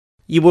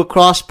อีบัว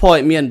cross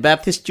point เมียน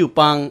Baptist จู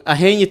ปังอาเ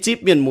ฮยจิบ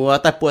เมียนมัว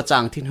แต่ปัวจา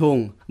งทินหุง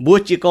บัว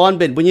จีกรเ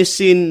ป็นบุญย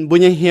สินบุญ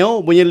ยเหียว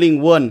บุญยลิง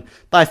วน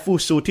ใต้ฟู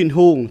สูทิน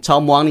หุงชาว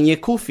มวงนี่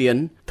คู่เฟียน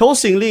โท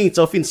สิงลิงเ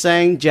จ้าฟินแซ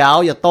งยาว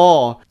อย่าต่อ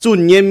จุน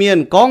เยเมียน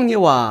ก้องเย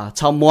ว่าช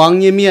าวมวง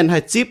เยเมียนให้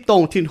จิบตร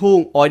งทินหุง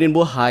ออยเดิน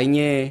บัวหายเย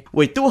ไ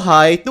ว้ตู้หา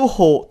ยตู้โห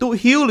ตู้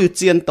หิวหรือเ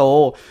จียนโต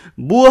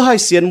บัวให้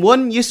เสียนวน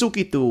เยซู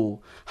กิตู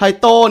ให้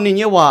โตนี่เ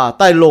ยว่าใ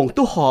ต้ลง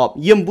ตู้หอบ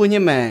เยี่ยมบัวเย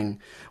แมง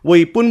ไว้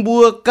ปุ่นบั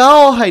วเก้า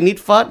ให้นิด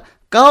ฟัด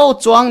เก้า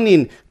จวงนิ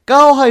นเก้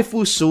าให้ฟู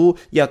สู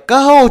อย่าเก้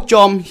าจ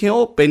อมเหียว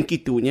เป็นกิ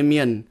ตูเยเมี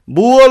ยน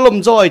บัวลม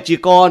จอยจี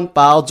กรเป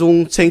ล่าจุง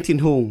เชงทิน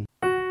หุง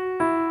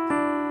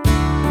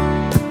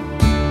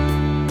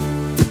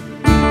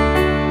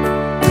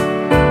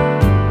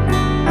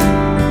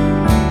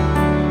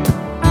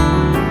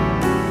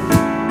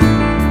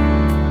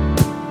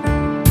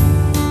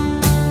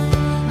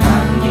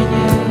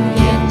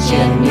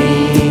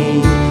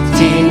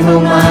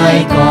ไม่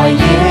ก่อ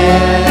เย็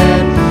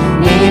น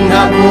นินห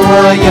าบัว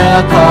อย่า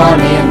ขอ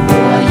เลี้ยงบั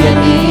วเย็น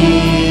อี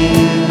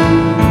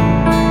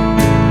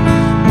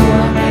บัว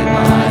ไม่ม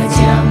าจ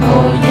างโอ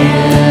เย็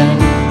น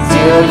เ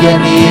จียวเย็น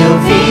เลี้ยว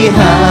ฝีห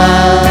า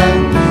ง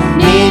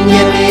นินเ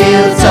ย็นเลี้ย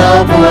วเจ้า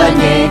บัวใ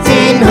หญ่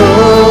จินหู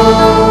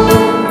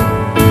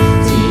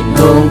จิน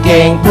หูเ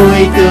ก่งปุ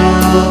ยตู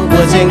บั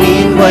วจะนิ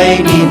นไว้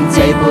นินใจ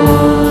บัว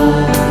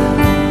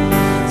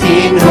จิ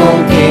นหู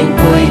เก่ง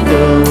ปุย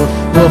ตู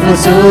我付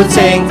出青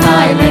苔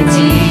良知，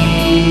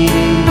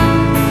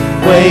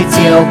为照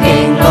敬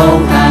路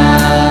下，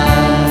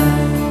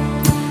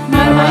慢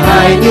慢係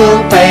要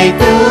被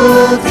堵，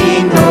天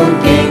空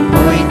勁配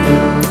堵，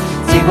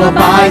只過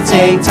擺正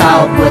炒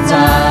過站，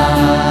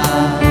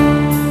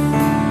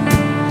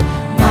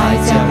買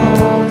隻好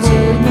轉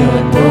月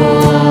半，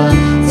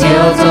照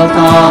做湯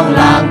冷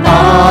湯，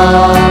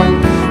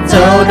做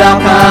到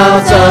烤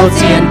做煎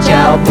炒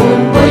半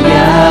個日。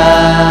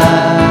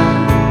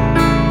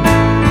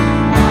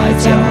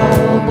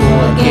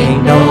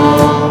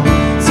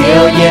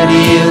夜了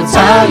早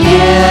夜，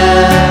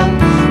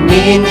年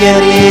夜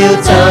了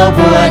就半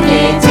夜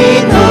天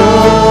空，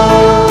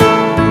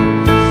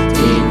天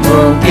空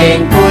勁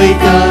配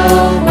到，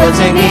我正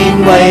年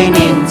為年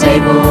祭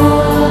步，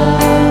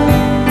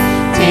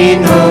天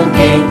空勁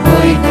配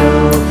到，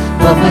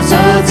我付出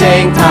正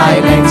太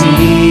良知，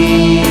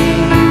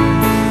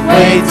為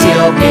照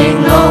敬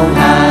路下，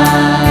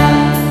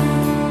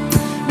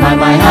慢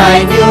慢係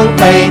要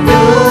被堵，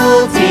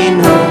天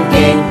空勁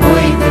配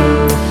到。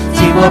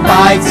我擺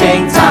正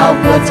炒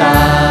過站，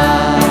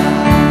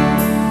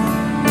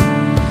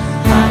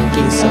行見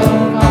數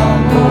浪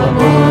過半，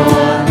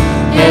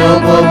有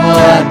過過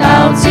到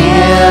朝，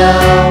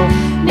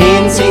年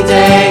前正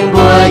我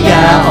也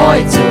愛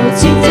做前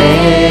正，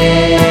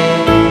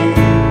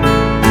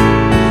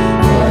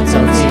我就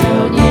照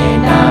夜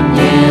南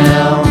搖，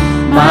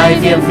買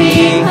片片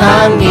行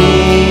年，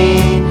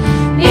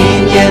年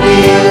夜了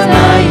那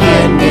夜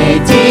嘅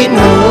天空。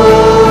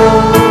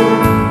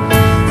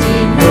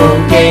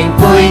勁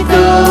配到，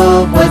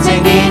我正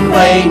年為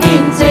年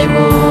祭步，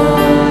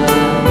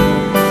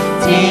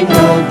天空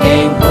勁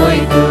配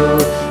到，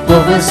我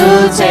付出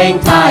正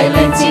太良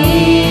知，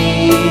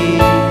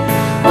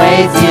為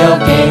照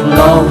敬路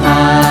下，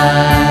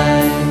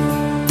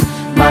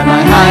慢慢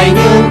係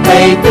要被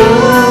堵，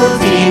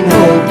天空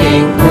勁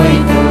配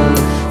到，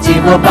只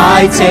過擺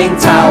正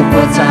炒過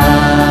站。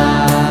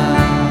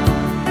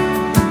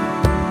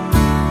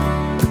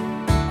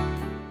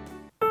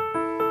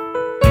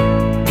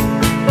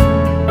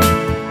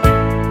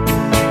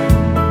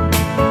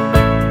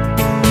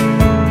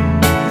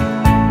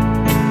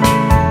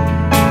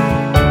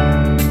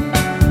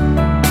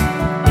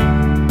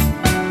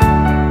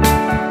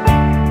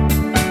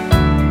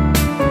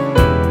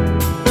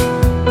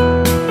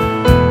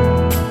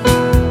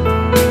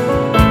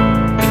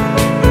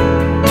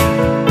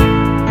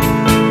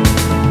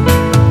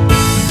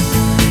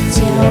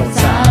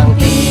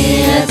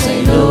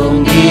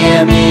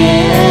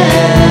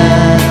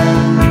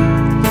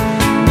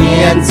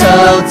就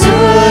追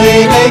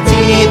你天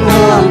空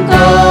高，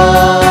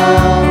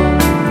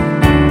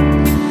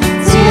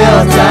照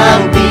張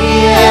啲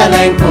靚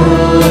伴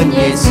耶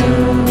穌，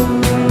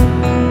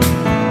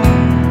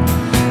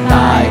大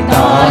多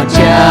教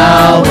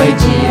會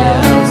照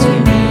最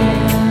面，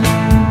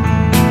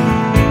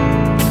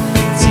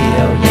照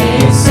耶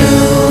穌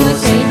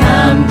最喊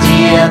接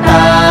待，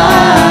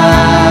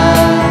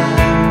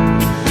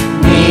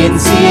面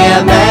前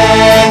名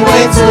為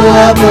做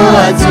不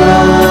做。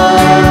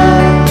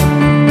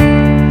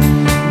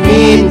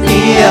Min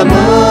dia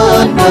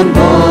mun pun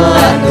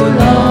buat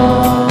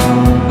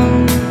tulung,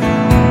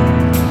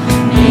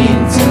 min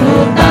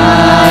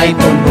cutai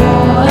pun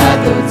buat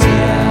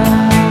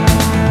ujian.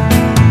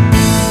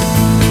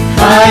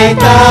 Hai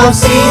tau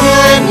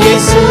xin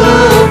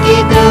Yesus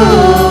Kitô,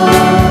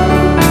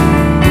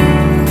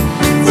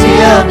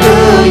 chiều tự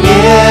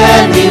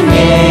nhiên yêu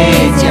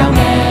nghề chào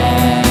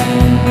mẹ,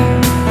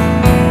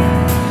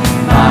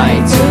 mai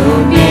chú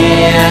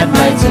biết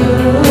mai chú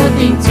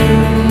tình chú.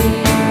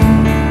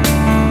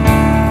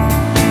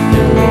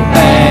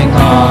 Hãy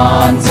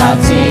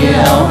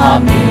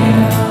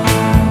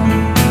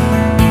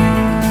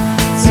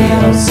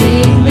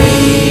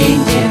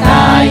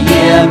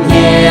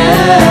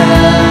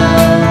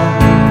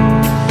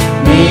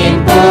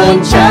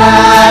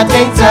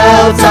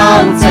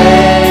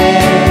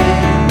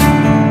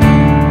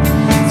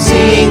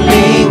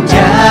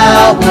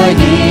cao vừa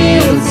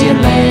hiu diệt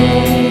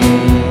lệ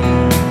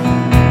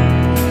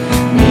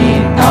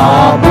niềm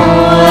to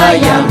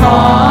búa yang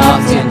họ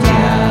diệt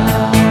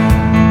chào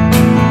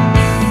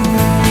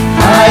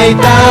hai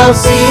tao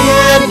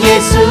xiên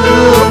Giêsu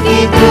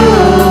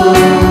Kitô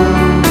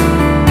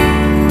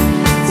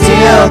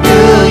chiều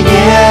tự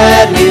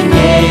nhiên lưu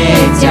nhẹ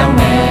chẳng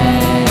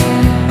mẹ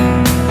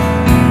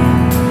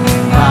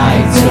mai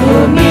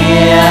chủ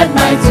miết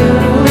mai chủ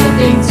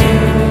tình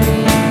trời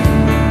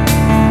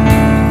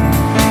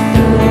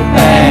từ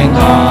bè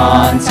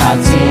ngon chào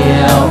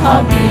chiều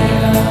hợp nhiều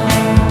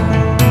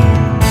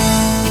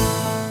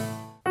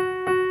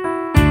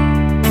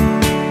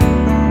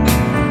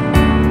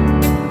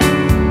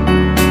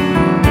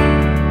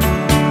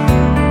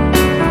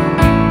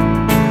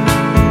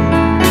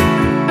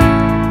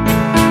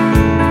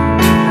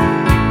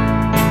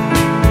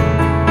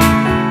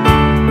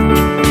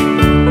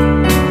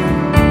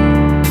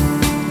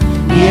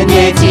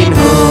chín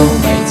hùng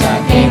mây trả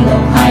kênh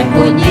lồng hai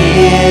buồn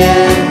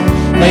nhiên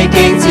mây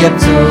kênh chiếp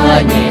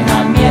chùa nhẹ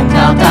hàm miền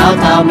thao thao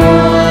thao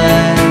môi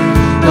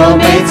thô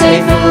mây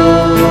chạy phu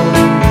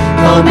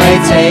thô mây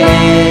chạy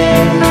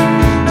êm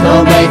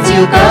thô mây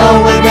chiều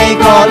cao với mây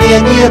có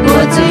liên nhé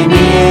của trời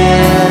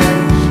miền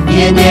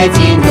yên nhé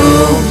chín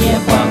hùng nhẹ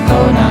quảng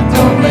cầu nàng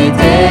thô mây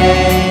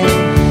thế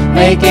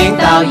mây kênh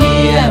tao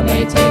nhẹ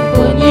mây thành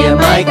buồn nhẹ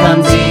mãi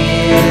cầm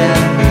chia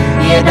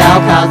nhẹ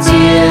đau khao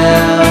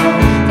chiều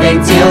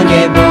tình chiều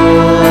nhẹ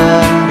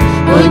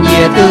buồn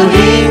nhẹ từ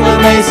hi ngôi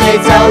mây xây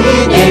cháu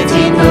hi nhẹ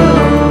chín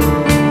hùng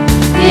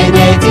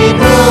nhẹ chín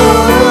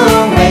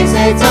hùng mây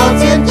xây cháu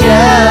chiến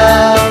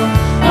trao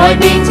ngồi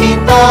bình chín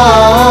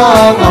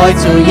to ngồi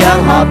chủ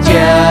yang họp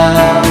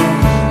chào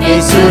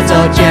Giêsu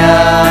châu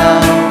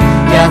chào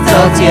nhà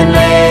châu chiến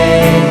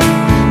lệ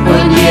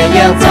buồn nhẹ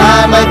yang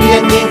cha mà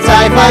thiên nhìn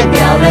trái vai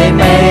bèo lấy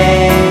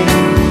mây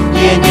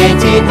nhẹ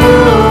chín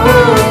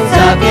hùng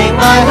ra kinh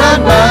mai hát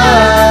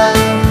mà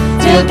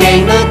chưa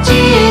kinh nước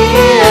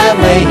chia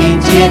mây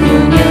hình chia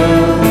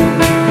nhiều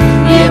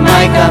nhẹ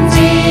mai cầm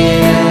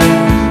chia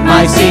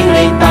mai sinh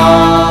linh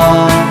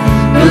to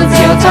từ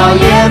chiều trao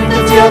yếm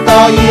từ chiều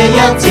to yếm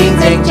yang chính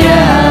danh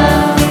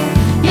chào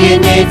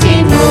nhẹ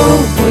chín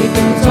hùng vui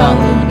từ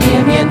trong lùng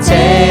địa miền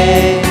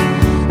chế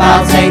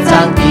bao tranh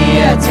giang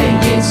tia tranh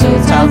Giêsu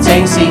trao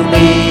tranh sinh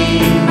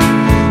linh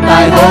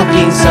tại hố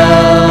kinh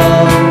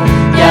sâu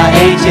nhà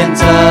ấy trên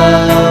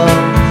châu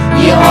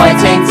nhẹ hỏi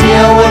tranh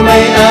chiều với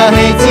mây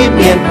hay chim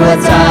miền của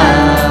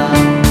cha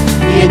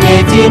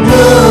nhẹ chín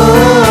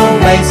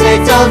hùng mây xây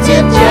cháu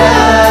chiến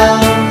trao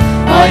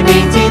hỏi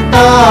mình chín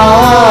to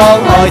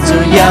hỏi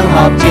chủ yang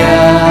họp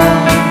chào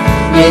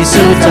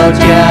Giêsu châu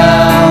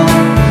chào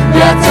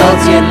nhà châu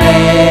chiến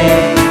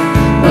lệ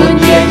buồn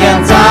nhẹ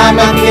yang cha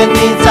mang thiên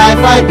nhìn trái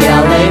phải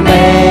bèo lấy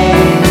mây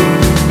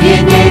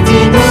nhẹ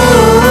chín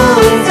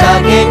hùng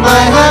ra kinh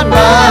mai hát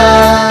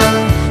mà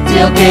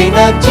chiều kinh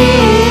đất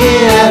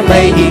chia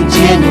mây hình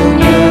chia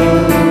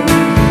nhiều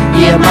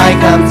nhẹ mai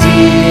cầm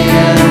chia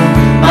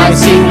mai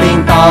sinh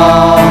linh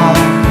to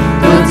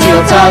từ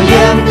chiều trao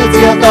yếm từ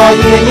chiều to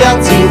yếm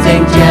yang chính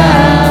danh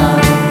chào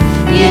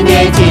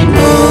nhẹ chín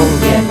hùng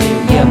nhẹ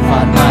mình yếm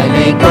phạt mai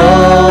lấy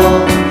cô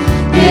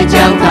nhẹ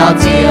chẳng thao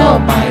chiều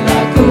mai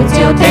là thủ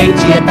chiều thanh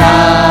chia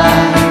tay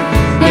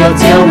nhiều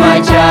chiều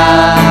mai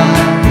cha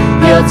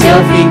nhiều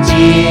chiều phình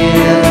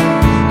chia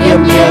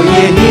yếm nhiều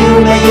nhẹ hiu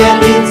na yếm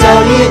linh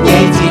châu yếm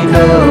nhẹ chín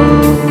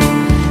hùng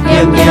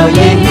yếm nhiều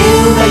nhẹ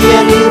hiu na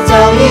yếm linh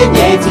châu yếm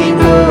nhẹ chín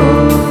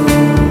hùng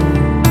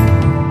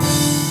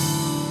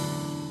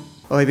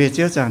ôi biết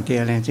chiếu chẳng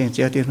tiền là trên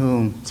chiếu thiên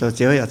hùng số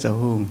chiếu ở chỗ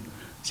hùng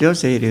chiếu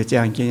gì điều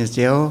chẳng trên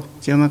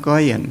chiếu mà có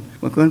hiện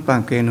một cuốn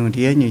bằng kề nung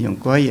thía như dùng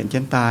có hiện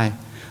chân tài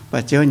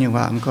và chiếu như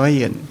vậy có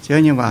hiện chiếu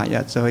như vậy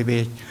ở rồi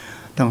bị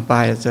thằng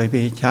bài rồi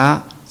bị chá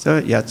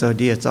rồi ở rồi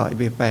đi rồi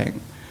bị bẹn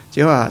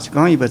chiếu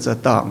có như bây giờ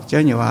tỏng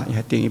chiếu như vậy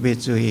hãy tình bị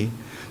truy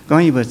có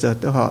như bây giờ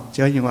tôi họ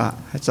chiếu như vậy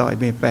hãy rồi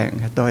bị bẹn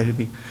hãy tôi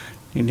bị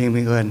nên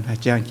bị gần hãy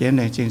chẳng chiến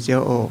này trên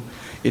chiếu ổ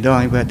thì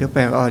đòi về tôi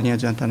bẹn ở nhiều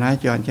chuyện thằng ấy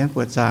chọn chén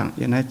bột dạng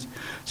như này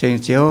trên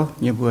chiếu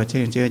như vừa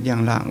trên chiếu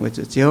dạng lặng với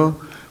chữ chiếu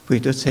vì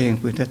tôi xem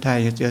vì tôi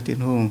thay chiếu tiền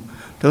hùng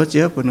tôi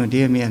chiếu của nửa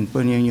đĩa miền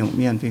của nhiều nhung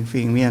miền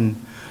phình miền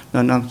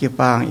nó nằm kia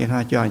bàng yên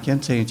hoa chọn chén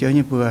trên chiếu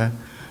như vừa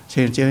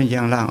trên chiếu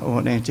dạng lặng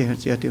ổ này trên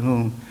chiếu tiền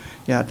hùng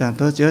và thằng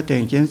tôi chiếu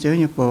tiền chén chiếu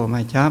như bồ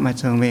mai chá mai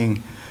sương mình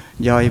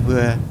rồi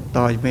vừa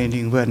tỏi mình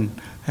đình vườn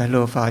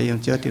hello phải yên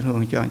chiếu tiền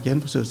hùng chọn chén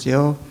một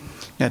chiếu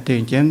nhà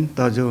tiền chén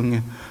tỏi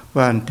dùng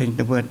hoàn thành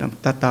tập vườn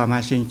ta tỏ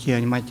mai sinh chia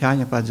mai chá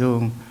nhà bà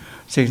dùng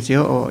sinh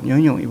chiếu ổ nhớ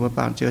nhung ibu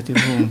bạn chiếu tiền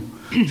hùng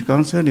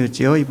con số điều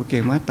chiếu ibu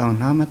kề mắt tòng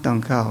nó mắt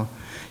tòng khảo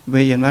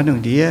bây giờ mắt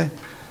đường đĩa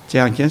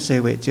chàng chén xe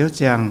vệ chiếu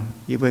chàng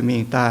ibu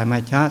mình tài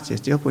mai chá sẽ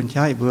chiếu bún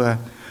chá ibu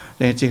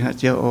lên trình hạt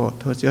chiếu ổ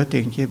thôi chiếu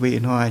tiền kia bị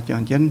hoài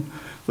chọn chén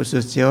phụ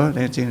sự chiếu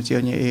lên trình chiếu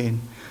nhẹ in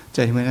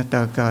chạy mới là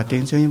tờ cờ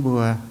tiếng chiếu ibu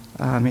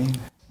amen.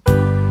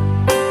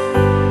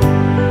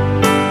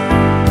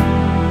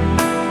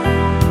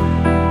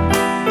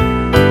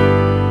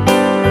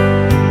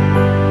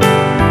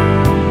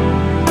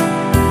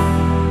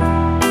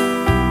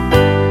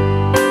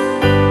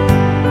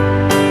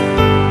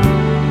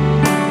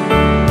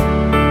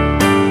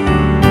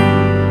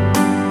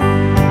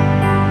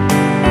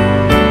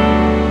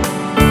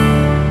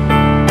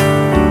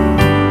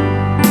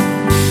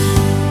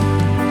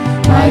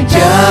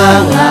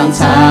 quang lang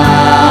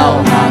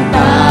sao hàng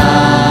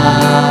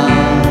tao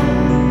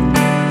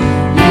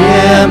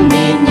yếm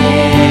nín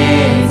nhẹ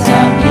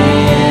chẳng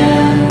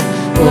hiền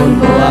buồn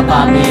bùa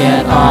ba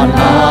miệt on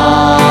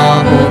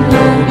lo buồn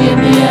lù địa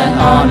miệt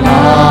on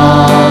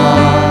lo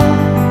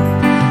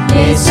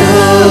Giêsu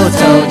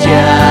châu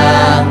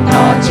giang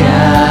nó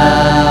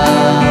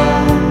chào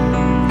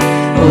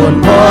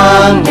buồn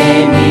buông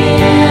để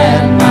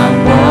miền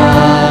mang qua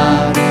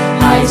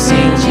ai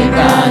sinh chỉ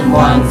cần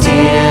hoàng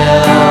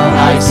chiều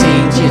ai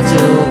sinh chỉ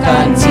dù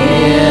cần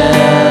chiều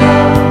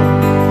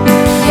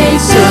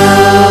Giêsu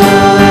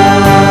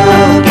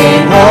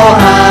kênh hô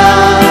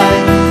hai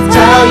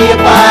trao yêu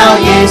bao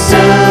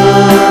Giêsu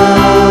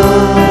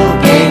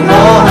kênh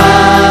hô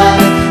hai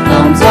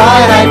lòng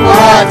dõi hai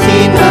qua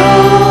thiên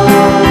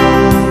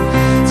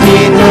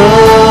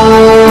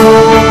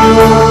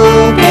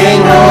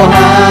kênh hô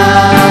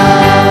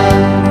hai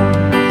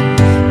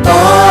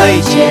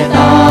tôi chia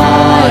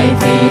tôi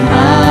vì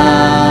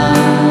hắn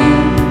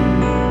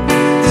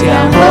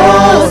chẳng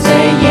hô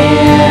dây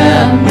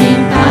yếm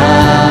mình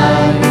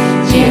ai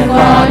chia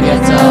có nhà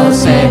dâu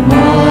sẽ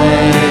môi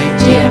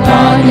chia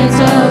có nhà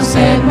dâu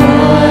sẽ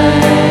môi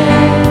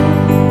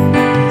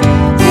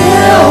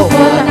thiếu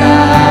của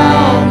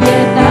tao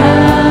về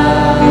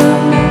tao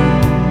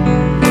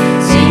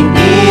xin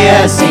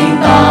tia xin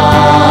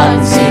con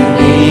xin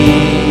đi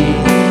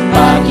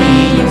bagi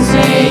yung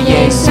say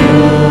Giêsu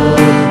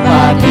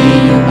bagi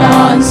yung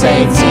con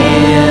say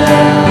chiều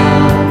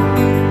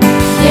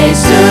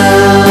Giêsu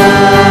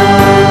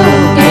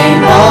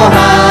kênh hô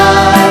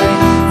hai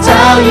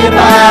trao yêu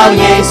bao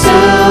Giêsu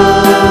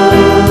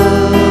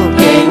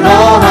kênh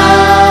hô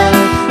hai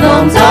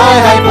lòng dõi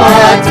hai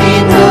qua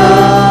thiên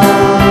hương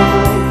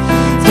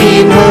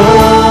kênh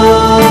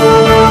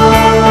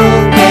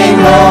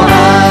hô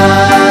hai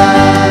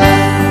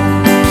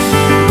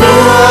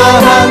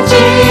vua hằng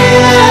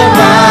chia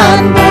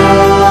man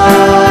buồn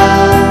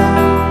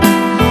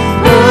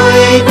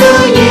vui tự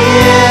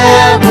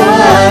nhiên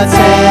vua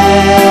trên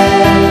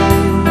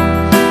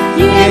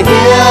yên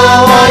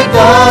hiếu ôi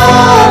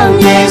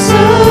con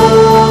Giêsu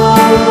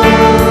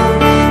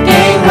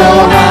kênh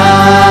hô hai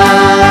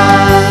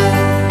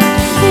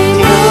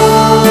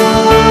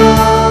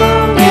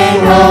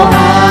kênh hô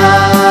hai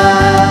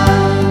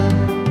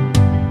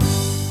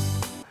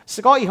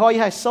sự có ý hỏi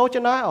hay sâu cho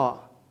nó ở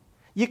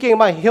ý kiến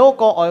mà hiếu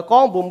có ở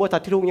con buồn mua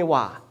thật thiên như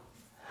hòa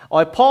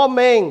ởพ่อ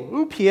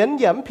mình phiền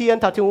giảm phiền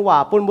thật thiên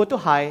hòa buồn mua tu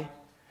hay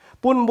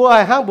buồn mua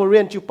hay hang buồn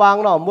riêng chịu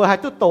bang nó mua hay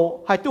tu tổ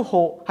hay tu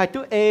hộ hay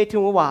tu e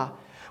thiên hòa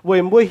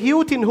với mua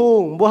hiếu thiên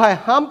hùng mua hay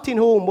ham thiên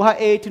hùng mua hay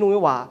e thiên như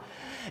hòa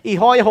ý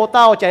hỏi hồ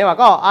tao chạy mà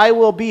có I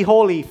will be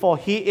holy for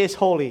he is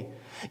holy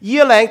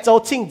ý lệnh cho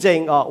chính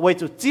chính ở với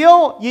chủ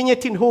chiếu ý như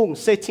thiên hùng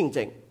sẽ chính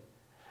chính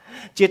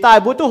chỉ tại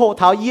bố tu hộ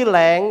thảo y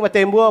lẹng và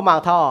tên mua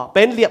mảng thảo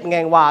bên liệp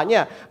ngàn hòa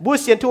nhé bố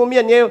xiên thu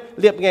miên như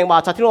liệp ngàn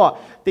hòa chặt thiên hòa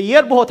thì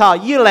yết bố hộ thảo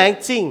y lẹng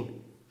chính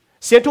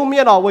xiên thu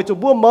miên ở với chủ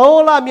bố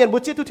mẫu la miên bố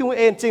chết thu thiên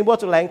en chính bố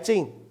chủ lẹng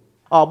chính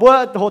ở bố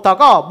hộ thảo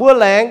có bố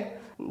lẹng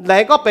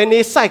có bên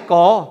này sai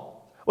có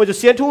với chủ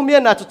xiên thu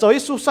miên là chủ giới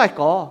su sai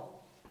có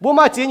bố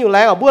mai chiến nhiều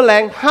lẹng ở bố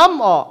lẹng hăm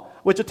ở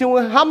với chủ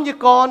thiên hăm như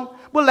con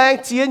bữa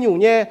leng chia nhiều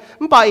nhé,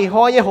 bài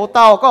hỏi như hồ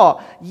tàu có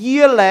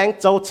year leng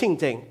châu chính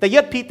chính. Tại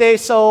nhất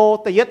Peter so,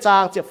 tại nhất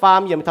trang chỉ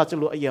farm yếm thao chỉ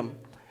lụa yếm.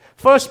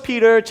 First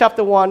Peter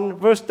chapter 1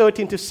 verse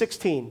 13 to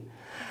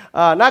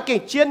 16. Na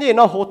kinh chiến như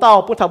nó hồ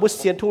tàu bữa thảo bữa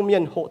xiên thu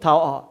miên hồ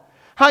tàu ở.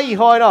 Hai ý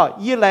hỏi nó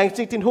year leng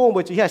chính tin hùng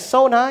bởi chỉ hay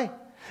sâu này,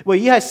 bởi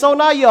hay sâu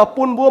này giờ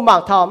bún bữa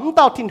mảng thảo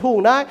tàu tin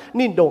hùng này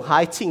nín đồng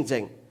hải chính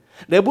chính.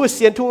 Để bữa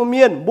xiên thu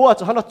miên bữa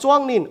cho hắn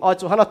choang nín, ở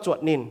cho hắn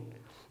chuột nín.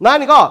นั่น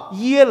นี่ก็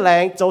เยี่ยแร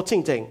งโจจ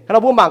ริงๆเรา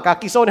พูดหมางกา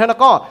กิโซเนี่ยนะ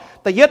ก็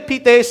แต่ยึดพี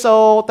เตโซ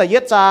แต่ยึ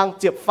ดจาง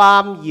เจ็บฟา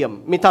ร์มเยี่ยม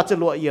มีทัศน์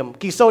ลวดเยี่ยม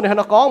กิโซเนี่ย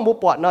นะก็มู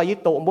ปวดเนาะยึด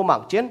โตมูหมา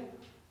งเจน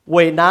เว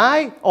นาย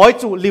อ้อย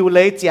จู่ลิวเล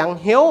ยเจียง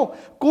เหี้ยว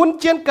กุน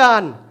เจียนกั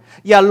น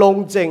อย่าลง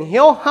เจงเ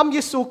หี้ยวห้าม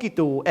ยิสูกิ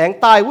ตูแอง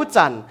ตายวุ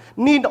จัน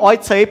นี่อ้อย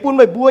เฉยปุ่นไ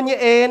ม่บัวเนี่ย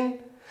เอ็น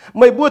ไ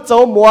ม่บัวโจ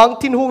มวง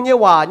ทิ้นหุงเนี่ย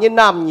ว่าเนี่ย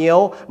น้ำเหนียว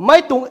ไม่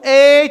ตุงเอ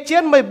เจีย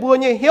นไม่บัว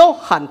เนี่ยเหี้ยว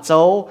หันโจ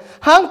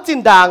ห้างจิน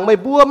ด่างไม่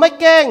บัวไม่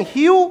แกง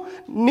หิว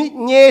นี่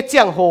เนี่ยเจี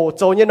ยงโหโ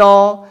จเนี่ยนอ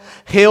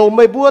เหี่ยวไ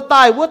ม่บัวต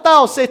ายวัวเต้า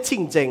เสชิ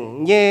งเจง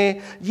เนี่ย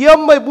เยี่ยม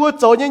ไม่บัว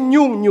โจเนี่ย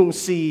ยุ่ง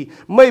สี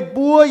ไม่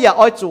บัวอย่า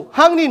อ้อยจุ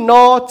ห้างนี่น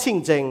อชิง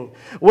เจง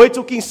ไว้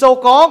จุกินโซ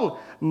กอง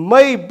ไ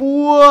ม่บั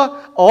ว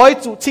อ้อย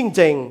จุชิงเจ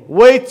งไ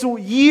ว้จุ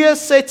เยี่ย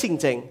เสชิง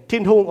เจงทิ้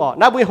นหุงอ๋อ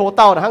น้าบุยโหเ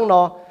ต้าห้างน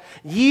อ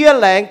เยี่ย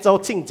แรงโจ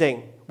ชิงเจง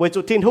为主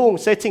天空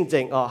说清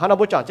净哦，他那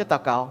不讲这祷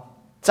告，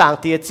长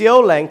跌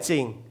招冷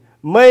静，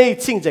没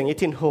清净一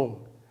天空，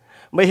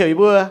没有一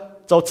步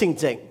做清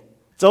净，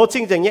做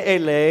清净一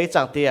类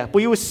长跌，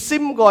不要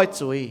心改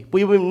罪，不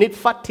要逆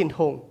发天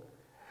空，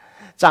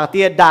长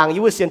跌当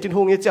要先天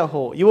空一讲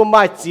好，要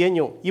买节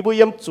用，要不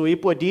饮罪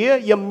不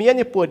跌，饮面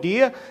一不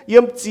跌，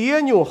饮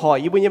节用害，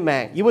要不饮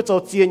命，要做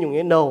节用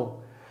一 no，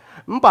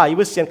 唔把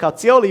要先靠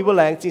招，要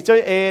冷静，招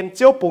en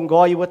招半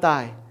個要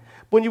大。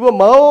bún như bữa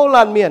máu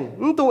lan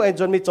miền tung anh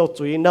chuẩn bị cho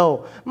chuối nâu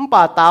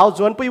bà táo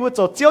chuẩn bị bữa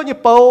cho chiếu như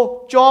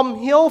bầu chom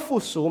hiếu phụ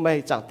số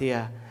mày chẳng tiề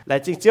lại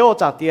chính chiếu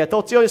chẳng tiề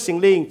thâu chiếu sinh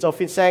linh cho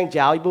phiên sang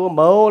giáo bữa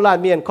máu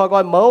lan miền coi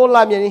coi máu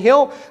lan miền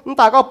hiếu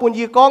ta có bún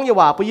như con như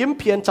hòa bún yếm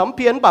phiền chấm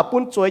phiền bà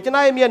bún chuối cho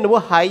nay miền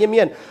bữa hải như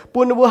miền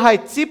bún bữa hải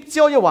chip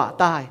chiếu như hòa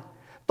tai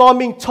ตอน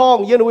มิงช่อง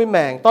ยันอุ้ยแม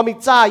งตอนมิง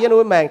จ้ายัน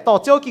อุ้ยแมงต่อ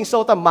เจ้ากินโซ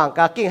แต่หมางก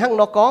ากินหั่ง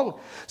นอกอง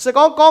สก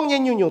องกองยั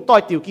นอยู่ต่อ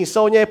ยติ๋วกินโซ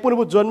เนี่ยปุ่น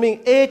บุจวนมิง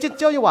เ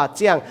จ้าอยู่ว่าเ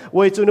จียงเว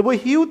ยจูนบุ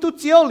หิวตุ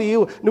เจ้าหลิว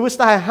นุบุส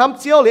ตาห้าม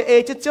เจ้าเลย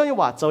เจ้าอยู่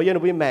ว่าเจ้ายัน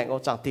อุ้ยแมงเอา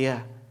จังเตีย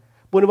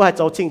ปุ่นบุให้เ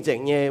จ้าชิงเจ๋ง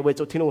เนี่ยเวย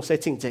จูที่นุ่งเส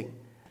ชิงเจ๋ง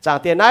จัง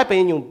เตียนายเป็น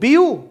อยู่บิ้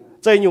ว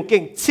เจออยู่เก่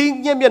งชิง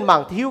ยันเมียนหมา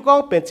งที่หิวก็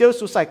เป็นเจ้า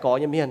สุใส่ก่อ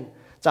ยันเมียน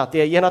จังเตี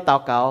ยยันเอาเต่า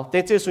เก่าเต้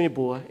เจ้าสุย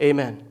บัวเอเ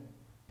มน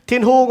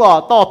thiên hùng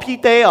ต่อพี่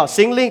เต๋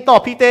สิงลิงต่อ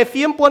พี่เต๋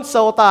ฟิล์มปวนโซ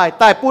ต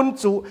ายปุ่น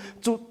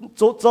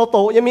จูโต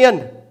ยเมียน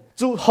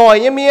จูหอย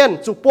ยเมียน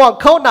จูป้อง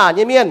เข้าหนา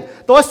ยเมียน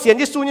ตัวเสียน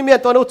ที่สู้ยเมียน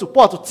ตัวนู้นจู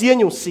ป้องจูเจียน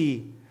อยู่สี่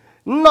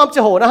น้อมจะ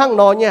โหนะห้าง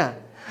นอนเนี่ย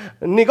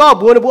นี่ก็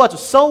บัวจู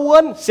โซว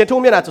นเสียนทุ่ง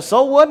เมียนจูโซ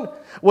วน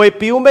เวย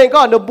ปิวเมงก็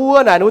นบัว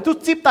น่ะนูจู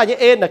จิบตาย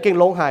เอ็นน่ะเก่ง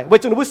ลงหายเวย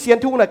จูนบัวเสียน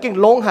ทุ่งน่ะเก่ง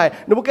ลงหาย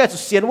นูบัวแกจู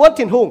เสียนวน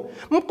ทินหุ่ง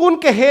มันกุน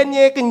แกเฮนเ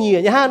ย่กันเหนีย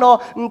ยฮะเนาะ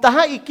แต่ฮ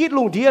ะอีกิด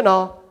ลุงเดียเนา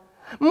ะ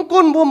มันกุ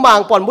นบัวหมาง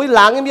ปอนบัวห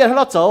ลังเมียนให้เ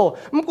ราโจ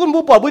มันกุนบั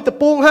วปอนบัวตะ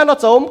ปุงให้เรา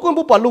โจมันกุน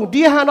บัวปอนลุงเ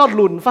ดียให้เราห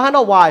ลุนฟ้าให้เร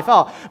าวายฟ้า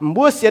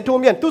บัวเสียนทุ่ง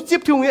เมียนตู้จิบ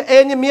ทุ่งเอ็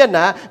นเมียนน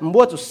ะบั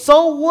วจูโซ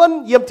วน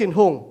เยี่ยมทิน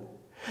หุ่ง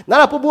นั่นแ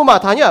หละพวกบัวมา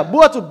ทางเนี่ยบั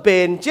วจูเบ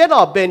นเจ้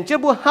าเบนเจ้า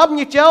บัวฮับ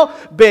ยี่เจ้า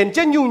เบนเ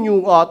จ้ายุ่ง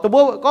ตัวบั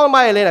วก็ไ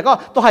ม่เลยนะก็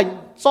ตัวให้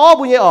ซ้อ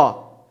บัวเนี่ย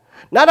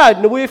นั่นแหละ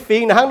นุ้ยฟิ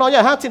งนะฮังน้อยเนี่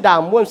ยฮังจินด่าง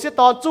มวนเสีย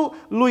ตอนจู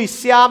ลุยเ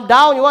สียมด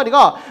าวอย่างว่านี่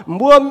ก็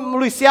มวน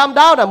ลุยเสียม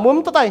ดาวน่ะมุม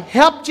ตัวใต้เ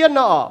ฮ็บเจนเน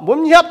าะมุม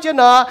เฮ็บเจนเ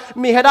นาะ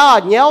มีให้ดาว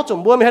เหนียวจุ่ม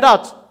บัวมีให้ดาว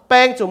แ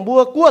ป้งจุ่มบัว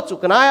กั้วจุก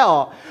กันได้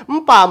มั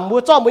นป่ามบัว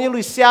จ้อมมันยัง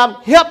ลุยเสียม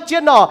เฮ็บเจ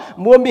นเนาะ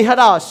มวนมีให้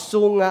ดาว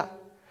ซุงนะ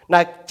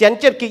เจน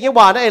เจ็ดกิ่งยัง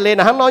ว่านั่นเอเลย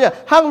นะฮังน้อยเนี่ย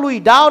ฮังลุย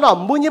ดาวเนาะ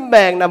มุนยังแ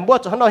บ่งนะบัว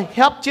จุ่มฮังน้อยเ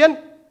ฮ็บเจน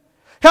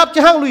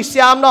ฮังลุยเสี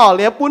ยมเนาะเห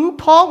ลียปุ้น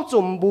ท้อง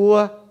จุ่มบัว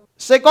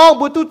สกอง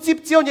บัวตู้จิบ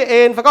เจียวเนี่ยเอ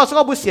งฟ้าก็สก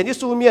องบัวเสียนที่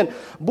สูเมียน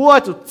บัว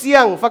จุดเจีย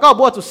งฟ้าก็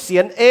บัวจุดเสีย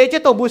นเจ้า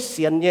ตัวบัวเ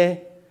สียนเนี่ย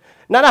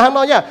นั่นนะฮัง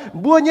น้อยเนี่ย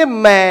บัวเนี่ย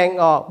แมง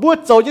บัว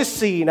โจยี่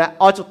สี่นะ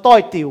จุดต้อย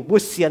ติ๋วบัว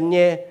เสียนเ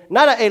นี่ย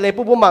นั่นนะเลย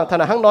บัวมังธ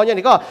นาฮังน้อยเนี่ย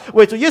นี่ก็เว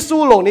จุเยซู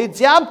หลงนี่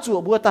ย้ำจั่ว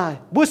บัวตาย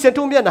บัวเสียน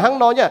ทุ่งเมียนนะฮัง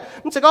น้อยเนี่ย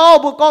มันสกอง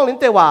บัวกองลิ้น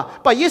เตว่า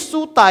ไปเยซู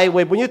ตายเว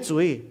บัวเนี่ยจุ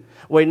ย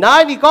เวยนา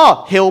ยนี่ก็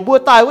เหวบัว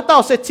ตายว่าเต้า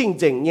เสชิง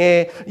เจงเนี่ย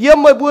ยัง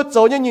ไม่บัวโจ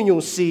ยังยุ่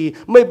งสี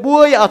ไม่บัว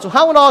อย่าจุห้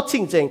าวนอชิ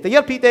งเจงแต่ยั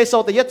ดพีเตโซ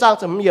แต่ยัดจาง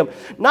จะไม่เยี่ยม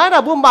นายน่ะ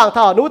บัวบางเ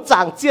ท่าหนูจา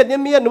งเจียนเนี่ย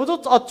เมียนหนูต้อง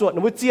เอาจวดหนู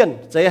เจียน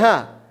เจ๊ฮะ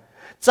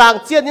จาง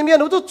เจียนเนี่ยเมียน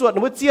หนูต้องจวดหนู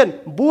เจียน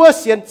บัวเ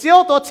สียนเจียว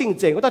ตัวชิง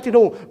เจงว่าเต้าที่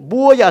นุ่ง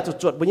บัวอย่าจุด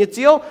จวดบัวเนี่ยเ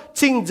จียว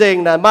ชิงเจง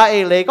น่ะมา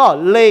เลยก็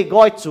เล่ก้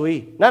อยจุย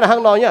นั่นน่ะห้า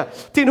งน้อยเนี่ย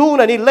ที่นุ่ง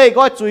น่ะนี่เล่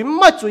ก้อยจุยไ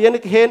ม่จุยยัง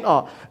นี่เห็น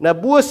น่ะ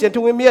บัวเสียน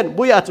ทุ่งเมียน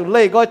บัวอย่าจุดเ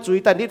ล่ก้อยจุย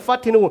แต่นิดฟัด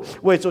ที่นุ่ง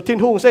เวจุดที่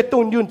นุ่งใส่ตุ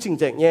นยืนชิง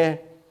เจงเนี่ย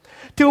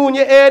ที่หุ่น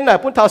เอ็นน่ะ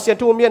พุ่นเท้าเสียน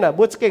ทุ่งเมียนน่ะ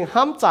บัวจะเก่ง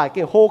ห้ามจ่ายเ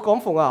ก่งโฮก้อม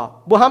ฝง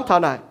บัวห้ามเท่า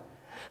ไหน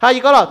ให้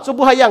ก็ล่ะจุ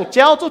บัวให้ยังเ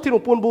จ้าจุที่หนุ่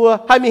มปุ่นบัว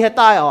ให้มีให้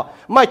ตาย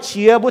ไม่เ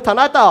ชียบัวฐาน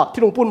ะต่อที่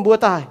หนุ่มปุ่นบัว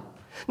ตาย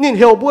นินเ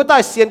หี่ยวบัวตา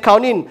ยเสียนเขา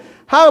นิน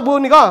ห้างบัว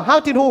นี่ก็ห้าง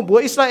ที่หุ่นบัว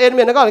อิสราเอลเ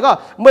มียนก็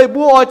ไม่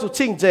บัวอ้อยจุ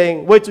ชิงเจง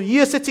ไว้จุเ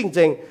ยี่ยเสชิงเจ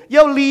งเยี่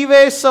ยมลีเว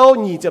โซ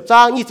หนีเจ็บจ้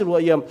างนี่จะรว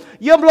ยเ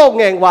ยี่ยมโลกแ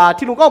ง่งว่า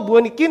ที่หนุ่มก็บัว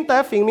นี่กินแต่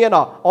ฝิ่งเมียน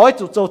อ้อย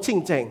จุโจชิง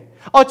เจง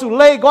จุเ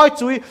ล่ก้อย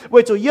จุยไว้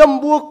จุเยี่ยม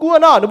บัวกัว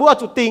น่ะบัว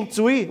จุติง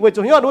จุยไว้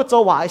จุเยี่ยมบัวโจ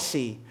หวาย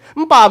สี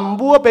มันป่าม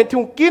บัวเป็น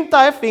ทุ่งกินแ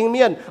ต่ฝิ่งเ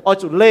มียน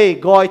จุเล่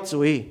ก้อย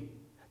จุย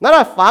นั่นแหล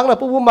ะฟังนะ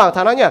ผู้บุญบางฐ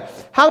านะเนี่ย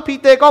ห้างพี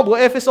เตก็บัว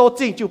เอฟเอโซจ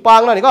ริงจูปั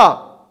งนั่นนี่ก็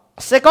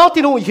เสกอง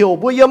ที่นุ่งเหี่ยว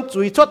บัวเยี่ยม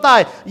จุยชดใต้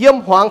เยี่ยม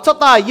หวางชด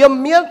ใต้เยี่ยม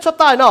เมียนชด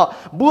ใต้เนาะ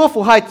บัวฝู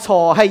ให้ช่อ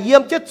ให้เยี่ย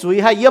มเจ้าจุย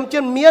ให้เยี่ยมเจ้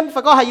าเมียนฟ้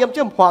าก็ให้เยี่ยมเ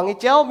จ้าหวางไอ้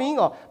เจ้ามิง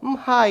ไม่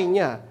ให้เ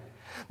นี่ย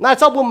นั่นเ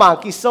จ้าบุญบาง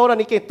กิโซนั่น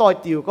นี่เกต่อย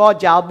ติ๋วก็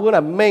ยาวบัวน่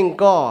ะเม่ง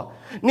ก็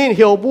นี่เ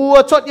หี่ยวบัว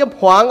ชดเยี่ยมห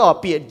วาง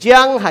เปียจั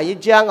งให้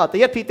จังแต่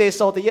ยัดพีเตโซ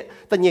แต่ยัด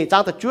แต่เหนี่ยจั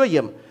งแต่ช่วยเ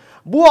ยี่ยม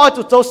บัว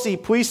จุดโจสี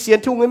ผุยเสียน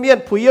ทุ่งเมียน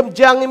ผุยเยี่ยม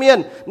จังเมียน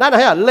นั่นนะ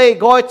ฮะเล่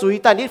ก้อยจุย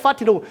แต่นิดฟัด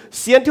ที่นุ่งเ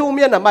สียนทุ่งเ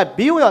มียนน่ะไม่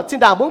บิ้วเนาะจิน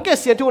ด่างมึงแก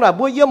เสียนทุ่งน่ะ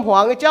บัวเยี่ยมหวา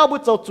งเจ้าบัว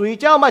โจจุย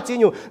เจ้ามาจีน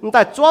อยู่แ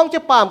ต่จ้วงจะ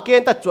ปามเก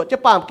ณฑ์แต่จวดจะ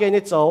ปามเกณฑ์ใน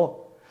โจ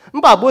มั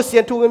นป่าบัวเสีย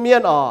นทุ่งเมีย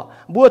น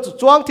บัวจุด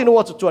จ้วงที่นุ่ง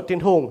จุดจวดที่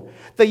ทุ่ง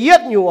แต่เย็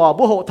ดอยู่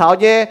บัวหกเท้า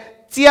เย่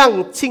เจียง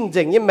ชิงเ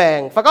จิงยี่แม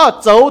งฟ้าก็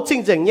โจชิง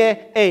เจิงเ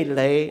ย่เ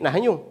ลยนะฮ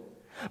ะยุ่ง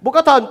บุก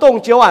ทานตรง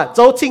เจียวโจ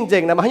ชิงเจิ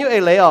งนะมาให้ยุ่ง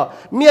เลย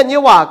เมียนยี่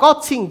ว่าก็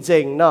ชิงเจิ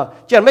งเนาะ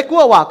เจียนไม่กลั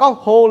วว่าก็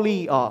holy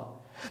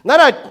นั่นแ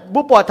หละ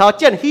บุปผาเท้าเ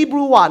จนฮีบ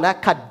รูว่านะ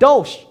คาโด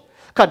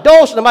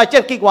ชนะมาเจ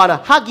นกิกว่านะ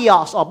ฮากิอั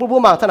สบุป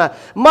ผาท่านนะ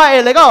มา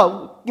เลยก็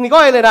นี่ก็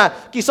เลยนะ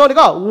กิโซนี่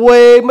ก็เว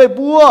ไม่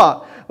บัว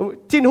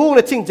ทิ้งหุ่งเล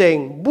ยชิงเจง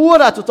บัว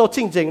นะจุดโจ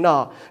ชิงเจงเนา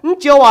ะนี่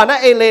เจียวว่านะ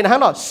เลยนะฮะ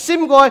เนาะซิ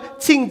มก้อย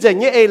ชิงเจง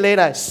เนี่ยเลย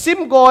นะซิม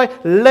ก้อย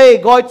เล่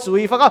ก้อยจุ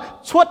ยฟ้าก็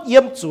ชดเยี่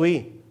ยมจุย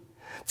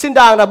ชิน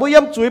ด่างนะบุเยี่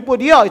ยมจุยปุ่น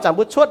เดียวจัง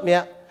บุชดเมีย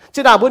ชิ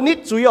นด่างบุนิด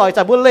จุย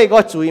จังบุเล่ก้อ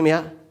ยจุยเมีย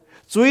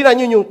จุยนะ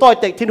ยุ่งต่อย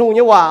เตะทิ้งหุ่งเ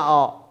นี่ยว่า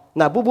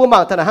nà bu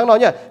mang thằng hang nói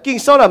nhá kinh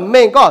số là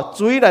mình có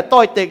chuối là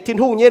tôi tịch thiên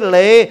hùng như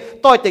lệ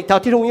tôi tịch thảo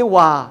thiên hùng như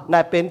hòa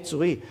nà bên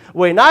chuối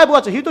vậy nãy bữa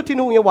จะ hiếu tu thiên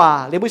hùng như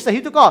hòa để bữa sẽ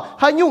hiếu tuก็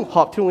ให้ยุ่งห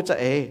อบthiên hùngจะ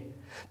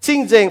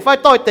chính正phải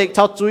tôi tịch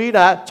thảo chuối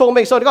là trong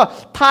mình số đó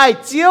thái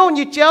chiếu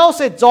như chiếu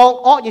sẽ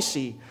dòng ớt như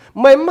xì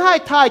mình hai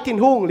thái thiên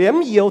hùng liếm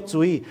yếu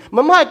chuối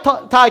mình hai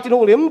thái thiên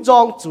hùng liếm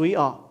dòng chuối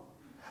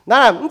นั่น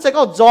แหละมันจะ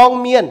ก็จอง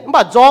เมียน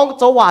มันจอง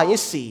จะว่าอย่า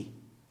งสี่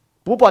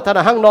ผู้ปกคร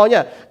องห้างน้อยเนี่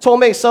ยชง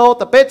เมงโซแ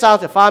ต่เป็ดจาง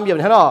จะฟาร์มอยู่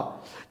นั่นหรอ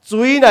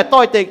จุ้ยเนี่ยต้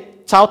อยเด็ก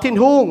ชาวทิ้น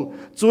หุ่ง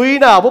จุ้ย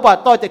เนี่ยผู้ปกคร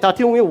องต้อยเด็กชาว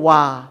ทิ้นหุ่งนี่ว่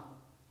า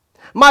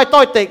ไม่ต้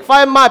อยเด็กไฟ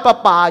ไม่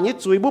ป่านี่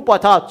จุ้ยผู้ปก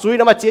ครองจุ้ย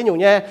น่ะมาเจียนอยู่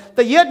เนี่ยแ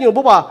ต่เย็ดอยู่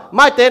ผู้ปกครองไ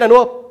ม่เตะน่ะ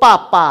นู้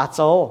ป่าโจ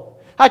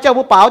ให้เจ้า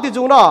ผู้ป่าวที่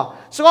จุ้งเนาะ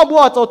ซึ่งก็ผู้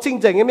โจจ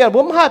ริงๆเนี่ย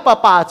ผู้ไม่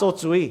ป่าโจ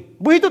จุ้ย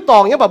ผู้ที่ตอ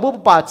งเนี่ยแบบผู้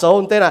ป่าโจ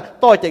เตะน่ะ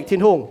ต้อยเด็กทิ้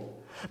นหุ่ง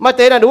mà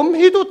thế là đúng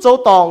hít tu dấu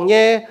tòng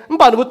nhé, không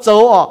bảo đúng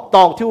dấu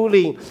tòng thiêu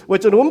linh, vì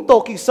cho đúng tổ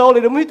kịch sâu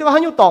thì đúng hít tu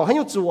hay nhiều tòng hay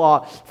nhiều chủ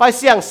phải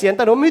xiang xiên,แ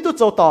ต่đúng hít tu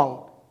dấu tòng,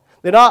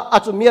 để đó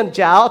chủ miền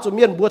cháo, chủ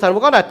miền bùa thành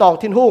có này tòng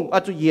thiên hùng,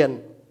 chủ yên,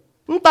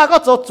 ta có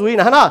dấu chuối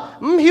nè ha,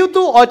 hít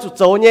tu chủ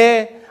dấu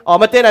nhé,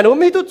 mà thế là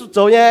đúng hít tu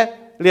dấu nhé,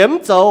 liếm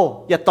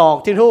dấu, ya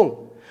tòng thiên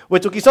hùng, vì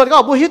chủ kịch sâu thì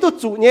có bùa hít tu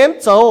chủ nhém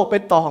dấu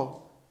bên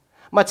tòng.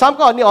 mà chăm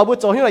cóนี่บว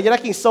ชที่ไหนยังได้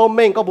กินโซเม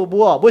งก็บ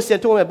วชเสียน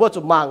ทุ่งเนี่ยบวช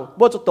จุมัง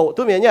บวชจุโต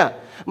ทุกเมียเนี่ย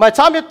มาช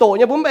ามเนี่ยโตเ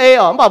นี่ยบุ้ม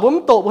มันบอกบุ้ม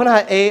โตบุ้มใ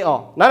ห้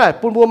นั่นแหละ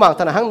ปุ่นบัวมังถ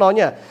นัดห้างน้อยเ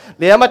นี่ยเ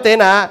หลียมาเต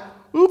นะ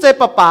เจ็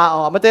บป่า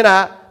มาเตนะ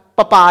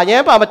ป่าเนี่ย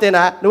ป่ามาเตน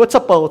ะหรือว่าจะ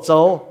เปิดโจ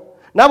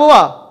นะบัว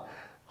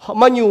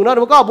มาอยู่นะ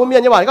บัวก็บุ้มเมีย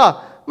เนี่ยว่าก็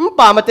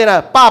ป่ามาเตนะ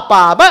ป่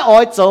าไม่อ้อ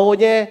ยโจ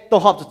เนี่ยตัว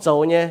หอบจุโจ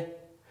เนี่ย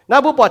นะ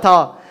บัวปล่อยทอ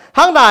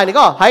ห้างใดนี่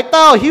ก็หายเ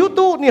ต้าหิว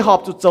ตู้นี่หอบ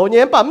จุโจเนี่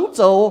ยป่าโ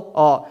จ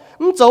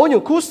走อ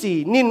ยู่คู่สี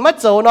นินไม่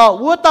走เนาะ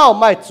วัวเต้า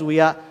ไม่จุ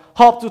ย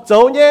หอบจุ走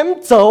เนี่ยไม่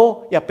走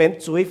อย่าเป็น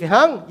จุยฟิ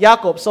หังยา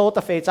กบโซต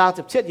ะเฟจางจ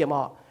ะเช็ดยาม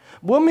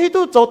บุ้มฮิ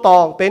ตุโจตอ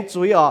งเป็น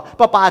จุย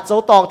ป่าโจ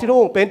ตองที่นู่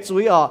นเป็นจุ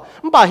ย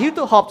ป่าฮิ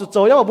ตุหอบจุโจ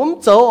เนี่ยบุ้ม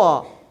โจ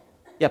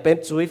อย่าเป็น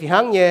จุยฟิหั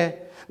งเนี่ย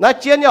น่า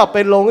เจียนเนี่ยเ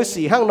ป็นลง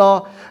สีหังเนาะ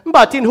ป่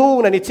าทิ้งหู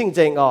นี่จริงจ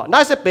ริงน่า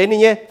จะเป็นนี่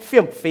เนี่ย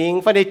ฟิง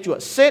ไฟในจุด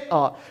เซต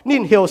นี่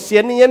เหี่ยวเสีย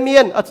นนี่เมีย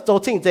นโจ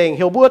จริงจริงเ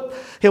หี่ยว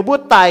บุต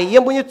รไตเยี่ย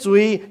มบุญจุ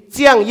ยเ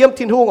จียงเยี่ยม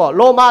ทิ้งหูโ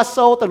ลมาโซ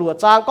ตลวด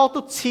จางก็ตุ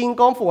ชิง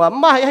กองฝูง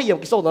ไม่ให้เยี่ยม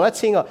กิโซตรงนั้น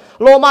ชิง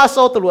โลมาโซ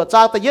ตลวดจ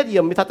างแต่เยี่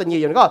ยมมีทัตเนีย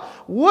อย่างก็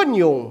วัวห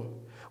ยุ่ง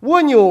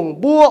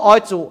บัวอ้อย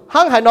จุ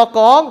หังไหนอก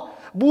อง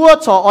บัว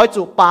ฉออ้อย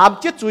จุปาม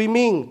เจ็ดจุย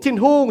มิงทิ้ง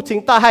หูทิ้ง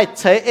ตาให้เ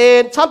ฉยเอ็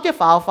นช้ำเจ็ด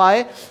ฝาไฟ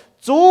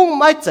chúng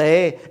ไม่เจ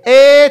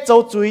做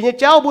จุยเนี่ย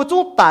เจ้าบัวจุ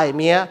งตายเ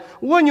มีย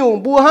วัวหยุ่ง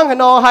บัวหัง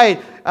นอให้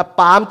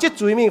ปามเจ็ด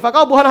จุยมิงฟ้าก็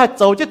บัวหังให้โ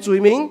จเจ็ดจุย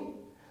มิง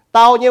เต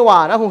าเนี่ยว่า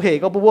นะคงเห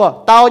ก็บัว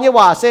เตาเนี่ย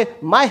ว่าเส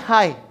ไม่ใ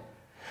ห้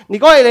นี่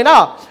ก็อะไรนะ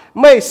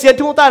ไม่เสีย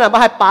ทุ่งใต้น่ะมา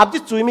ให้ปามเจ็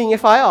ดจุยมิงไง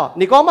ไฟ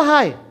นี่ก็ไม่ใ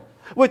ห้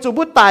为主不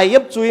大业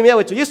จุยเมีย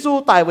为主耶稣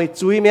大为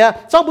จุยเมีย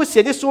เจ้าบุเสี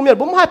ยที่สูเมีย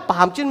บุไม่ให้ปา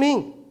มเจ็ดมิง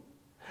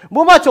บุ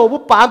มาโจบุ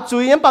ปามจุ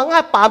ยยังปังใ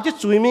ห้ปามเจ็ด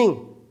จุยมิง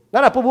นั่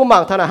นแหละผู้มั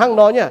งท่านหัง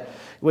นอเนี่ย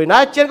vì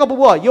nãy trên có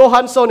bùa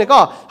Johann Sô này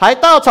có hải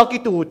tao sau khi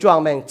tù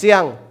choàng mèn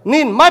chiang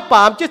nín máy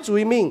bám chết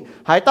chuối mình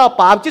hải tao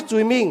bám chết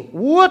chuối mình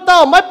vua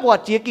tao máy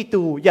bọt chia kỳ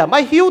tùอย่าไม่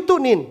หิวตุ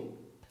nín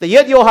แต่เย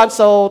อะJohann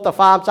Sôแต่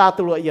ฟาร์มจาง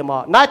ตัวละเอียด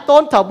นายต้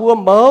นถาวบัว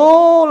เมา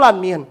ลัน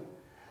เมียน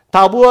ถ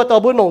าวบัวตัว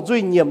บัวหนงจุย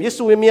เหยี่ยมยิ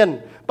สุเมียน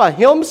ป่ะเ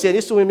หี้ยมเสีย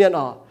ยิสุเมียน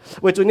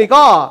vìจุดนี้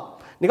ก็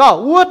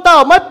วัวเต้า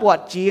ไม่ปวด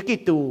จีกี่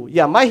ตูอ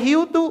ย่าไม่หิว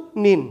ตุ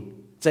นิน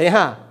เจ๊ฮ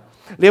ะ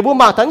เรียบบัว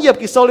หมากทั้งเหยียบ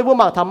กี่โซเรียบบัว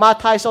หมากทำมา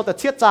ไทยโซแต่เ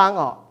ทียจาง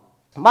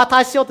มาไท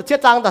ยเซียวแต่เทีย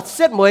จางแต่เ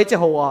สียดมวยจะ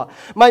หัว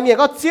ไม่มี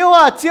ก็เจีย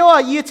ว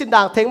ยี่จินด่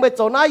างเทงไปโ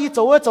จน่ายี่โ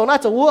จน่า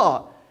โจ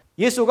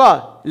ยิสุก็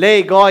เลย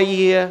ก็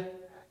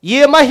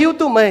ยี่ไม่หิว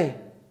ตุไม่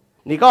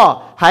นี่ก็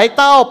หายเ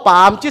ต้าป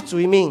ามจิตจุ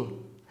ยมิง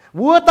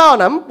วัวเต้า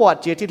นั้นปวด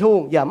เจียที่ทุ่ง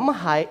อย่าไม่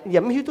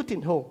หิวตุทิ้ง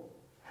ทุ่ง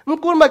มัน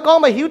กูไม่ก็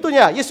ไม่หิวตุเ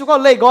นี่ยยิสุก็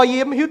เลยก็ยี่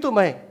ไม่หิวตุไ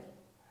ม่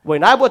วัน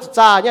นั้นบัว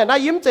จ่าเนี่ยนาย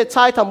ยิ้มจะใ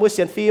ช้ทำมือเ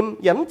สียนฟิล์ม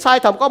ยิ้มใช้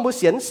ทำก็มือเ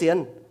สียน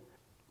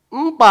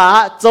ป่า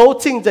โจ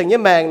ชิงจังยี่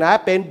แมงนะ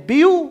เป็น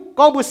บิว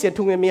ก็มือเสียน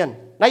ทุ่งเมียน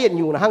นายยันอ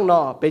ยู่นะห้างนอ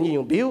เป็นอ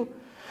ยู่บิว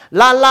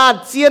ลาน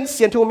เจียนเ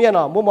สียนทุ่งเมียน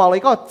มุมมองเลย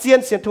ก็เจียน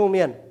เสียนทุ่งเ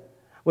มียน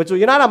วันจุ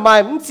ยนั้นทำไม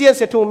มันเจียนเ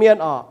สียนทุ่งเมียน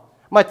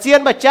มาเจียน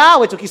มาจ้า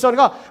วันจุกิโซน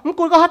ก็มัน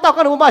กูก็ฮัตเต้า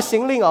ก็นึกว่าสิ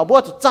งลิงบัว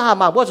จุจ้า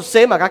มาบัวจุเซ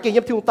มาการเกี่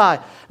ยมทุ่งใต้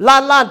ล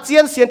านเจีย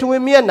นเสียนทุ่ง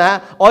เมียนนะ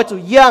จุ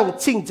ย่าง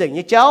ชิงจัง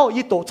ยี่เจ้า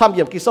ยี่โตทำเ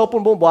ยี่ยมกิโซปุ่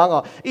นบุ้งบวง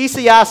อิส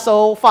ยาโซ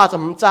ฟ้าจ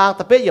ำจางต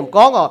ะเป๊ะเยี่ยม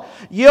ก้อง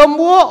เยี่ยม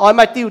วัวม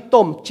าติว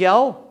ต้มเจ้า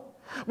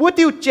วัว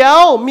ติวเจ้า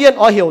เมียน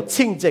เหี่ยว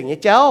ชิงจังยี่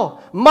เจ้า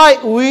ไม่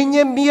อุ้ยเ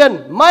นี่ยเมียน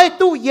ไม่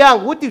ตู้ย่าง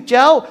วัวติวเ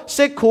จ้าเส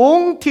กง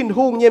ทิ้นห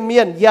งเนี่ยเมี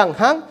ยนย่าง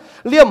หัง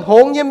เลี่ยมห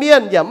งเนี่ยเมีย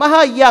นอย่ามาใ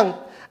ห้ย่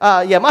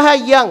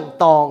าง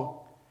ตอง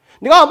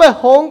นี่ก็ไม่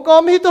หงก็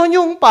มีตัว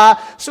ยุ่งป่า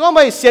ซึ่งไ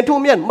ม่เสียนทุ่ง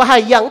เมียนมาให้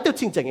ย่างติว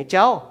ชิงจังยี่เ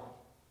จ้า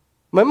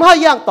เหมือนมาให้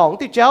ย่างตอง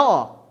ติวเจ้า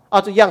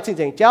จะย่างชิง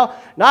จังเจ้า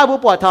น้าบุป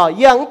ผาท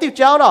ย่างติวเ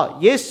จ้าเนาะ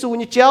เยซู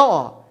นี่เจ้า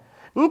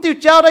ติว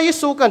เจ้าได้ยิ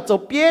สูกันจ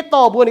บเปี้ยต่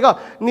อบัวนี่ก็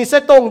นี่ใส่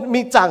ตรง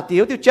มีจางเตี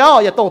ยวติวเจ้า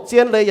อย่าตรงเจี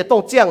ยนเลยอย่าตร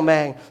งเจียงแม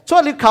งช่ว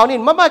ยลิบเขานี่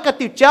มันไม่กับ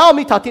ติวเจ้า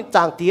มีถาทินจ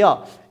างเตียว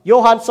โย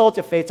ฮันโซจ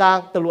ะเฟจาง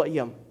ตะลุยเ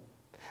ยี่ยม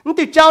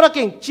Tiêu cháu đã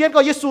kinh chiến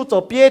có Giêsu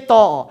tổ bia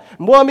to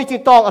mua mình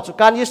tin to ở chủ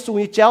can Giêsu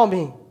như cháu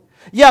mình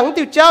yang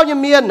tiêu cháu như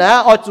miên nè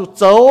ở chủ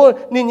dấu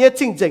nên như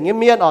chính chính như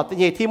miên ở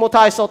thì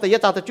Timothy sau thì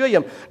ta chúa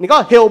yểm你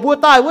看hiểu bua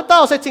tai bua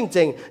tao sẽ chính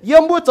chính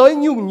yểm bua tới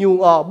nhung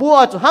nhung ở bua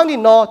ở chủ hang đi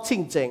nó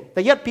chính chính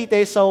thì nhất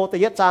Peter sau thì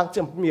nhất trang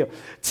chấm miêu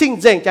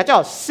chính chính chả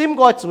cháu sim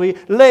gọi chuối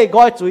lê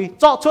gọi chuối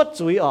chọ chuột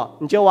chuối ở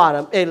你就话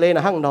呢lê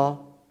là hang nó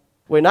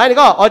vậy nãy你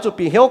看ở chủ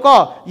bị hiểu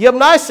có yểm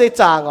nãy sẽ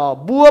trang ở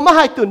bua mà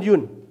hai tuần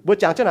yun bua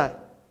trang thế này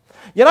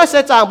yểm nãy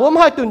sẽ trang bua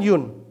mà hai tuần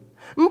yun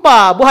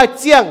bà bua hai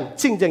chiang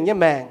chính chính như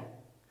mèng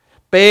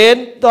เป็น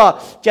ตัว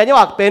เจ้าเนี่ย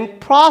ว่าเป็น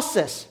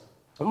process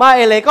มา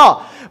เลยก็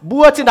บั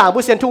วจินด่างบั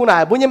วเสียนทุ่งไหน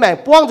บัวยังแมง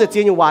ป้วงจะเจี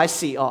ยนอยู่ไว้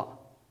สีอ่ะ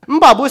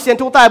บ่าบัวเสียน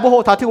ทุ่งใต้บัวโห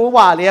ท้าที่หัว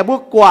ว่าเลยบัว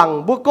กวาง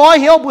บัวก้อย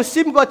เหี้ยวบัว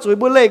ซิมก็จุย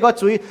บัวเล่ก็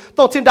จุย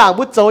ต้องจินด่าง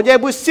บัวโจเนี่ย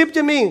บัวซิม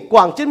จินมิงกว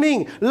างจินมิง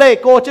เล่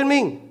โกจินมิ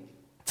ง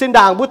จิน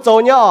ด่างบัวโจ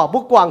เนี่ยอ่ะบั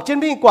วกวางจิน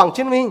มิงกวาง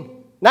จินมิง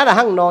นั่นแหละ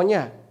หั่งนอนเนี่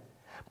ย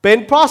เป็น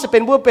process เป็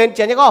นบัวเป็นเ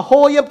จ้าเนี่ยก็โห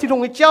เยี่ยมที่ทุ่ง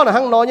เจ้าน่ะ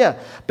หั่งนอนเนี่ย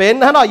เป็น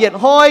หั่นน่ะเหยียด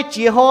ห้อย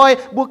จีห้อย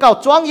บัวเก่า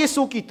จ้วงเย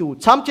ซูกิตู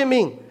ช้ำจิน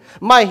มิง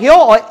ไม่เหี้ยว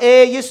เอ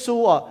เยซู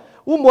อ่ะ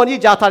อุ้มมวนยี่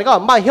จ่าทานก็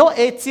ไม่เหี้ยวเ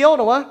อเจียวห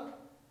รอวะ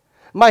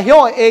ไม่เหี้ยว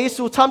เอเย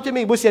ซูทำจะ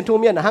มีบุเสียนทู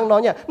เมียนห้างน้อย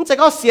เนี่ยมันจะ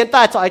ก็เสียนต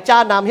ายจ่อยจ่า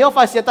นำเหี้ยวไฟ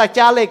เสียนตาย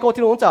จ่าเลโก้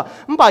ที่นู่นจ้ะ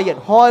มันบ่เหยียด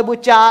ห้อยบุ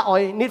จ่าอ้อ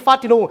ยนิดฟัด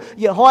ที่นู่นเ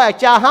หยียดห้อย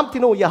จ่าห้ำ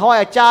ที่นู่นเหยียดห้อย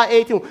จ่าเอ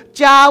ที่นู่น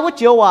จ่าว่าเ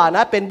จียวว่าน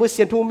ะเป็นบุเ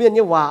สียนทูเมียนเ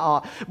นี่ยว่าอ่ะ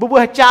บุ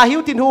จ่าหิว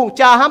ที่นู่น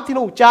จ่าห้ำที่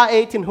นู่นจ่าเอ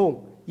ที่นู่น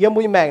เยี่ยมบุ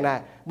ยแมงนะ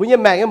บุย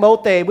แมงเนี่ยเมา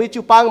เตะบุยจู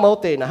ปังเมา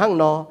เตะนะห้าง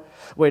น้อย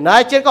เว้ยนา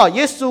ยเจ้าก็เย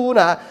ซูน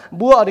ะ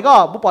บัวนี่ก็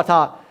บุปผา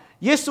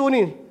เยซู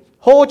นี่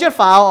hồ chết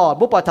pháo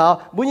bố bảo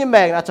thảo bố như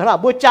mẹ là chẳng là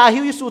bố cha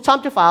hiếu Giêsu chăm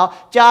chết pháo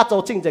cha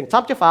tổ chính chính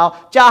chăm chết pháo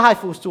cha hai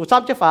phụ su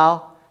chăm chết pháo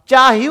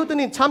cha hiếu tự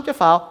nhiên chăm chết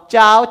pháo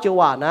cha chịu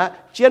quả nè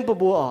chiến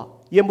bố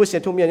yếm bố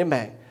xiên thu miên như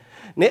mẹ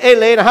nếu ai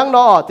lấy là hăng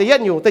nó thì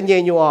nhất nhung tự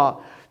nhiên nhung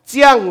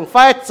chiang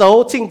phải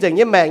tổ chính chính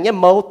như mẹ như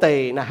mẫu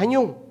tề là hay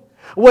nhung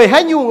vậy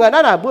hay nhung à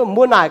đó là bố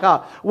mua này cả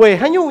vậy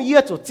hay nhung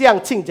yết chủ chiang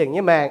chính chính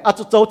như mẹ à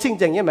chủ tổ chính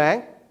chính như mẹ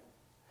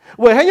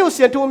vậy hay nhung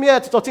xiên thu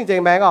miên chủ chính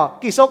chính mẹ à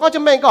kỳ số có cho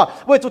mẹ cả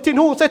vậy chủ thiên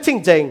hùng sẽ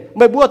chính chính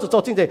mày bua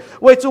chủ chính chính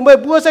vậy chủ mày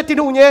bua sẽ thiên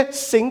hùng nhé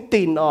sinh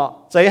tin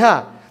vậy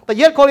haแต่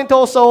ยัดโคลินโต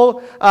โซ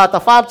แต่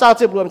ฟาร์มจ้างเ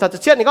จ็บรวมแต่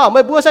เช่นนี้ก็ไ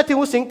ม่บัวใช้ทิ้ง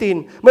สิงติน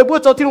ไม่บัว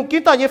โจทิ้งกิ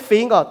นตาเยฟิ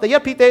งก็แต่ยั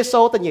ดพีเตโซ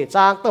แต่เหยียดจ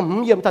างแต่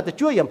เยี่ยมแต่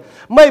ช่วยเยี่ยม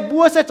ไม่บั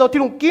วใช้โจ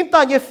ทิ้งกินตา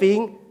เยฟิง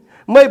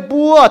ไม่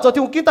บัวโจ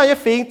ทิ้งกินตาเย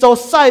ฟิงโจ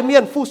ไซเมีย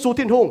นฟูซู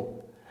ทิ้งหุ่ง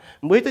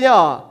มือตัวเนี้ย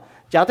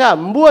จากที่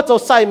บัวโจ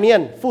ไซเมีย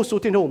นฟูซู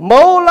ทิ้งหุ่งโม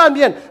ลาเ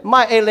มียนไม่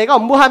เอเล่ก็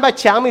บัวให้ไม่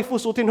ช้างมีฟู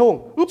ซูทิ้งหุ่ง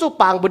มันจะ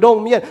ปังบดง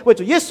เมียนว่าจ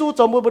ะเยซูโจ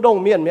บัวบดง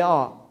เมียนไม่อ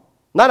อก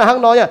นั่นนะฮัง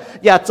น้อย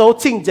อย่าโจ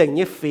ทิ้งเจงเ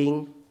ยฟิง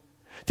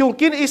ที่หุ่ง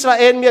กินอิสราเ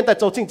อลเมียนแต่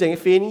โจจริงจริง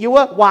ฟินอยู่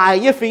ว่าวาย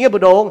เยี่ยฟินเยี่ยบ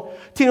ดง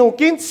ที่หุ่ง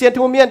กินเสียนที่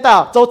หุ่งเมียนแต่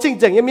โจจริง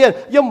จริงเยี่ยเมียน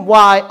ย่ำว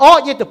ายอ้อ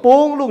เยี่ยตะปุ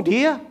งลุงเดี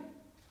ย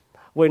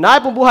วันนั้น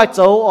ปุ่มบุหายโจ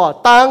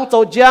ตังโจ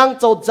ยัง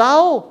โจเจ้า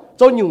โ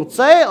จหยุ่งเ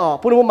จ้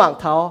ปุ่มบุหมั่ง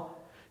เท้า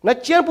นั่น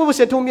เชียนปุ่มบุเ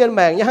สียนที่หุ่งเมียนแม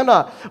งยังน่ะ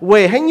เว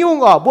ให้ยุ่ง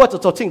บัวโ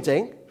จจริงจริ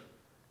ง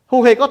หุ่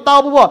งเหก็เต้า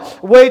ปุ่ม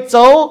เว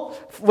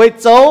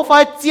โจไฟ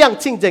เจียง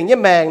จริงจริงเยี่ย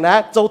แมงนะ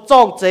โจจ้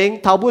องจริง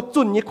เท้าบุ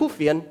จุนยี่คู่เ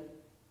ฟียน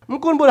มัน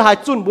กุนบัวหาย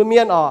จุนบัวเมี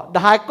ยน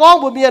หายก้อง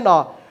บัวเมียน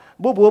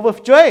บัว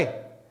ช่วย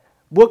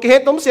บัวเกศ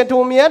ต้มเสียนทู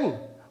เมียน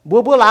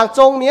บัวหลางจ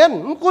งเมียน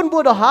มันกุนบั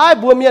วหาย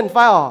บัวเมียนไฟ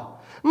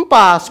มันป่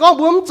าสก้อง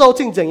บัวมันโจ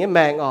จริงจริงยี่แม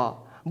ง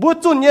บัว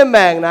จุนยี่แม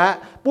งนะ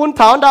ปูนเ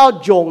ท้าดาว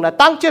โยงนะ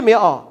ตั้งเจ้าเมีย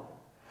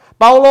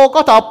เปาโล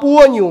ก็เท้าปัว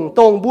หยุ่งต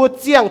รงบัว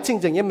เจียงจริง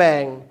จริงยี่แม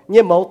ง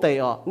ยี่เมาเตะ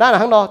นั่นนะ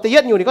ข้างนอกแต่ยั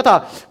ดอยู่นี่ก็เท้า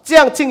เจีย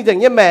งจริงจริง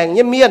ยี่แมง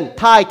ยี่เมียน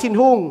ทายทิ้ง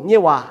หุ่งยี่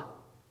ว่า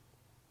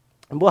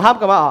บัวห้าม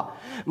กันมา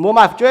บัวม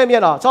าช่วยเมีย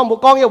นช่องบัว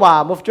ก้องยี่ว่า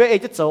บัวช่วยเอ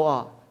จิตโซ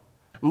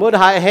บัว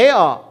หายเฮ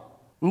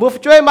บัว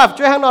ช่วยมา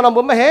ช่วยข้างนอก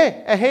บัวไม่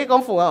เฮก็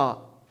ฝุ่ง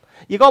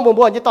อีก็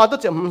บัวยี่ตอนต้อง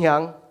เจ็บหา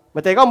งมา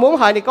แต่ก็มุ้ง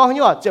หายนี่ก็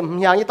ยี่เจ็บ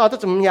หางยี่ตอนต้อง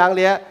เจ็บหางเ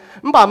ลย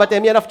มันบ่ามาแต่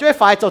เมียเราช่วยไ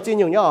ฟโจจีน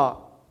อยู่ยี่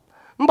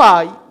มันบ่า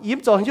ยิ้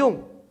มโจยุ่ง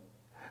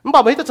มันบ่า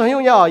ไม่ต้องโจยุ่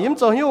งยี่ยิ้ม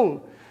โจยุ่ง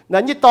นั่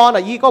นยี่ตอน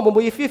ยี่ก็บั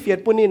วยี่เฟียน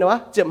ปุ่นนี่นะวะ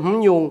เจ็บ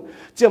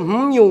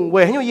ยุ่งเว้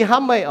ยให้ยุ่งยี่ห้า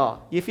มไม่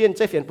ยี่เฟียนใจ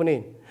เฟียนปุ่นนี่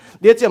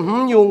เดี๋ยวเจ็บ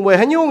ยุ่งเว้ยใ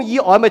ห้ยุ่งยี่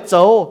อ่อยไม่โจ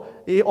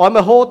อ่อยไ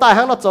ม่โหใต้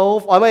ห้างเราโจ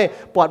อ่อยไม่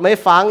ปวดไม่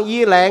ฟัง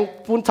ยี่แรง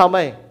ปุ่นทำไ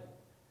ม่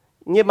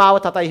ยี่มาว่า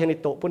ทัดไตเห็นใน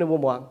โต๊ะปุ่นในมุ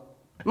มมอง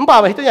มันบ่า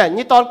ไปที่ตัวอย่าง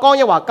ยี่ตอนก้อง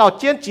ยี่ว่าเก่าเ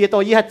จียนจีตัว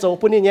ยี่ฮัดโจ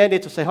ปุ่นนี่เนี่ยเดี๋ย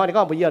วจุดใส่ห้องนี่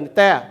ก็ไปเยือนแ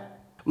ต่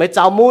ไม่เ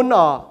จ้ามุน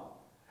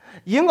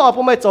ยิง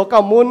ปุ่นไม่โจเก่า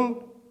มุน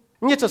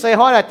ยี่จุดใส่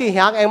ห้องน่ะตีห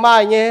างเองมา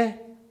เนี่ย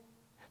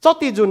จอด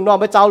ตีจุน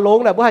ไม่เจ้าลง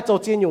น่ะบ่ให้โจ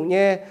จีนอยู่เ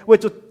นี่ยเว้ย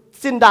จุด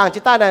สิ้นด่างจี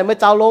ใต้ไหนไม่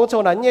เจ้าลงโช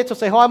ว์น่ะเนี่ยจุด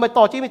ใส่ห้องไม่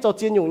ต่อที่ไม่โจ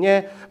จีนอยู่เนี่ย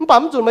มันบ่า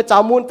มันจุดไม่เจ้า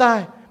มุนใต้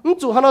มัน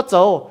จุดให้เราโจ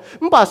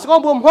มันบ่าสก้อง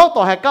บวมห้องต่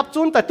อให้กับ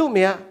จุนแต่ตู้เ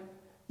มีย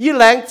ยี่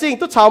แรงจริง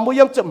ตู้ชาวมุ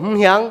ยมจุด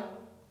หาง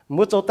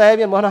มือโจเตะเ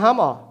ป็นมันห้า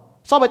ม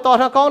sau bài to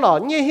thằng con nó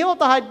như hiếu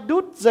ta hay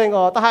đút dèn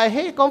ta hay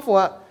hết con phụ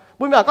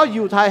bùi mẹ cóอ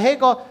ยู่ไทยให้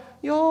ก็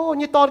yo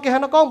như to cái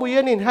hàng nó con bùi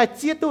yên hay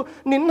chia tu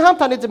nín ham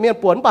thằng nàyจะเมียน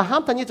ปวนป่ะห้า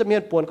มthằngนี้จะเมีย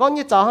นปวนก็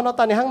như cháu nó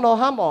ta này hàng nó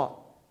ห้าม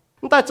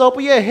แต่โจบ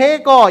ùi yênให้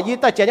ก็ยี่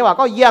แต่เจ้าเนี่ยว่า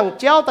ก็ยัง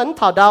เจ้าตัน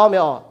ถาวดาวไม่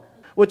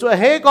วันจุด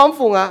ให้con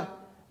phụ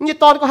như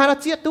toก็ให้nó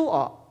chia tu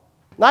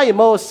nãy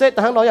mô sẽ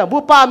thằng nói bùa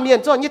ba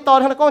miền cho như to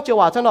thằng con chiều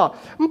hòa cho nó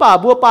bà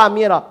bùa ba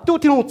miền nó tu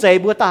thiên hùng chạy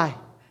bùa tài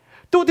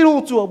tu thiên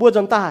hùng chùa bùa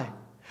dân tài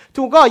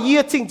chúng có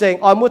yết chinh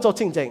chỉnh ở mua cho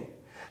chinh chỉnh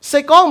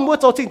sẽ có mua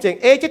cho chinh chỉnh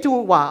ê chứ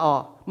chúng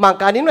hòa mảng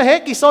cả nín là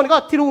hết kỳ sau này có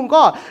thiên hùng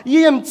có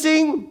yếm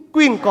chinh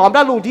quyền còm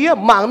đã lùng thía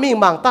mảng mình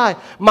mảng tai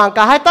mảng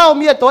cả hai tao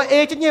miền tối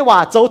ê chứ như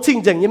hòa cho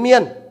chinh chỉnh như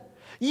miền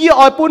yết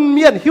ở bún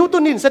miền hiếu tu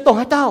nín sẽ tổ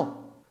hai tao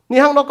ni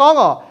hăng nó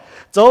có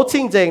cho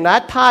chinh chỉnh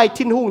nãy thai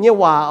thiên hùng như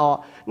hòa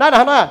นั่น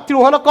นะที่ลุ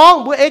งเขาต้องก้อง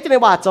บัวเจใน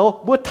ว่าโจ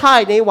บัวไทย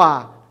ในว่า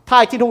ไท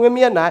ยที่ลุงเ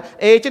มียนนะ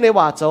เจใน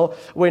ว่าโจ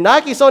เวนัก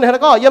กิโซเนี่ย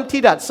ก็ย่ำ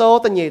ที่ดัดโซ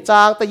แต่เหยียดจ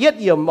างแต่เย็ด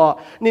เยี่ยม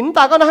นินต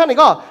าก็นะฮะนี่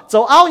ก็โจ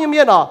เอาเมี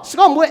ยนส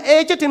ก็บัวเ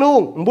จที่ลุ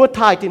งบัวไท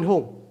ยที่ลุ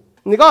ง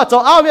นี่ก็โจ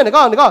เอาเมียนนี่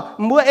ก็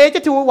บัวเจ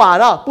ที่ลุงว่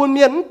าปุ่นเ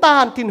มียนต้า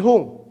นที่ลุง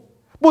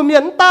ปุ่นเมีย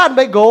นต้านไป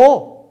โก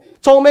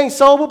ชงเมงโซ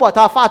บุปผ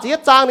าฟ้าจี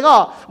จางนี่ก็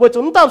บัวจุ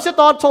นตามเส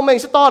ตอนชงเมง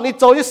เสตอนนี่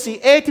โจยสี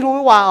ที่ลุง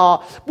ว่า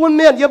ปุ่นเ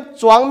มียนย่ำ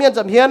จวงเมียนจ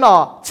ำเฮียน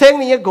เชง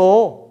นี่โก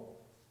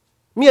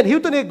เมียนหิว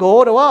ตัวนี้โก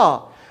นะว่า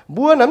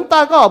บัวน้ำตา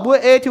ก็บัว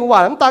ที่ว่า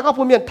น้ำตาก็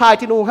พูดเมียนไทย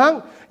ที่นุ่งหัง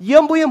เยี่ย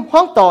มบุยห้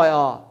องต่อย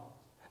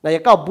นาย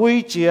ก็บุย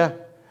เจีย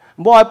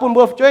บัวปุ่น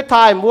บัวช่วยไท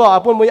ยบัว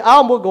ปุ่นบัวเอา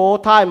บัวโก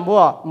ไทยบั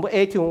ว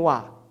ที่ว่า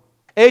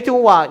ที่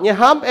ว่าเนี่ย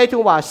ห้ามที่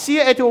ว่าเสีย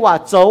ที่ว่า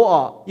โจ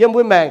เยี่ยมบุ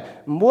ยแมง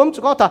บัวจุ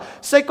กก็ถ้า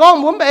ใส่ก้อง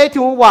บัว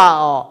ที่ว่า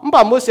มันแบ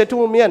บบัวเสียทุ่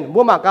งเมียนบั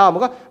วมากาวมัน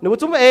ก็หนู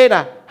จุ๊บน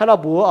ะให้เรา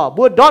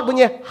บัวดอดบัวเ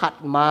นี่ยหัด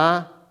มา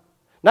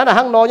นั่นน่ะ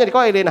ห้างนอนเนี่ยก็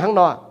เลยนะห้าง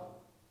นอน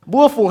บั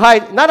วฝูงไห้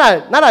นั่น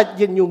น่ะ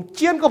ยินยุงเ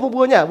จียนก็บั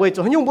วเนี่ยเว้ยจ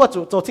ะยุ่งบัว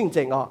โจจริงจ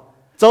ริง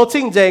โจจริ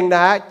งจริงน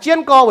ะเจียน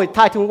ก็เว้ยไท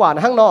ยทุ่งหวาน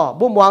ห้างนอ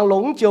บัวมวางหล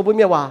งเจียวบัวเ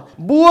มียว่า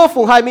บัว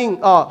ฝูงไห้มิง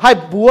ให้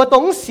บัวต้อ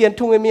งเสียน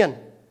ทุ่งเมียน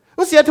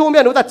เสียทุ่งเมี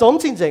ยนหนูแต่โจม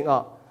จริงจริง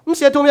เ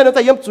สียทุ่งเมียนหนูแ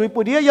ต่ยำจุยปู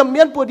เดียยำเมี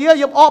ยนปูเดีย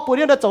ยำอ้อปูเ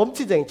ดียแต่โจมจ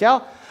ริงจริงเจ้า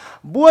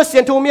บัวเสีย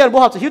นทุ่งเมียนบัว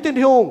หอบจะหิวติน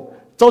ทุ่ง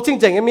โจจริง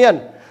จริงเมียน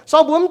สอ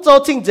งบัวโจ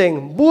จริงจริง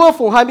บัว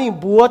ฝูงไห้มิง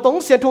บัวต้อง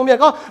เสียนทุ่งเมียน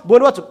ก็บัว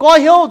ว่าจะก้อย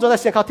เหี้ยวจะได้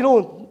เสียนเขาที่นู่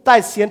นได้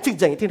เสียนจริง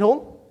จริงที่ทุ่ง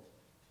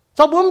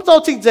cho bướm cho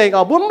chính chính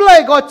bướm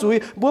lấy gói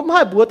chuối bướm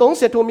hai búa tống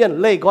sẽ thu miền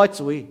lấy gói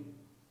chuối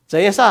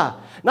vậy sao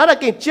nó là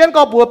cái chuyện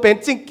có búa bên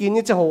chính kín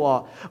như thế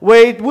hồ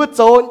về búa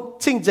cho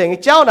chính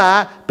chính cháu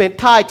nè bên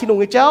thái thì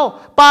nông cháu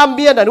ba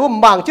miền là nó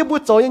mảng chứ búa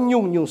cho như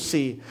nhung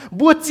xì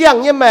búa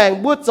chiang như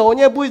mèng búa cho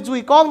như búa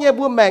duy con như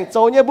búa mèng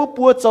cho như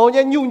búa cho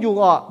như nhung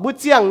búa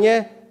chiang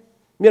như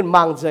miền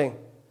mảng chính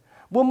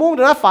búa mông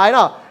thì nó phải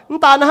nào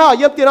ta nó ha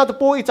yếm tiền nó tập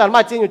búa ít chẳng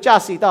mà chỉ nhiều cha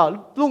xì tao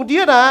lùng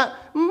đĩa nè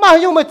mà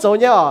nhung mới cho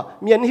như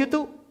miền hiếu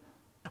tu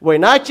vậy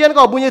nãy chuyện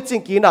có bao nhiêu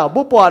chính kiến nào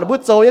bút bọt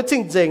bút dấu như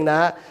chính chính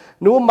nè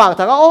nú mảng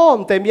thằng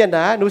ôm tề miền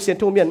nè nú xiên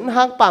thu miền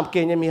hang pàm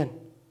kê như miền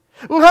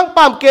hang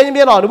pàm kê như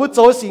miền nọ nú bút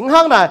dấu xính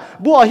hang nè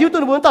bùa hiu tu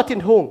nú bút tao thiên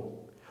hùng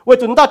vậy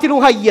chúng ta thiên hùng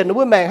hay hiền nú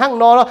bút mèng hang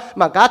nó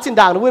mà cá trên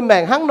đàng nú bút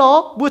mèng hang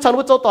nó bút chẳng nú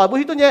bút dấu tỏi bút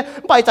hiu tu nhé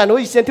bài trả nú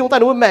xiên thu ta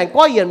nú bút mèng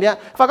quá hiền nhé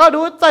và các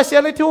nú tại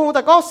xiên lấy thu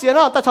ta có xiên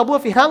nó ta chào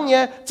bút phi hang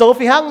nhé dấu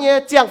phi hang nhé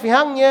chiang phi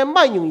hang nhé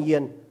mai nhung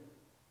hiền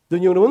rồi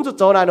nhiều nú bút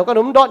dấu này nó có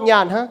nú đọt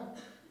nhàn ha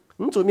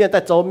nú chủ miền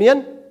tại dấu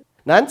miền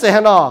นั้นเจ้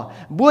าหน้า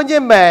บัวยี่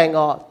แมง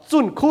จุ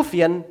นคู่เ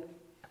ฟียน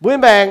บัว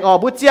แมง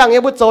บัวเจียงเนี่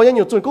ยบัวโจยังอ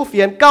ยู่จุนคู่เฟี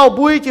ยนเก้า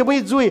บัวที่บัว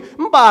จุย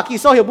มันป่ากี่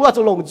โซ่เหี่ยวบัวจ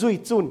ะลงจุย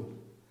จุน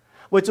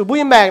บัวจุบั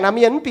วแมงนะ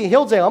มีอันปีเหี่ย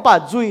วเจ้ามันป่า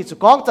จุยจุ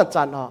ก้อง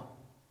จัน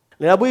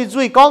แล้วบัวจุ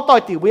ยก้องต่อย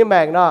ติ๋วบัวแม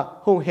งนะ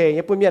หงเฮ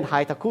ยังบัวเมียนหา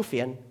ยตะคู่เฟี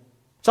ยน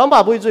สองป่า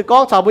บัวจุยก้อ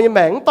งชาวบัวแม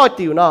งต่อย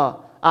ติ๋วนะ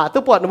ตั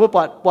วปวดบัว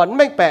ปวดไ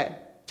ม่แปะ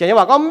เจ้า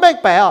ว่าก็ไม่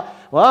แปะ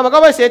ว่ามันก็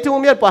ไม่เสียทุ่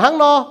งเมียนปวดหัง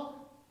เนาะ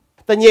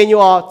แต่เย็นอยู่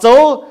โจ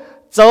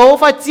dấu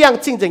phải chiang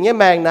chính chính như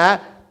mèng nè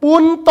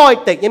bún tỏi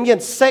tịch như miền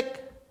sek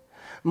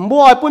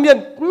mua bún miền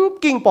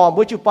kinh bỏ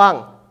bún chụp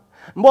băng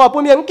mua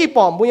bún miền kinh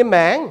bỏ bún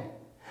mèng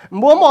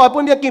mua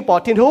bún miền kinh bỏ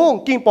thiên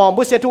hùng kinh bỏ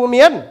bún xe thu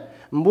miền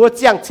mua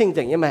chiang chính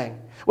chính như mèng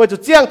vậy chú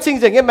chiang chính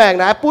chính như mèng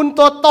nè bún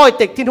tỏi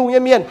tịch thiên hùng như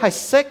miền hay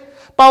sek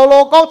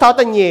Paulo có tháo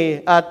tận nhì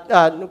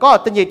có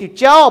tận nhì tiểu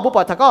cháu bố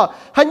bảo thằng có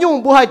hắn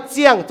dùng bún hay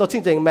chiang cho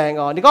chính chính mèng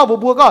นี่ก็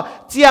búnก็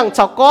chiang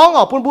chảo con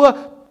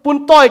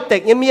bún tỏi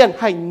tịch như miền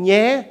hay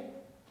nhé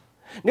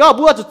nếu mà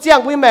bùa chủ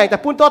chiang bùi mèngแต่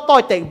ปุ่นตัวต่อ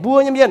ยเตะบัว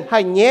ยังมีให้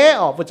แง่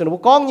วันจันทร์บุ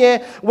กองแง่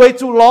เว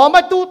จูล้อไม่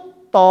ตู้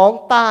ตอง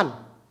ตาน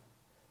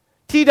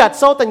ที่ดัดโ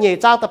ซ่แต่เหย่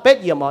จ้างแต่เป็ด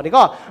เยี่ยมนี่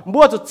ก็บั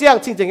วจุดเจียง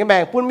จริงๆแม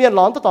งปุ่นเมียน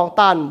ร้อนตัวตอง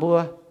ตานบัว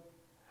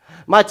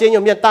มาเจียงอ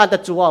ยู่เมียนตานแต่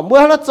จู่บัว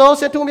ฮันโจเ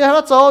สียทุ่งเมียนฮัน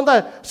โจแต่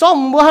ซ้อม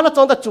บัวฮันโจ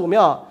แต่จู่ไม่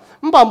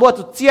มันปั่นบัว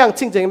จุดเจียงจ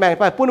ริงๆแมง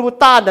ไปปุ่นบัว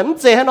ตานแต่มัน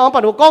เจให้น้อง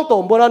ปั่นบัวกองโต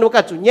บัวแล้วนู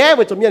กัดจุดแง่เว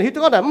จุดเมียนที่ตั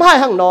วก็แต่ไม่ให้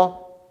หังนอ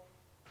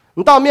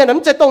มันต่อเมียน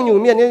มันเจตรงอยู่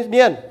เมีย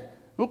น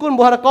มันกุ้น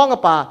บัวฮันกองกั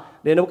บป่า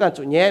เดี๋ยวนูกัน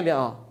จุดแง่ไม่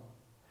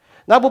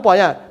น้าบัวบอกเ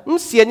นี่ยมัน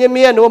เสียนยังเ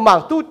มียนูหมัง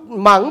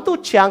ตู้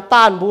เฉียงต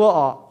านบัว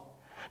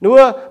นู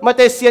มาแ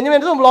ต่เสียนยังเมีย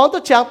ต้องร้องตู้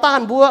เฉียงตาน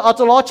บัวจ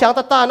ะร้องเฉียงต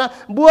านนะ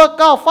บัว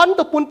ก้าวฟัน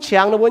ตัวปุ่นเฉีย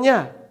งนะบัวเนี่ย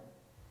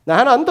นะฮ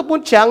ะนั่นตัวปุ่น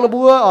เฉียงนะบั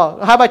ว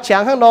ให้ไปเฉีย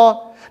งข้างนอก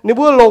นี่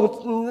บัวล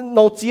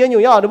งเจียอยู่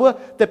เนี่ยนะบัว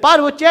แต่ป้า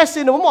บัวแจ๊สซิ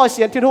นนูมอเ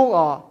สียนที่ทุ่ง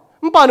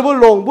มันป้าบัว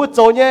ลงบัวโจ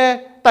เนี่ย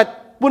แต่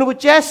บัว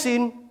แจ๊สซิ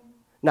น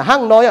นะห้า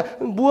งน้อย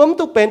บัวมัน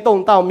ต้องเป็นตรง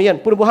เต่าเมียน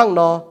ปุ่นบัวห้าง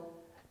นอ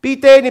ปี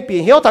เตนี่ปี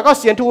เหี้ยวถ้าก็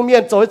เสียนทูเมีย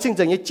นโจจริง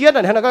จังยี่เจี๊ยด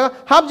นั่นก็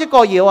ห้ามจะก่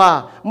อเหี่ยว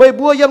ไม่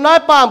บัวยำน้อย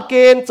ปามเก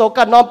ณฑ์โจ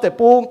กันนอมแต่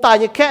ปูงตาย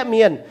ยี่แค่เ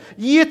มียน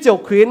ยี่เจียว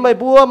ขวินไม่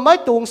บัวไม่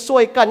ตุงสว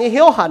ยกันยี่เ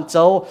หี้ยวหันโจ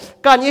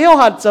กันยี่เหี้ยว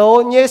หันโจ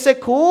ยี่เส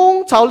คุ้ง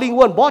ชาวลิง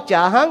วนบ่จ่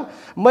าหัง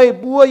ไม่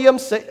บัวย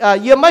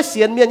ำไม่เ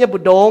สียนเมียนยี่บุ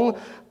ดง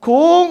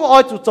คุ้งอ้อ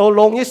ยจุโจ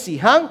ลงยี่สี่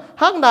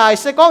หังนาย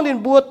เสก้องดิน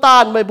บัวตา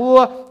นไม่บัว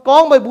ก้อ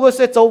งไม่บัวเส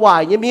โจหวา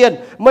ยยี่เมียน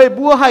ไม่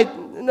บัวให้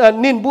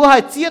นินบัวให้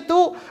เจี๊ยตุ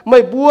ไม่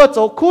บัวโจ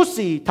คู่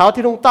สี่เท้า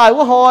ที่ลงตาย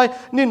ว่าหอย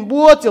นินบั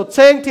วเจียวเช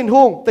งทิน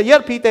หุงแต่ยั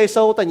ดพีเตโซ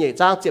แต่เหย่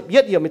จางเจ็บ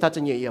ยัดเยี่ยมไม่ทันจ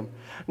ะเหย่ยม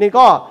นี่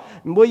ก็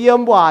บัวเยี่ยม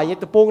วายยี่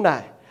ตะปุงไหน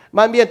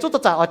มันเมียนจุดตะ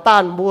จ่าอ้อยตา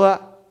นบัว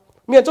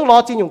เมียนจุดล้อ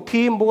จีนอยู่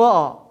คีมบัว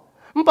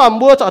มันป่า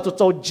บัวจะจุดโ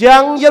จยั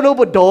งเยี่ยมรู้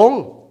บุดง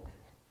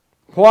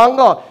หวัง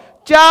ก็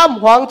จ้าม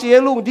หวังเจีย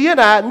ลุงดี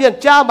นะเมียน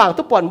จ้าบาง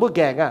ทุกปอนบัวแก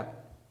ง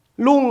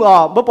ลุง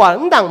บัวปอน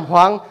ดังห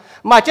วัง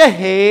มาจะเ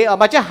ห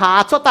มาจะหา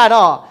ชดตาย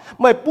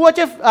ไม่ปัวจ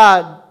ะ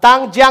ตัง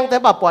ยังแต่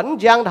แบบปอน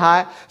ยังถ่าย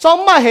สอง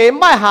มาเห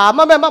ไม่หาไ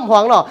ม่มั่มหวั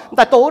งแ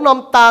ต่โตนอม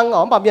ตัง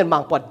แบบเมียนบา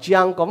งปอน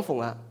ยังก็ไม่ฝง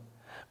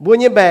บุญ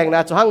ยี่แบ่งนะ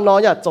จะหั่งน้อ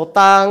ยโจ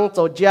ตังโจ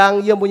ยัง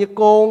ยังบุญยี่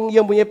กง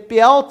ยังบุญยี่เปี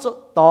ยว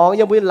ตอง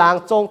ยังบุญหลาง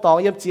จงตอง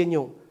ยังเจียนอ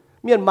ยู่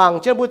เมียนบาง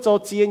เจ้าบุญโจ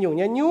เจียนอยู่เ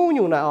นี่ยยุ่อ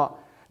ยู่นะ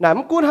ไหน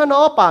มันกู้ฮันอ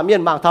ป่าเมีย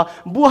นบางเท่า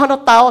บัวฮันอ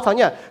เตาเท่าเ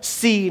นี่ย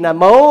สี่นะ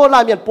โมลา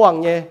เมียนป่วง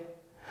เนี่ย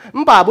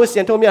มันป่าบัวเสี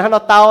ยนทุ่มเมียนฮัน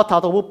อเตาเท่า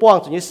ตัวบัวป่วง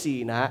จุดยี่สี่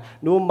นะ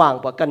นูบาง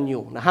ป่ากันอ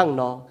ยู่นะหั่ง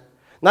น้อ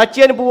นะเ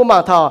จียนบัวบา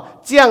งเท่า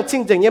เจียงชิ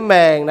งจังยี่แม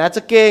งนะจ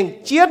ะเก่ง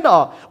เจียน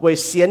เวย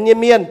เสียนยี่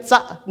เมียนจ้า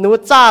นู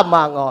จ้าม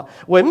าง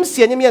เวยมันเ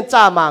สียนยี่เมียนจ้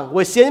ามางเว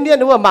ยเสียนยี่เมียน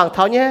นูบางเ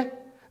ท่าเนี่ย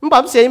มันป่า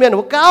เสียนยี่เมียนนู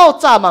ก้าว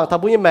จ้ามางเท่า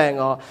บุญยี่แมง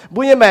บุ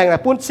ญยี่แมงนะ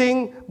ปุ่นชิง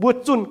บัว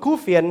จุนคู่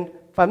เฟียน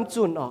ฝัน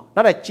จุน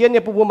นั่นแหละเจียน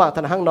ยี่บัวบางท่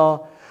านหั่งน้อ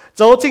โ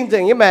จจริงจั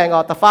งยี่แมง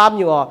แต่ฟาร์มอ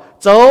ยู่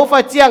โจไฟ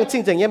เจียงจริ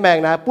งจังยี่แมง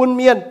นะปุ่นเ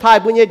มียนไทย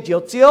บุญยี่เจียว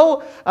เจียว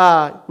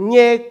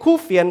ยี่คู่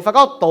เฟียนฟ้า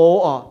ก็โต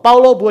เปา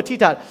โลบัวที่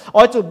ถัดอ้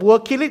อยจูบัว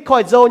คิริคอ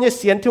ยโจยี่เ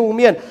สียนทุ่งเ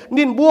มียน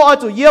นินบัวอ้อย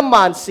จูเยี่ยมม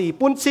านสี่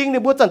ปุ่นชิงนิ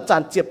นบัวจั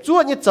นเจ็บจ้ว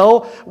ยี่โจ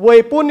เวย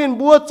ปุ่นนิน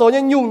บัวโจ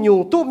ยี่ยุ่ง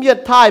ตู้เมียน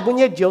ไทยบุญ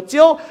ยี่เจียวเจี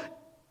ยว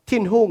ทิ้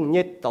นหุ่ง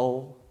ยี่โต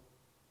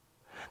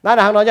นั่นน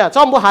ะฮังน้อยเนี่ยจ้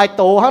อมบัวหายโ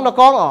ตฮังน้อย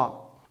ก้อง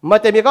มา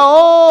แต่มีก็โ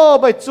อ้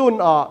ไปจุน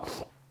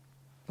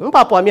มันป่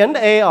าปล่อยเมียน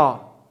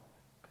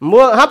มั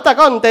วฮับตา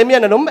ก็เต็มเมีย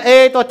นหนุ่ม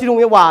ตัวที่ลุง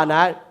ยี่หวาน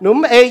ะหนุ่ม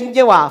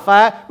ยี่หวาฟ้า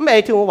ไม่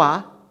ที่ลุงหวา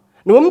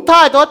หนุ่มท้า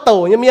ยตัวโต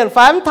ยี่เมียน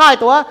ฟ้าท้าย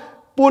ตัว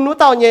ปูนนุ่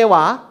เต่ายี่หว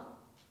า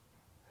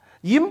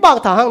ยิ้มบาง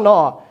ทางนอ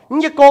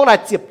ยี่โกงไหน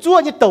เจ็บจ้ว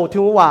ยี่โตที่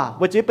ลุงหวา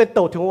ว่าจะเป็นโต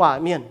ที่ลุงหวา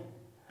เมียน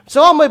ส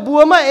องไม่บัว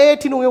ไม่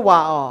ที่ลุงยี่หวา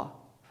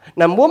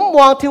นั่นมัวม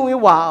องที่ลุง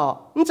ยี่หวา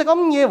มันจะก็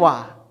ยี่หวา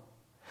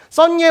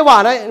ซ้อนยี่หวา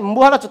นะมั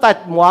วเราจะตาย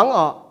หวัง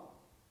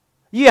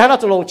ยี่ให้เรา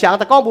จะลงช้างแ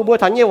ต่ก็บัว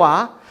ทันยี่หวา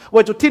ว่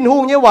าจุดทิ้นหุ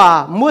งเนี่ยว่า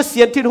มัวเสี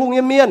ยนทิ้นหุงเ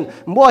นี่ยเมียน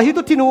มัวหิ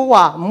ตุทิ้นหุงว่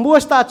ามัว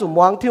สตาจุม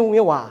วางทิ้นหุงเ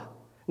นี่ยว่า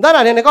นั่นแหล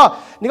ะเนี่ย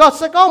ก็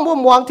สก้องมัว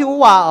วางทิ้นหุง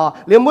ว่า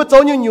เรียนมัวโจ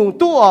ยุ่ง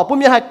ตู้ปุ่ม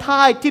ยังให้ทา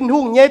ยทิ้นหุ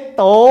งเนี่ยโ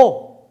ต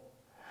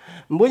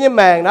มัวยังแ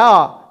มงนะ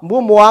มัว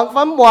วาง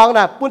ฟันวางน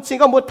ะปุ่นสิง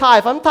ก็มัวทาย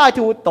ฟันทาย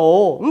ทิ้นหุงโต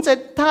มันจะ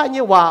ทายเ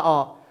นี่ยว่า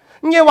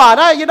เนี่ยว่าไ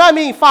ด้ยังได้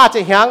มีฟ้าจะ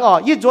แหง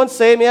ยี่จวนเซ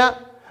เมีย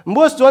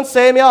มัวจวนเซ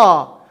เมีย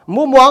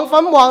มัววางฟั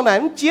นวางไหน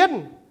มันเจียน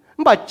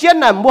มันแบบเจียน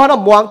น่ะมัวน่ะ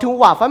วางทิ้นหุง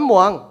ว่าฟันว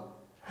าง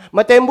ม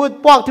าเต็มบุญ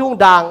ป้องที่หุ่ง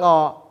ด่าง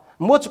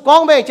มัวจุก้อ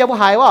งเมงเจ้าผู้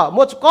หายว่า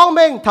มัวจุก้องเม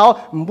งเท่า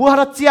มัวฮั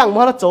นเจียงมัว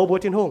ฮันโจบุญ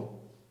ที่หุ่ง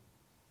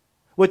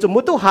ว่าจุมุ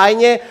ตู้หาย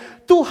เนี่ย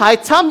ตู้หาย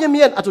ช้ำเนี่ยเ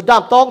มียนอาจุดา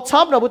มตองช้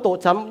ำเราบุตร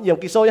ช้ำอย่าง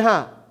กิโซยฮะ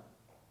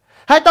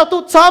ให้เต่าตู้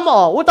ช้ำ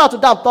ว่าเต่าจุ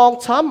ดามตอง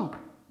ช้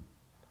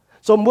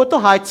ำสมมุติตู้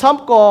หายช้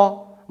ำก็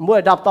มัว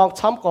ดามตอง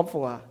ช้ำก็ฝ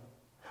ง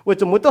ว่า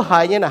จุมุตู้หา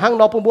ยเนี่ยนะหั่ง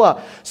นอปุ่มบัว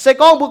เส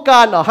กองบุกา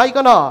รให้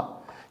ก็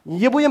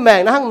ยี่บุญแมง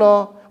นะหั่งนอ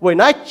ว่า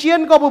นายเจียน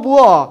ก็บั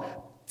ว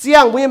เจีย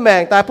งบุญแม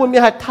งแต่ปุ่นมี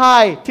หัดไท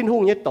ยทิ้นหุ่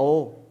งเนี่ยโต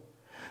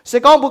เส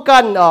กองบุกั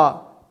น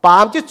ปา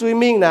มจิ้จุย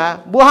มิงนะ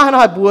บัวหัน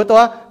หอยบัวตั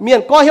วเมียน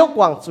ก็เหี้ยวก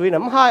ว่างจุยน้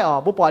ำให้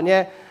บัวปอนเนี่ย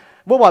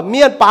บัวปอนเมี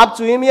ยนปาม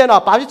จุยเมียน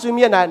ปามจิ้จุยเ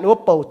มียนนะหนู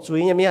เป่าจุย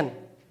เนี่ยเมียน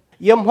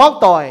เยี่ยมห้อง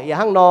ต่อยอย่า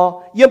หั่งนอ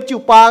เยี่ยมจิว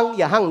ปังอ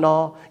ย่าหั่งนอ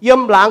เยี่ยม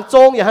หลางจ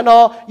งอย่าหั่งนอ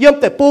เยี่ยม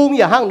แต่ปุงอ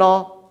ย่าหั่งนอ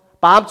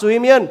ปามจุย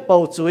เมียนเป่า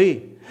จุย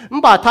มัน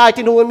ป่าไทย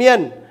ทิ้นหุ่งเมียน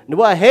หนู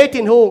ว่าเฮ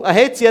ทิ้นหุ่งเฮ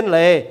เจียนเล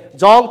ย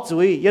จองจุ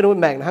ยยันหุ่ง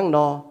แมงหั่งน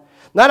อ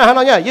นั่นนะฮะ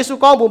น้องเนี่ยเยซู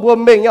ก้องบัว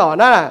เมงเนี่ย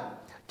นั่นน่ะ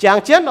จาง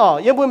เจียน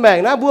ยังบัวแมง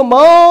นะบัวเม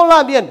าล่า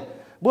เบียน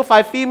บัวไฟ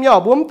ฟิล์มเนี่ย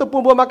บัวตัว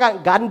บัวมา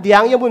กันเดีย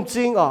งยังบัวจ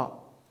ริง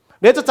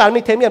เดี๋ยวจะจ่ายมี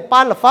เทมีนป้า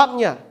นละฟับเ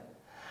นี่ย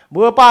บั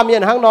วป้าเมีย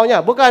นหังน้องเนี่ย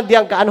บัวการเดีย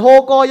งการโฮ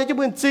ก็ยังจะ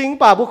บัวจริง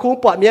ป่าบัวคุ้ง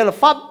ปอดเมียนละ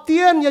ฟับเ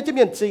ตี้ยนยังจะเ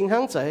มียนจริงหั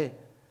งใจ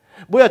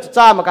บัวจะ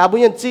จ่ายมาการบัว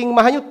ยังจริงม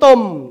าให้ยุต้ม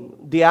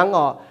เดียง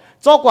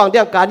เจ้ากวางเดี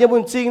ยงการยังบั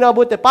วจริงนะ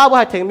บัวแต่ป้าบัว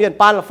ให้เทมีน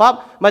ป้านละฟับ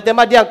มาแต่ม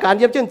าเดียงการ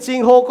ยังจริง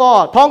โฮก็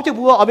ท้องจะ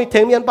บัวมีเท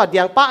มีนป้าเดี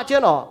ยงป้าเชี่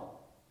ยน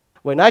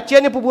วันนั้นเจียน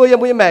นี่บัวยัง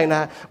บัวแมงน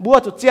ะบัว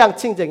จุดเจียง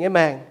ชิงเจียงยังแม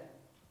ง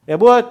เดี๋ยว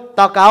บัวต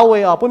าเก่าเว้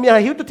ยปุ่นมีอะไร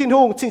หิวตุทิ้น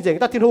หุ่งชิงเจียง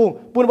ตัดทิ้นหุ่ง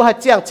ปุ่นบัวให้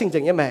เจียงชิงเจี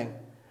ยงยังแมง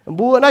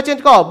บัวน่าเจียน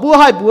ก็บัว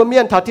ให้บัวเมี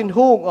ยนถาทิ้น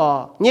หุ่ง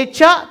เงี้ยช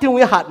ะทิ้นหุ่ง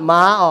หัดม้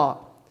า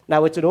นาย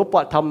วิจุนุปอ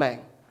ดทำแมง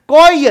ก้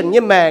อยเย็น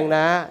ยังแมงน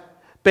ะ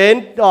เป็น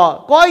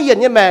ก้อยเย็น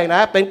ยังแมงนะ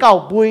เป็นเก่า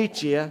บุยเ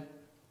จีย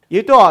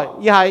ยี่ตัว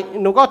ยี่ให้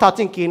หนูก็ถาจ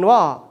ริงกินว่า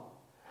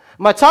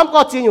mà chăm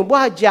có chiên nhung bữa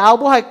hay giáo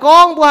bữa hay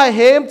con bữa hay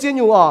hêm chiên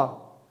nhung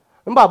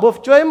bảo bữa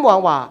chơi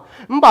mong hòa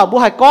bảo bữa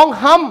hay con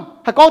ham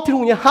hay con thiên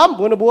hùng như ham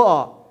bữa nó bữa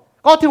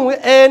con thiên hùng như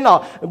en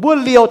bữa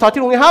liều thằng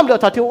thiên hùng như ham liều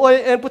thằng thiên hùng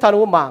en bữa thằng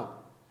nó mảng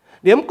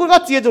điểm cũng có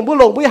chiên dùng bữa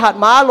lồng bữa hạt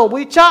má lồng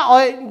bữa cha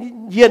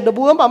hiền nó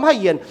bữa mà hay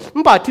hiền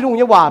bảo thiên hùng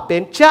như hòa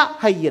bên cha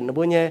hay hiền nó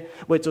bữa nhé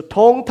bữa chuột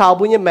thông thảo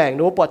bữa như mèn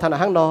nó bữa thằng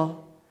hang nó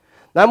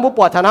นั้นบุปผ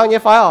าทานห้างเนี่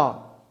ยไฟ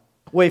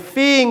เว้ย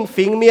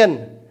ฟิงเมียน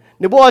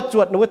นึกว่าจ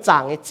วดนึกว่าจ่า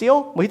งไอ้เจียว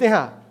ไม่ได้ฮ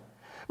ะ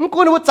มันกู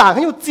นึกว่าจ่างใ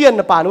ห้อยู่เจียน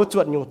นะป่านึกว่าจ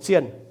วดอยู่เจีย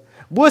น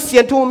บัวเสีย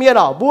นทุ่งเมีย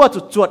นบัว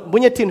จวดบัว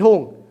เนี่ยทิ้งหง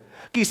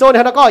กี่โซนเ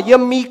นี่ยก็ยั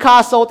งมีคา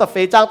โซแต่เฟ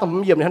จ้างแต่ผม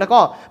เยี่ยมเนี่ย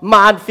ก็ม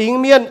านฟิง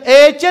เมียนเอ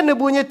เจนนึก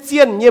บัวเนี่ยเจี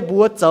ยนเนี่ยบั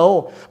วเจ้า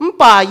มัน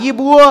ป่ายี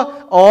บัว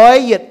อ้อย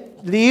เหยียด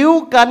ลิ้ว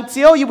กันเ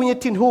จียวยีบัวเนี่ย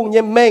ทิ้งหงเ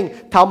นี่ยเม่ง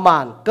ทำมา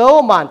นเก้า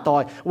มานต่อ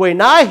ยเว้ย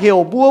น้าเหี่ยว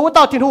บัวว่าเ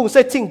ต้าทิ้งหงเส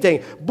ร็จจริงจริง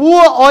บัว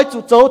อ้อยจุ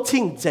ดเจ้าจริ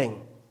งจริง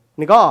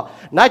นี่ก็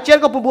นายเจน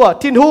ก็บัว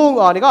ทิ้งหง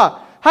นี่ก็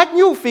ฮัด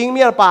ยูฟิงเ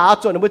มียป่า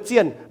จวดบัวเจี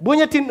ยนบัวเ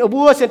นี่ยทิ้งบั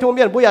วเสียนทุ่งเ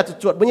มียนบัวอยาก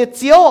จวดบัวเนี่ยเ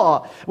จียว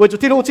บัวจุด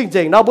ทิ้งหงจริงจ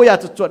ริงนะบัวอยาก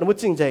จวดบัว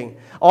จริงจริง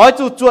อ้อย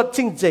จุดจวดจ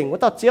ริงจริงว่า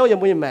เต้าเจียวยัง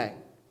บัวยังแมง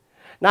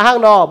นะห้าง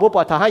นอบัวปล่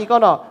อยทางให้อีกก็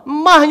นอ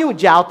มาให้ยู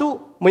ยาวตู้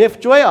มันยัง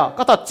ช่วย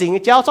ก็ตัดจริง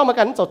เจ้าซ่อมมา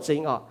กันตัดจริง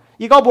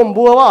อีกก็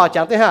บัวว่า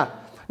จังที่ฮะ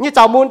นี่เ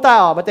จ้ามูนตา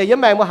มันแต่ยัง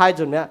แมงมาหาย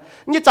จุดเนี่ย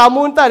นี่เจ้า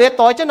มูนตาเด็ด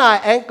ต่อยเจ้านาย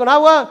เองก็นะ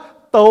ว่า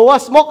ตัว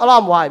สโมกอาร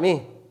มณ์ไหวมี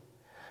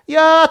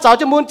ย่าเจ้า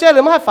จะมูนเจ้หรื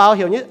อไม่ให้ฝ่าเ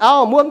หี่ยวนี่เอา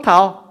ม้วนเท้า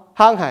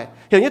ห้างหาย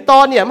เหี่ยวนี่ตอ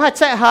นเนี่ยไม่ให้แ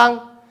ช่ห้าง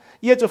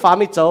ยี่จุดฝ่า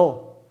มีโ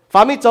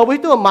จวิ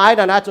ตัวไม้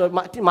นะจุด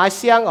ไม้เ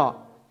สียง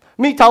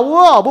มีเท้าวั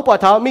วบุปผา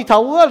เท้ามีเท้า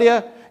วัวเลย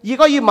ยี่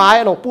ก็ยี่ไม้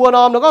หนองปัวน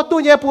อมแล้วก็ตู้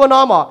เย่ปัวน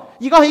อม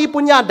ยี่ก็ให้ญี่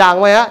ปุ่นยาด่าง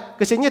ไว้ฮะ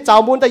ก็สิ่งยี่เจ้า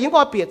มูนแต่ยิ่งก็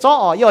เปียกจ้อ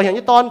ยี่เหี่ยว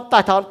นี่ตอนใต้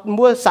เท้า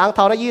มัวสางเ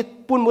ท้านะยี่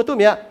ปุ่นมัวตู้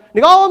เมีย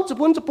นี่ก็จุ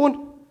ปุ่น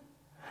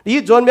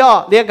ยี่จวนเมีย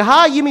เรียกหา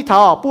ยี่มีเท้า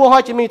ปัวห้อ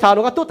ยจะมีเท้าแ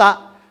ล้วก็ตู้ตา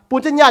ปุ่น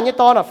จะย่านยี่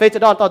ตอนเฟจะ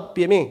ดอนตอนเ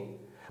ปียมี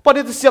พอเ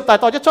ดี๋ยวเสียบตาย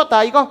ตอนจะช็อตตา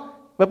ยยี่ก็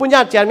ไม่ปุ่นย่า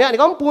นแจนเมียนี่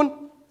ก็ปุ่น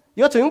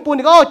ยี่ก็ถึงปุ่น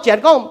นี่ก็แจน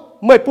ก็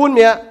ไม่ปุ่นเ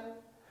มีย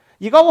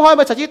ยี่ก็ห้อย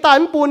มาสัจจิตาย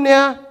มันปุ่นเนี่ย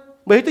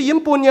ไม่ให้ตัวยิ้ม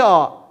ปุ่นเนี่ย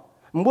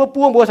มัว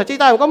ปัวมัวสัจจิ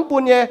ตายมันก็ปุ่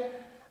นเนี่ย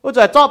ก็จ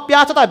ะจ่อเปีย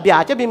จะตายเบีย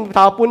จะมีเ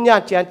ท้าปุ่นย่า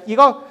นแจนยี่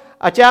ก็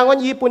อาจารย์ว่า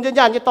ยี่ปุ่นจะ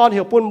ย่านยี่ตอนเ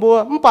หี่ยวปุ่นบัว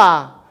มันป่า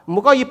มั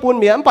นก็ยี่ปุ่น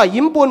เมียมันป่า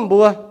ยิ้มปุ่นบั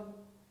ว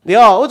เดี๋ย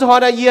วอุจห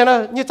ะยี่นะ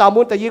ยี่จ่ามุ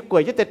นแต่ยี่กล้ว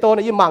ยยี่เตโตน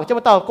ะยี่หมั่งจะม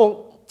าเต่ากง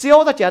เจียว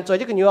ตะเจียนจ่อย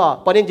ยี่กันเยอะ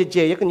ประเด็นเ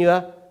จียยี่กันเยอะ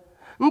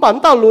มันปั่น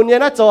เต่าลุนเนี่ย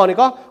นะจอนี่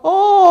ก็โอ้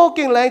เ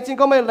ก่งแรงจริง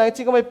ก็ไม่แรงจ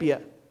ริงก็ไม่เปีย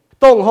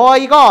ตรงหอย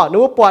ก็หนู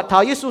ปวดเท้า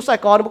ยี่สู้ใส่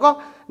ก่อนมันก็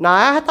หนา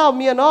ให้เต่าเ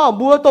มียเนาะ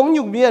บัวตรง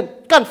ยุ่งเมียน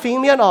กันฟิง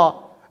เมียเนาะ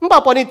มันป่า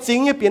ประเด็นจริง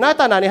ยี่เปียหน้า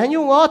ตาหนาเนี่ยให้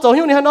ยุ่งจอ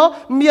ยุ่งเนี่ยเนาะ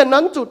เมีย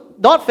นั้นจุด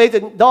ดอดเฟย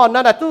ดอน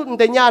นั่นแหละตู้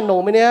แต่ย่านหนู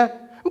ไม่เนี่ย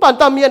มันปั่น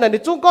ตาเมียน่ะใน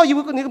จุ้งก็อยู่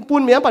นี่ปู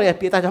นเมียปั่นเนี่ย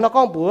เปียแต่ทางนอกก้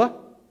องบัว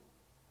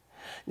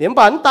เนี่ย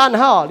ปั่นตัน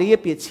ฮะลี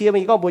เปียเชียมั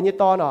นก็บัวยี่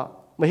ตอน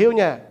ไม่หิวเ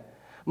นี่ย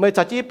ไม่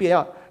จัดจีเปีย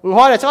ห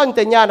อยเนี่ยชอบแ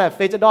ต่ย่านน่ะเฟ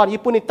ยจะดอนญี่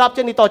ปุ่นนี่ตับเจ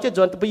นี่ต่อเจจ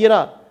วนตะปีน่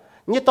ะ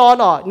ยี่ตอ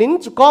นนิ้น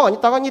จุกก้องยี่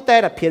ตอนก็ยี่แต่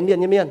น่ะเพี้ยนเมียน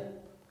ยี่เมียน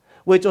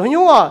เว้ยจุให้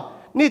ยุ่ง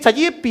นี่จัด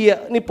จีเปีย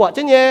นี่ปวดเจ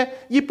เนี่ย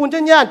ญี่ปุ่นเจ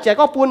ย่านแจ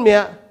ก็ปูนเมีย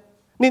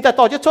นี่แต่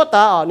ต่อเจชดต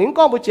านิ้น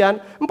ก้องบุญเจียน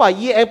มันป่า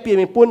ยี่เอ็มเปีย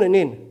มีปูนเลย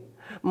นี่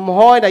ห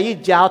อยน่ะยี่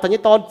ยาวแต่ยี่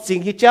ตอนจริง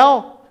ยี่เจ้า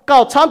ก้า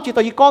วช้ำจี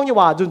ต่อยี่ก้องยี่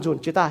ว่าจุน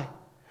จีได้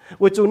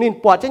เว้ยจุนี่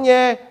ปวดเจเนี่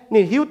ย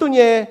นี่หิวตัวเ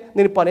นี่ย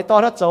นี่ปวดในตอน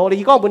ถ้าโจเลย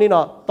ยี่ก้องบุญนี่เน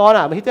าะตอน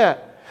น่ะไม่ใช่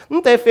มั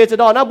นแต่เฟซจะ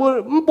ดอนนะบุ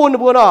ญปูน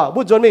บุญเนาะบุ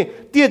ญจนมี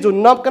เตี้ยจุน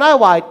นับก็ได้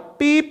ไหว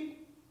ปี๊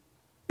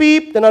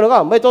บแต่นั่นก็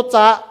ไม่ต้อง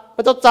จ่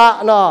า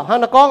เนาะฮัน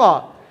นักก้อง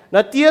น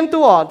ะเตี้ยนตั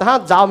วแต่ฮัน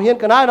จามเฮียน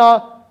ก็ได้เนาะ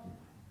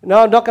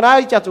ดอกก็ได้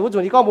จะ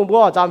จู่นี่ก็บุญบัว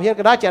จามเฮียน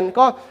ก็ได้เจน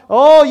ก็โ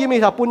อ้ยังมี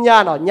ถ้าปุญญา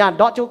เนาะญาณ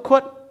ดอกจุขว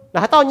ดนะ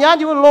ถ้าตอนญาณ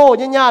อยู่โล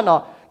ญาณเนาะ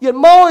ยัน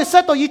โม่เซ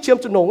ตตัวยี่เชื่อม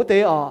จุนหนงก็เตะ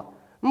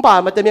มันป่า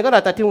มันแต่เมียก็ได้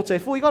แต่ที่หุ่นใจ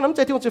ฟูก็น้ำใจ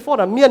ที่หุ่นใจฟู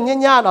น่ะเมียน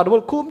ญาณเนาะดูมั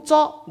นคุ้มจ่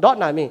อดอกไ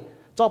หนมี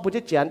จ่อปุญญ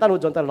าเจียนตั้งหุ่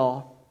นจนตลอด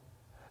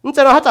มันจ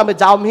ะเราถ้าจำไป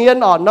จามเฮียน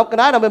นับก็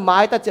ได้เราไปไม้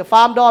แต่เจ้าฟ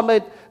าร์มดอนไม่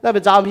ได้ไป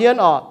จามเฮียน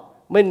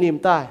ไม่นิ่ม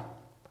ใต้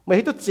ไม่ใ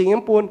ห้ตัวจริงมั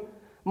นปูน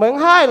เหมือน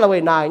ให้เราไว้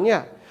นายเนี่ย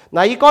น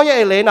ายก้องยังไ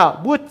อเลน่ะ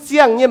บุเจี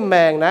ยงเนี่ยแม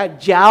งนะ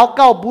ยาวเ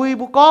ก้าบุย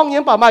บุก้องยั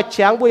งป่ามาแฉ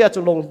งบุยจ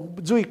ะลง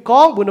จุยก้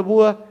องบุญบั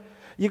ว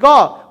ยี่ก็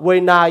ไว้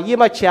นายยี่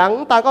มาแฉง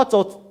ตาก็จะ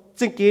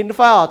จริงกิน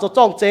ฟ้าจะ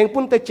จ้องเจง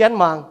ปุ่นเตเจน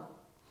มัง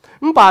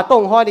มันป่าตร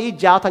งหอยนี่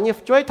ยาวทันยี่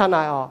ช่วยทันน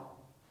าย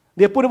เ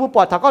ดี๋ยวปุ่นบุปผ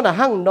าถ้าก็น่ะ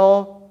หั่งโน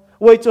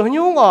ไว้จะ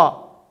ยุ่ง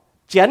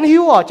เจียนหิ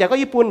วเจ้าก็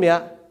ญี่ปุ่นเมีย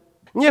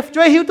เนี่ย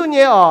ช่วยหิวตัวเ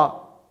นี่ย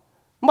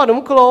มาหนุ่ม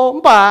โคลม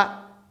ป่า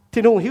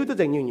ที่นุ่งหิวตัวเ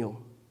จ๋งยุ่ง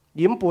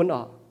ยิ้มปุ่น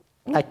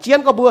แต่เจียน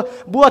ก็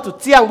บัวจุด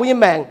เจียงบัวยี่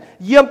แมง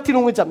เยี่ยมที่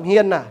นุ่งจับเฮี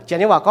ยนน่ะเจียน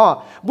นี่ว่าก็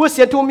บัวเ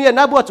สียนทุ่มเมียนน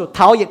ะบัวจุดเ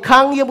ท้าอย่างค้า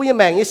งเยี่ยมบัวยี่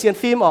แมงยี่เสียน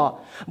ฟิล์ม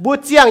บัว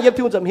เจียงเยี่ยม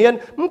ที่นุ่งจับเฮียน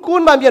มันคุ้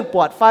นมาเมียนป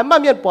อดไฟมา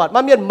เมียนปอดมา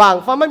เมียนมัง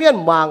ไฟมาเมียน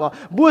มัง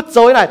บัวโจ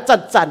ยน่ะ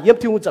จันเยี่ยม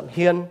ที่นุ่งจับเ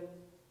ฮียน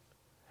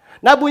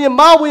นะบัวยี่เ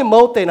มา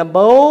เตะน่ะเม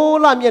า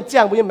ล่าเมียนเจี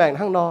ยงบัวยี่แมง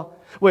ทั้งนอ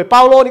เว้ยเปา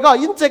โลนี่ก็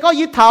ยินเจก็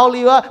ยินเท้า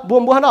ลีวะบั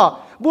วฮะ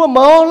บัวเม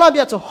าล่าเมี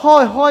ยจะ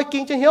ห้อยกิ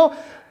นจะเหี้ยว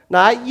น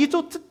ะยี่จุ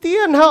ดเตี้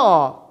ยนฮะ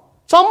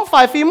จอมฝ่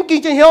ายฟิล์มกิน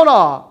จะเหี้ยวเน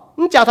าะ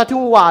มันจะถ้าทุ่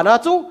งหวานนะ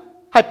จุ้ง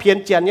ให้เพียน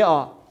เจียนเนี่ย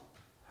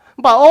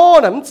บ่าโอ้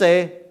น่ะมันเจ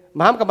ม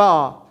าห้ามกันบ่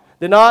เ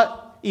ดี๋ยวนะ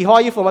อีห้อย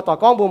ยี่ฝนมาต่อ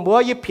กล้องบัว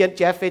ยี่เพียนเจ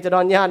ฟเฟจะน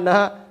อนยันนะ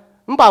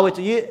bảo với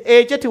chị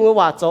ê chết thùng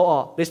hòa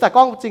chỗ để sao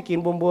con chỉ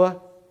kín bùm bùa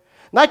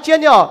nãy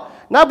chiến nhỏ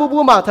nãy bùm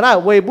bùm mà thế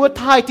nào về bùa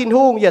thai tin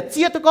hùng giờ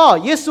chết tôi có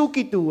Giêsu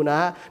Kitô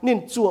nè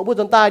nên chúa bùa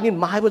chân tai nên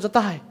mái bùa chân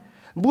tai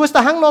bùa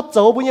sao hăng nó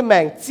chỗ bùa như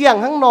mèn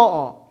chiang hăng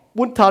nó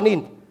bùa thằng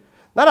nín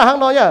nãy là hăng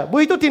nó nhá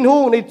bùa tôi tin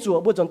hùng nên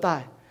chúa bùa chân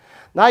tai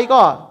nãy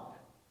có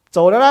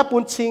chỗ đó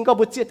bùa chiên có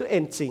bùa chết tôi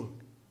ên chiên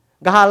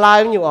gà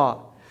lai nhiều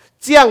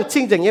chiang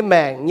chiên chừng như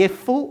mèn như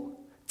phú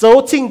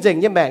chỗ chiên chừng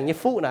như mèn như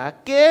phú nè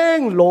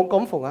kén lông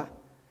cống phồng á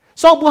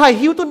sau bữa hay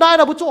hiếu tôi nói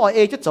là bữa chỗ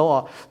ấy chứ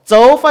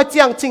chỗ phải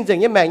chiang chinh chỉnh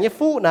như mèn như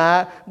phụ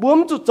nè bữa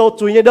chỗ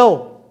chui như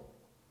đâu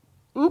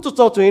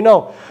chỗ chui như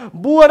đâu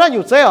bữa đó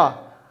nhiều thế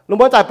lúc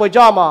mới tại bồi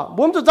cho mà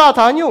bữa chỗ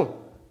thằng nhung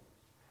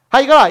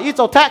hay cái là ít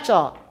chỗ tax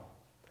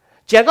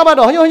chuyện các bạn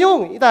đồ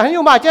nhung tại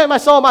nhung mà chơi mà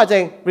so mà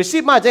chỉnh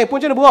receive mà chỉnh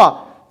buôn chơi bữa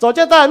chỗ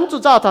chơi ta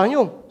chỗ thằng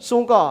nhung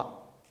sung có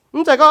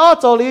chạy có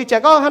chỗ lý chạy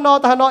có hắn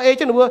nó ấy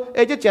chứ bữa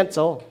ấy chứ chuyện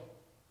chỗ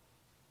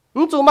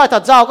chú mai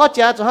thật giàu có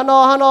trẻ cho hắn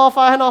nó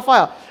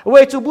phải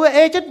về chú bữa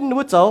ấy chết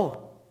nuôi trâu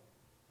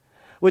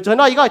về chú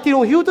nó ý gọi thiên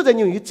hùng hiếu tôiจะ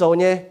nhiều trâu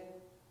nhé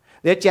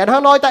để trẻ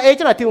hắn nói ta ấy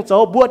chết là thiên hùng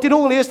trâu bữa thiên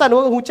hùng lý sao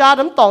nuôi hùng cha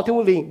đấm tòng thiên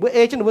hùng liền bữa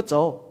ấy chết nuôi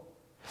trâu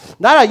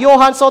đó là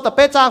Johann số tập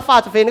bế trang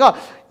pha cho phê nó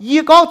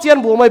y con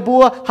chiên bùa mày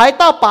bùa hãy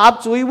tao bám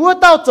chuối bùa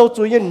tao trâu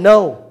chuối như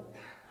no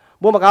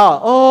bùa mà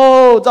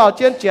cao giàu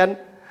chiên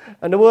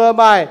nó bùa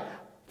mày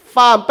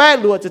phàm bé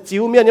lụaจะจิ๋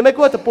วเมียนยังไม่ก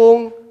ลัวจะปง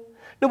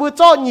nó bùa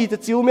cho nhìจะ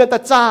จิ๋วเมียนแต่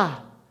จ้า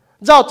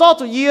giàu cho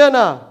tụi yên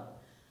à,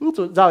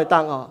 tụi giàu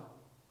tăng à,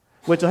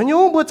 vì tụi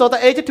nhung bữa cho ta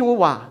ấy chứ thùng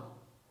hòa,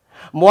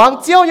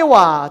 muang chiêu như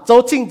hòa,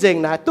 cho chính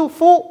chính này tu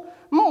phú,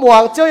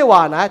 muang chiêu như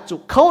hòa này, tụi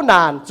khâu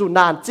nàn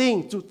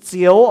chính, tụi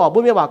chiếu ở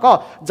bên miền hòa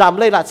có, giảm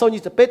lên lại sau như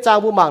tụi bế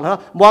trang bùn mảng ha,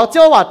 muang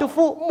chiêu hòa tu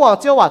phú, muang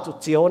chiêu hòa tụi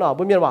chiếu nào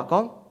bên miền hòa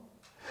có,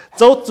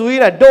 cho chuối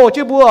này đồ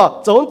chứ bùa,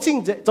 cho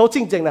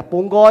chính chính này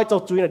bún gói, cho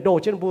chuối này đồ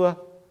chứ bùa,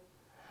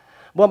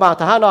 bùa mảng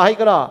thà nó hay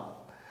cái nào.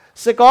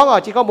 Sẽ có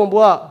chỉ có một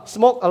bữa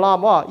smoke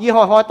alarmยี่ห้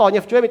อ ต่อเนี่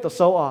ยช่วยไม่ตัวโ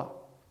ซ่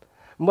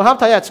มื่อห้าม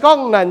ไทยกล้อง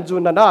นั่นจุ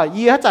นนั่น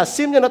ยี่ห้าจะ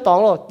ซิมเนี่ยนะตอง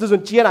โลจุ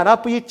นเจียน่ะนะ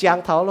ปีจาง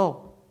เท้าโล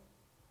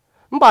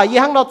มันบ่ยี่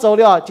ห้างเราโจเ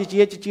ลยจี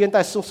เจียแต่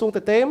ซุ่งแต่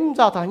เต็มเ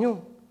จ้าทางยุ่ง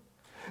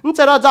มันจ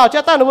ะเราเจ้าเจ้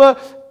าตั้งว่า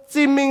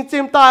จิมมิงจิ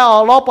มตาย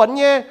รอปนเ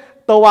นี่ย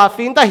ตัว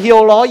ฟินแต่เหี่ยว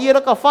รอยี่แ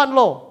ล้วก็ฟันโล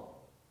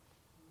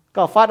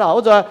ก็ฟัน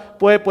จะ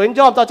ป่วยย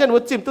อมเจ้าเจ้าว่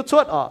าจิมตุ้ดช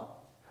ด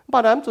บ้า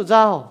นนั้นจุดเจ้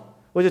า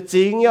ว่าจะจ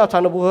ริงเนี่ยทา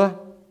งบัว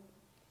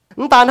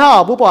但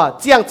係不過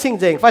將清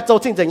淨快做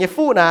清淨嘅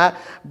夫呢，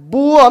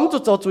不唔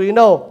做最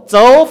孬，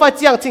做快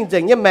將清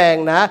淨嘅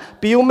命呢，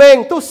表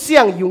明都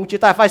相用住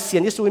但快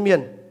顯嘅水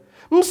面，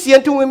唔顯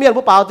通嘅面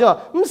不包咗，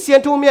唔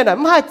顯通嘅面啊，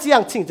唔係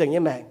將清淨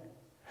嘅命，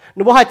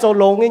你唔係做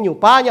龍嘅牛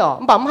巴呀，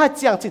唔係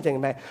將清淨嘅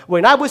命，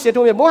為哪不顯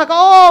通嘅命？唔係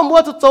講唔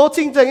係做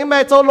清淨嘅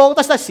命，做龍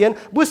但係顯，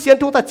不顯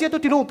通但係都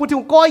聽不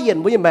聽該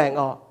言冇嘅命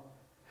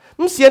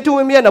唔顯通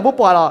嘅面啊不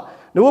包啦。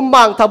nếu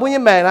mang thằng bún như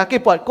mèn là cái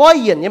bọt có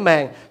hiển như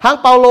mèn hàng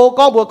Paulo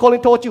con bùa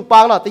Corinto chịu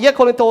băng là tự giết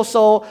Corinto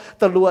số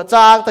tự lụa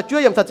trang tự chúa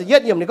yểm thật tự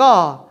giết yểm này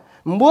có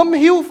muốn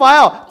hiu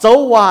phải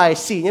dấu hoài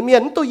xỉ như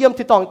miền tôi yểm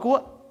thì toàn cua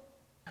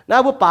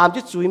na bùa bám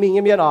chứ chuối mình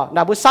như miền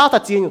na bùa sao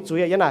thật chiên nhục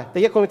chuối như này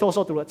tự giết Corinto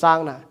số tự lụa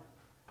trang này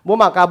bùa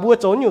mà cả bùa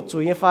trốn nhục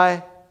chuối như phải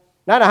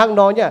na là hàng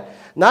nói nhá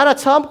na là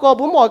chấm có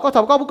bùa mỏi có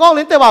thầm có bùa con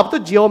lên tây vào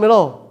tôi chiều mày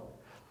lo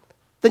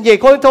但係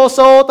佢拖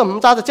數都唔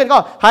揸就真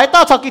個，喺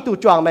到超級度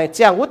撞命，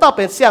將我到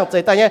變相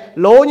最大嘢，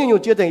老年有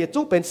決定也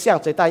總變相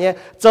最大嘢，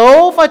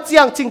走法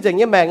將清淨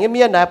嘅命嘅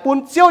面嚟，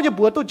半朝就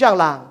冇都將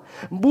人，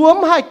冇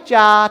唔係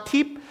假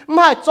貼，唔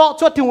係作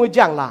出條會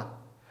將人，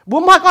冇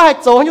唔係個係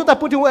做喺度但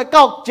半條會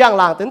教將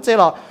人等陣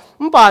咯，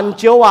唔辦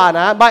朝話น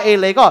ะ，買嘢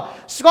嚟個，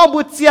個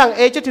冇將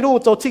誒即條路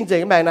做清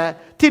淨嘅命咧。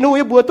thiên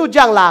hùng bùa tu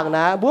giang làng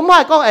nè bùa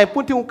mai con ai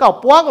bùn thiên hùng cào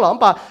quang lắm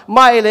bà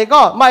mai lấy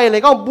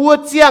con bùa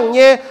giang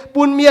nhé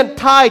bùn miền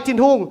Thái thiên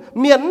hùng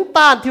miền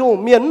tan thiên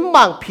hùng miền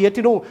mảng phía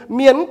thiên hùng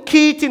miền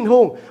khí thiên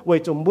hùng vậy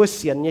chúng bùa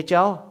xiên nhé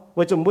cháu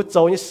vậy chúng bùa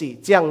dấu nhé xỉ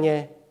giang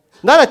nhé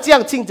đó là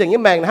giang chính chính như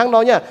mèn hang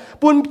nói nhá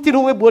bùn thiên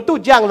hùng bùa tu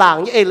giang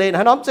làng như ấy lên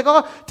hang nói sẽ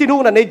có thiên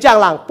hùng làในgiang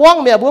làng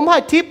quang mẹ bùa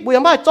mai thiếp bùa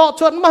mai cho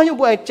chuột mai nhung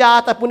bùa ai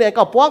chaแต่bùn này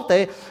cào quang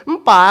thế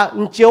bà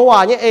chiếu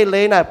hòa như ấy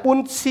lên này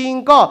bùn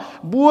xin có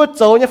bùa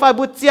dấu như phải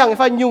bùa giang như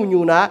phải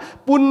nhung nè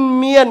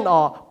bùn miên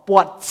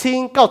bọt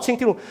xin cao xin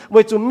thiên hùng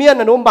vậy chúng miên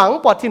là nó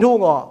mắng bọt thiên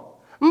hùng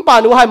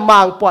bà nó hay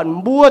màng bọt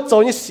bùa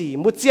dấu như xỉ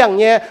bùa giang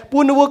nhé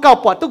bùn nó cào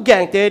bọt tu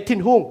gàng thế thiên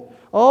hùng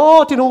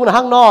thiên hùng là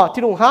hang nọ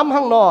thiên hùng hám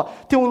hang nọ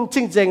thiên hùng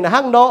chính chính là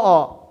hang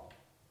nọ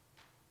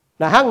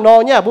là hang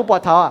nọ nhá bùa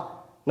bọt thảo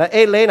là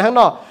ê lên hang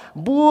nọ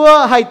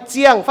bùa hay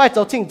chiang phải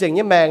cho chính chính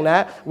như mèn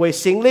nè với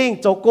sinh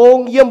linh cho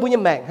công yếm bùa như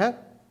mèn ha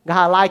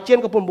gà lai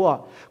chiên có bùn bùa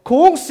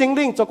khung sinh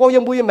linh cho công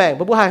yếm bùa như mèn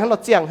bùa hay hang nọ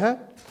chiang ha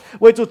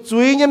với chủ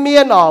truy như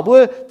miên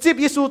bùa tiếp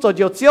Giêsu cho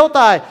nhiều chiếu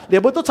tài để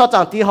bùa tốt cho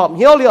chẳng tí họp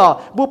hiếu li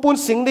bùa bùn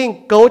sinh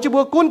linh cầu chứ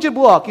bùa cún chứ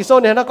bùa kỳ sau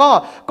này nó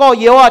có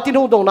nhiều thiên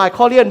hùng đồng này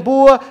kho liền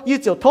bùa như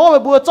chiều thô với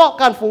bùa cho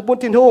can phùng bùn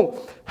thiên hùng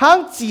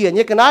hang chỉ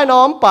như cái này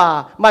nó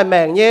bà mày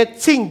mèn như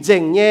chính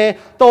chính như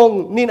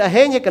tông nên ở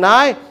hết như cái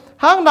này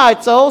hang này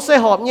cháu sẽ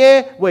họp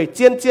nhé với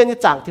chiên như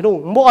chẳng thiên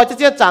hùng mọi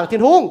chiên chẳng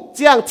thiên hùng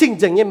chiang chinh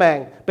chỉnh như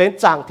mèng bên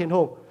chẳng thiên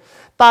hùng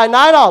tại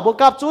nãy đó bố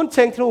cáp chun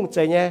chênh thiên hùng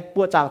chạy nhé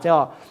bùa chẳng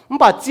theo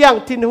bà chiang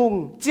thiên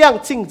hùng chiang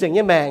chinh chỉnh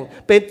như mèng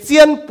bên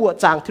chiên bùa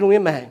chẳng thiên hùng như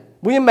mèng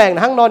bùi mèng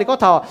hang nó thì có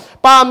thọ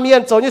ba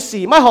miền cháu như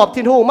xỉ mai họp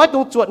thiên hùng mai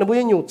tung chuột là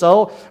bùi nhung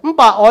cháu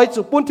bà oi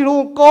chụp bún thiên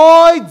hùng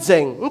coi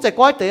dình chạy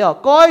coi tế à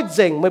coi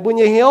dình mày bùi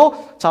như hiếu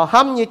cháu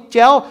ham như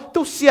chéo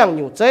tu xiang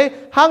nhung chế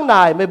hang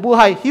này mày bùi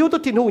hay hiếu tu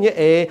thiên hùng như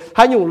ế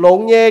hay nhung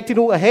lông nhé thiên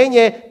hùng ở hé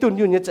nhé tu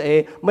nhung như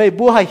chế mày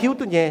bùi hay hiếu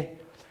tu nhé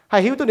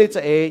hay hiếu tu nhé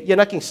chế yên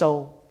nó kinh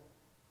sâu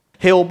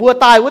hiểu bùa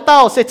tai với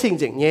tao sẽ chỉnh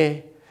chỉnh nhé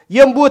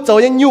yếm bùa cháu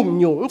như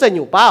nhung chạy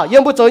nhung bao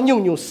yếm bùa cháu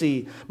nhung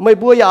xỉ mày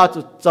bùi ya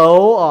tụ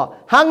cháu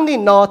hang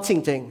nín nó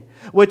chỉnh chỉnh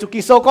với tụ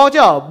kinh sâu có chứ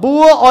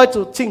bùa oi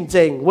tụ chỉnh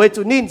chỉnh với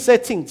tụ nín sẽ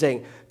chỉnh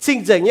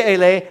chỉnh như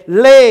ấy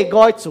lê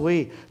gói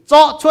chuối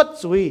cho chuột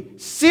chuối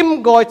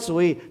sim gói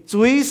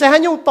chuối sẽ hay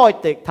nhung tỏi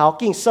tịch thảo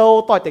kinh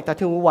sâu tỏi tịch thảo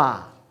thiên hòa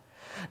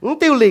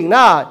tiêu lĩnh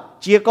na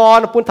chia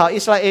con pun thảo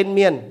Israel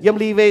miền yếm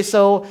li về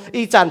sâu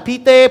y chản pi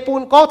tê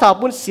pun có thảo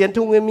pun xiên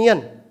thu nguyên miền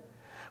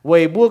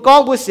với bùa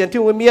con bùa xiên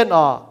thu nguyên miền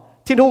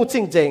thiên hùng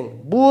chỉnh chỉnh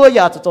bùa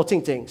ya cho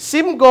chỉnh chỉnh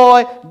sim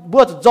gói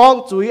bùa cho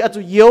giong chuối à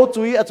cho yếu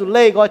chuối à cho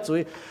lê gói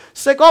chuối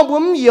sẽ con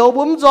bướm yếu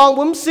bướm giong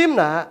bướm sim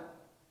nè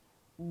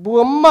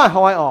bướm mà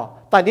hỏi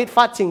tại nít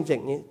phát chỉnh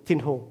chỉnh thiên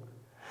hùng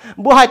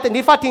bùa hai tại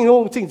nít phát thiên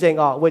hùng chỉnh chỉnh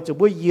với chủ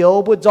bùa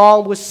yếu bùa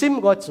giong bùa sim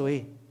gói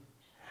chuối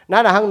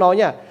nãy là hăng nói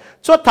nhá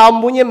suốt thảo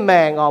mua như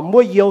mèng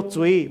mua yếu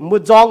chuối mua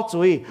giong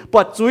chuối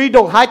bọt chuối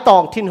đồng hai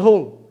tòng thiên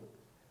hùng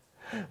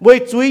với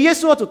chuối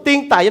Giêsu chủ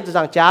tinh tại yếm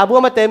giảng trả bùa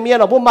mà tên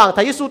miên bùa mang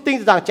thấy Giêsu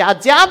tinh giảng trả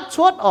giám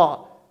suốt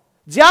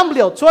giám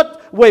liều suốt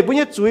với bùa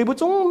như chuối bùa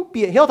chúng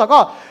bị hiểu thằng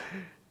có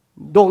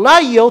đồng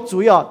nãy yếu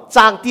chuối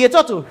giảng tiền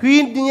cho chủ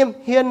huyên niệm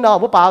hiên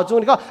bùa bảo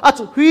chúng có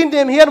chủ huyên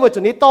niệm hiên với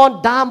chủ ní ton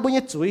đam bùa như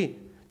chuối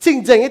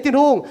chỉnh chỉnh cái thiên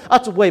hùng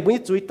chủ với bùa như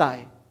chuối tại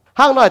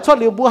hang nói cho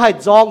liều bùa hai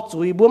giong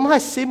chuối bùa hai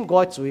sim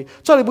gói chuối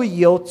cho liều bùa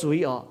yếu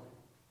chuối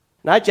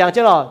nãy giảng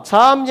chứ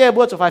chăm nhé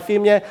bùa chủ phải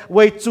phim nhé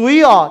với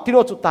chuối thiên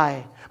hùng chủ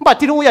tài bà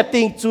thiên hùng ya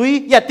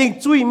tình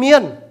chuối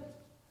miên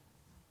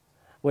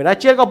với nãy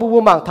trên có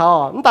bùa mảng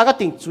thảo chúng ta có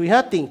tình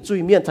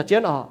chuối miên thật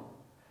chết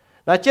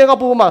nãy trên có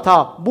bùa mảng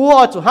thảo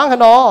bùa chủ hang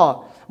nó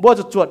bùa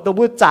chủ chuột đầu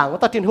bùa chẳng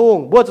ta thiên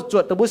hùng bùa chủ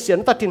chuột đầu bùa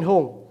xiên ta thiên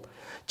hùng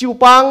chiu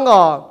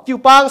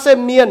bang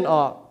xem miên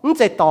không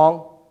chạy tòng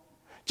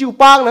chiu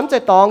bang nắm chạy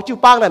tòng chiu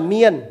bang là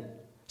miên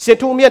xiên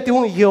thu miên thiên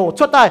hùng hiểu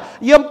chốt tai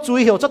yếm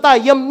chuối hiểu chốt tai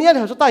yếm miên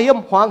hiểu chốt tai yếm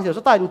hoàng hiểu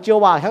chốt tai chiu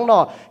bà hang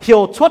nó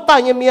hiểu chốt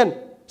tai như miên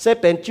sẽ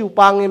เป็นchiu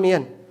bang như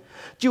miên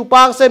chiu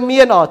bang sẽ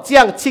miên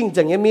chiang chỉnh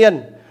chỉnh như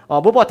miên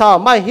bố bảo thảo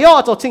mai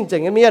hiểu cho chỉnh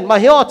chỉnh như miên mai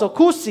hiểu cho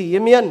khu sĩ như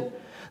miên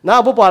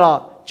na bố bảo là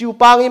chiu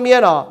bang như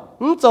miên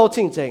không cho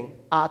chỉnh chỉnh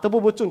tôi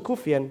bố chuẩn khu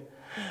phiền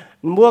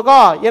mua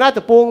có yên ai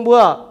tập bung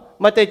mua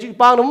mà để chiu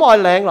bang nó mỏi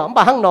lẹng rồi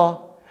bà hăng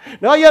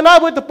nó yên ai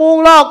bố tập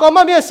bung lao có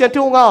mà miên xiên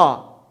thu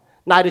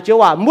này được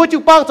chưa mua chiu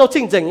bang cho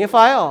chỉnh chỉnh như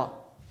phải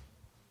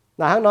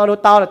là hăng nó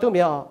tao là tôi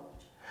miên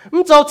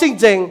không cho chỉnh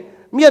chỉnh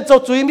miên cho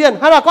chuối miên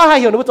hay là có hai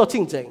hiểu nó cho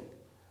chỉnh chỉnh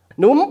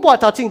nó muốn bỏ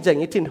thảo chỉnh chỉnh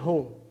như thiên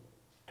hùng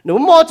nó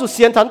mua chủ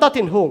xiên thắn ta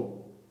thiên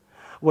hùng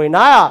vậy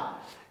nãy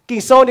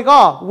kinh sâu này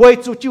có vậy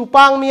chủ chiu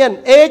bang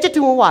miên chứ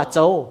thiên hùng hòa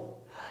châu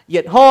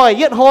yết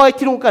hoi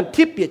thiên hùng cần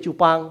tiếp biệt chiu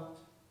bang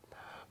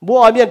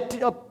bùa ở miên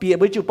biệt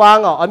với chiu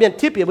bang ở miên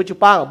tiếp biệt với chiu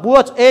bang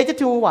bùa chứ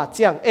thiên hùng hòa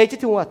chiang chứ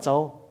thiên hùng hòa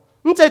châu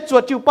không chạy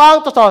chuột chiu bang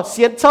cho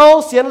xiên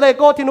châu xiên lê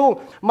cô thiên hùng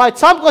mà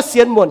chăm có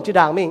xiên muộn chỉ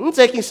đảng mình không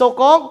chạy kinh sâu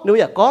con nếu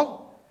ya con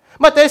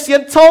mà tới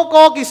xiên châu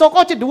có kinh sâu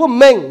có chỉ đủ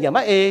mìnhอย่าม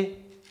า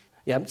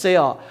อย่าเสีย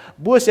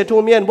บัวเสียทุ่ง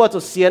เมียนบัวจะ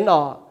เสียน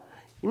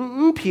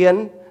เพียน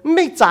ไ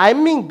ม่จ่าย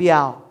ไม่เบี้ย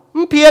ว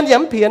เพียนอย่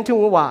าเพียนทุ่ง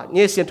ว่าเ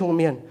นี่ยเสียนทุ่งเ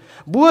มียน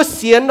บัวเ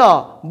สียน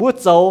บัว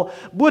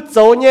โจ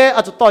เนี่ยอ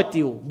าจจะต่อย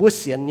ติวบัวเ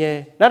สียนเนี่ย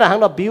นั่นแหละทาง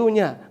เราบิวเ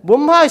นี่ยบัว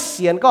ไม่เ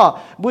สียนก็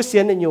บัวเสี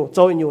ยนอยู่โจ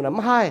อยู่นะไ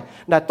ม่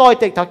แต่ต่อย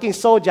เด็กถ้ากิน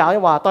โซ่ยาว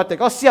ว่าต่อยเด็ก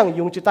ก็เสี่ยง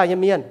ยุงจุดใต้ยัง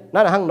เมียน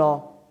นั่นแหละทางเรา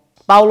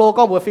เปาโล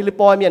ก็บัวฟิลิป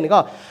ปอยเมียนก็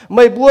ไ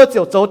ม่บัวเจี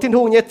ยวโจทิ้ง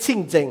ทุ่งเนี่ยชิง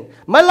จริง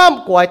ไม่ล่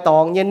ำกวยตอ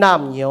งเนี่ยน้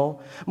ำเหนียว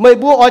ไม่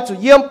บัวอ้อยจุ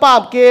เยี่ยมปา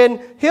มเกณฑ์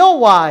เหี้ยว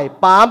วาย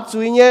ปามจุ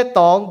ยเนี่ยต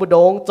องบุด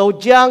งโจ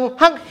จัง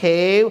หักเห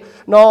ว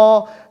นอ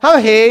หัก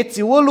เห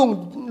จิว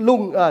ลุ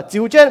งจิ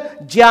วเจน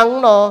จัง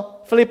นอ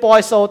ฟิลิปปอย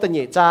โซตันเหย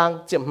จาง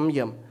เจียมเ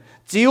ยี่ยม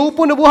จิว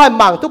ปุ่นบัวให้ห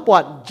มั่งทุกปว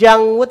ดจัง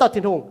ว่าตัด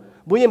ทิ้งทุ่ง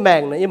บัวยังแม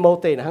งนะยังโม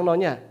เตนะทั้งน้อย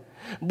เนี่ย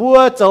บัว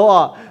โ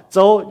จ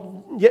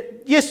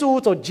เยซู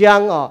โจจั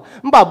ง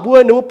มันบอกบัว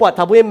นูปวดท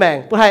ำบัวแมง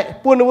ปุ่นให้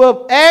ปุ่นบัว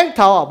แองเ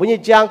ท่าบัวยั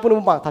งจังปุ่น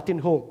บัวหมั่งตัดทิ้ง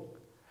ทุ่ง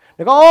แ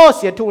ล้วก็เ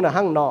สียทุ่งนะ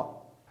หั่งนอ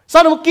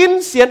sau đóกิน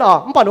เสียน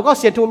มันบอกหนูก็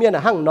เสียนทุ่งเมียน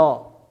หั่งนอ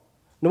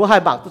หนูให้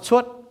บางตัวช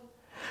ด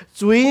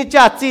จุย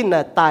จ้าจิน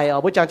ตาย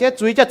บุจังเจ้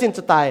จุยจ้าจินจ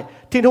ะตาย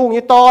ทิ้งทุ่ง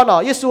ยี่ตอน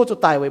เยซูจะ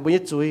ตายไว้บุญ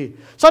จุย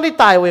sauนี้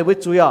ตายไว้บุ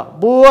จุย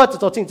บัวจะ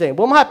โจจริงจริง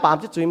บัวไม่ให้ปาม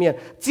จะจุยเมียน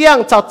เจียง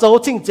จะโจ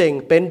จริงจริง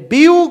เป็น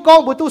บิวกอง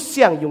บุตุเ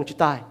สียงยุงจะ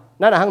ตาย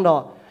นั่นหั่งนอ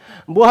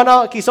บัวหั่งนอ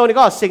กี่โซนี่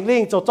ก็สิงลิ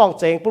งโจจ้อง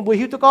เจงปุ่นบัว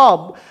หิวตัวก็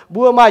บั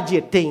วมาเหยีย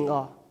ดติ่ง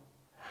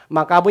ม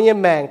ากาบุญยัง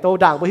แมงโต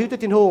ด่างบัวหิวตัว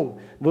ทิ้งทุ่ง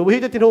บัวหิว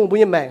ตัวทิ้งทุ่งบุญ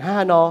ยังแมงห้า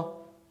นอ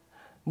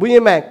บุญ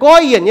แมงก้อ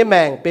ยเย็นแม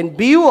งเป็น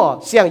บิว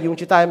เสียงยุง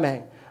จิตายแมง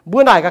บุ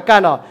ญไหนกับกา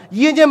รเ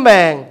ย็นแม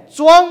ง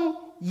จ้วง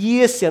ยี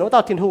เสียงว่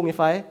าทิ้งหงยี่ไ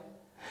ฟ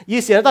ยี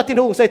เสียงว่าทิ้ง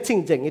หงใส่จริง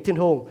จริงยี่ทิ้ง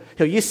หงเ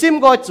ดี๋ยวยีซิม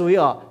ก้อยจุย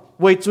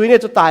ไว้จุยเนี่ย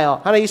จะตาย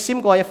ฮันยีซิม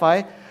ก้อยยี่ไฟ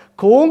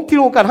คงทิ้ง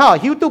หงกัน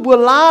หิวตัวบัว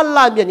ล้าน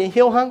เมียนยังเ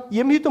หี่ยวหัง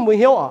ยิ้มหิวตัวบัว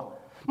เหี่ยว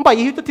ไม่ไป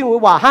หิวตัวทิ้งหง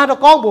ว่าฮันเรา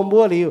ก้องบั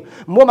วเหลียว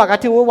บัวมากระ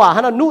ทิ้งหงว่าฮั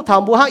นเรานุ่ท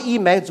ำบัวฮันอี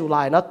แมงจุล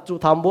ายนะจุ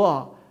ทำบัว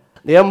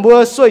เดี๋ยวบัว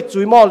สวยจุ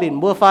ยหม้อลิน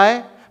บัวไฟ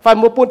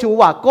บัวปุ่นทิ้ง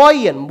ว่าก้อย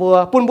เย็นบัว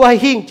ปุ่นบัวให้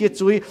หิ้งจี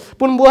จุย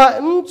ปุ่นบัว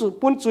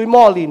ปุ่นจุยหม้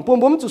อลินปุ่น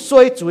บัวจุส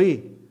วยจุย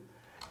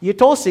ยีโ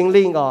ทสิง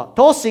ลิงโท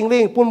สิงลิ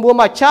งปุ่นบัว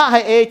มาช้าให้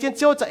เอเจ้าเ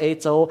จ้าจะเอ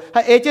โจให้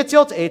เอเจ้าเจ้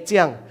าจะเอเจี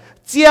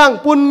ยง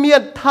ปุ่นเมีย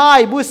นไทย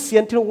บัวเสีย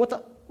นทิ้งหงว่า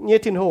เนี่ย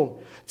ทิ้งหง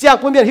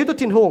ปุ่นเมียนหิวตัว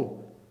ทิ้งหง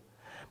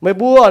ไม่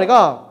บัวนี่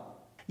ก็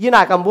ยีหน้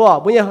ากับ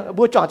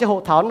บัวจ่อจะหัว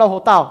เท้าน้องหั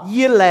วเต้า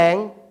ยีแหลง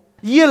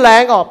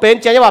เป็น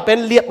เจ้าว่าเป็น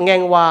เลียบแง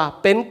งว่า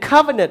เป็นคั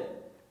ฟเวเนต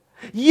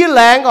ยี่แร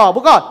งบุ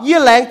ก็ยี่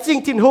แรงจริง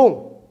ทิ้งหง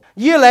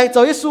ยี่แรงโจ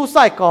ยสู้ใ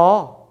ส่ก่อ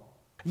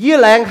ยี่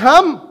แรงห้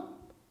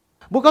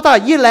ำบุก็ต่อ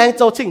ยี่แรงโ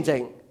จจริงจริ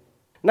ง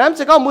น้ำจ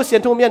ะก็มือเสีย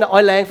นทุ่มเมียนอ่อ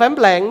ยแรงแฝง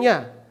แรงเนี่ย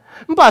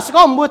มันป่าจะ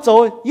ก็มือโจ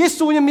ยี่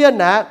สู้เนี่ยเมียน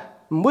นะ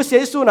มือเสีย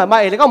ยี่สู้น่ะมา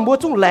เอแล้วก็มือ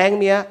จุ้งแรง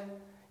เมีย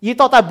ยี่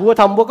ต่อแต่บัว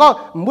ทำบัวก็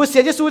มือเสี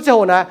ยยี่สู้เจ้า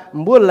นะ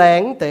มือแร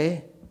งเตะ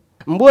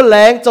มือแร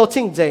งโจจ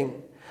ริงจริง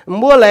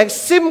มือแรง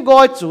ซิมก้อ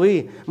ยจุย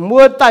มื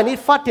อใต้นี้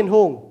ฟัดทิ้งห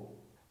ง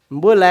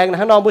บัวแรงนะ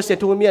ฮังนอบัวเสีย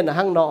ทุ่มเมียนนะ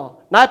ฮังนอ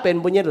น่าเป็น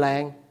บัวเย็นแร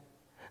ง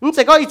มันจ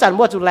ะก็อีจัน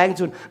บัวจุแรง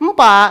จุนมัน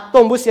ป่าตร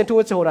งบัวเสียทุ่ม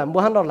โจน่ะบัว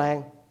ฮังนอแรง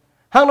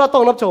ฮังนอตร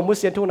งนับโจบัว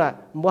เสียทุ่มน่ะ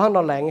บัวฮังน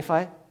อแรงไอ้ไฟ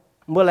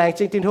บัวแรงจ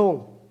ริงทิ้งหง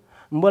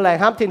บัวแรง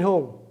ห้ามทิ้งห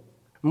ง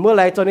บัวแ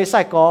รงจนในใส่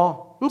กอ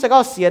มันจะก็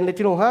เสียนใน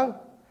ทิ้งหงฮัง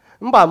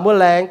มันป่าบัว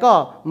แรงก็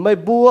ไม่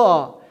บั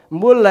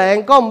วแรง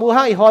ก็บัว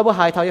ฮังอีหอยบัว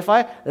หายเท่าไอ้ไฟ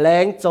แร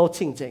งโจจ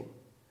ริงจริง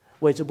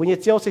เว้ยจุบัวเย็น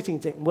เจียวจริง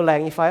จริงบัวแรง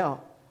ไอ้ไฟ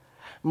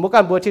บัวกั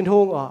นบัวทิ้งห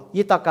ง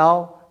ยี่ตาเกา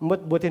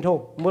บัวทิ้งหง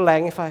บัวแรง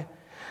ไอ้ไฟ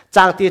จ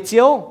างเตียเจี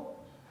ยว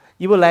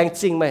อีบัวแรง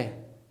จริงไหม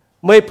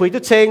ไม่ผุยตั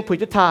วเชงผุย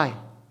ตัวทาย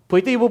ผุย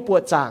ตัวอีบัวปว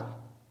ดจาง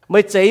ไม่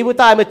เจ๋อีบัว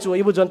ตายไม่จุย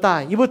อีบัวจนตาย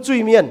อีบัวจุย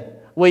เมียน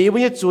เว้ยอีบัว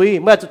เนี่ยจุย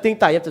เมื่อจุดติ้ง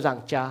ตายยับจะจาง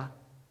จ้า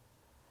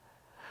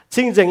จ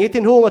ริงจังยี่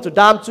ทิ้งหงจุด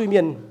ดามจุยเมี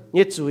ยนเ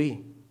นี่ยจุย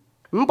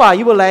มันป่า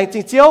อีบัวแรงจริ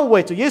งเจียวเว้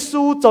ยจุยเย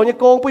ซูโจเนี่ย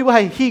โกงปุยบัวใ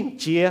ห้หิ้ง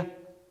เจีย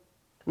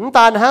มันต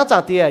าหางจา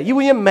งเตียอีบั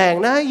วเนี่ยแมง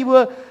นะอีบัว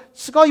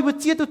สก็อีบัว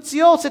เจียตัวเจี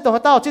ยวเสร็จตัว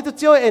เต้าเจียตัวเ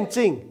จียวเอ็นจ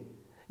ริง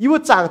อีบัว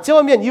จางเจียว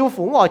เมียนอีบัว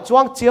ฝูงอ่อยจ้ว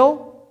งเจียว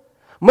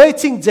ไม่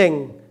จริงจัง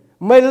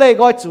ไม่เล่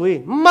ก้อยจุย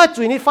มา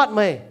จุยนี่ฟัดไ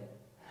ม่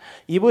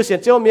อีบัวเสียน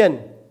เจ้าเมียน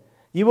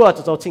อีบัวจ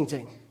ะโจจริงจั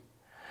ง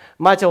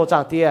มาจะหัวจา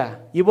งเตีย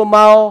อีบัวเม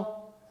า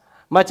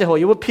มาจะหัว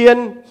อีบัวเพี้ยน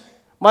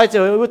มาจะ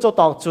หัวอีบัวโจ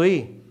ตองจุย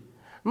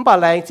มันป่า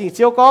แรงจริงเ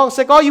จียวก้องเส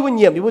ก็อีบัวเห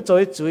ยียบอีบัวโจ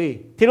จุย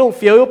ที่ลงเ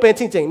ฟียวอีบัวเป็น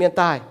จริงจังเมียน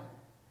ตาย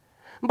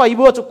มันป่าอี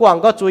บัวจุกว่าง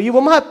ก็จุยอีบั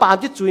วไม่ให้ปาม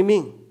จะจุยมิ่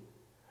ง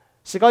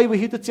เสก็อีบัว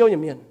หิวตัวเจียวอย่า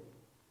งเมียน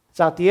จ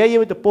างเตียอี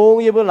บัวตะปง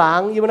อีบัวหลั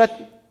งอีบัวนั้น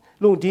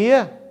ลุงเดีย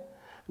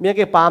เมียแก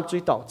ปามจุ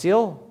ยตองเจีย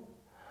ว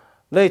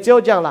เลยเจ้า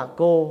จังหลังโ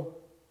ก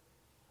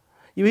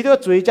อยู่ที่ตัว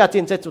จุยจะจิ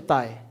นใจจุดต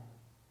าย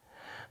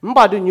มัน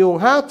ป่าดุนยุง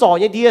ห้างจ่อ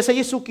ยังดีใส่เ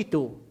ยซูกิ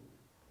ตู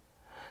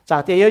จา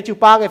กเตียจู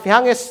ปางไอ้ฟิฮั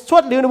งไอ้ชว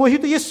ดเลี้ยวในมือที่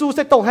ตัวเยซูใ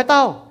ส่ตรงให้เต้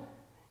า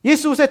เย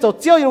ซูใส่โจ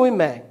เจียวยังไม่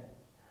แมง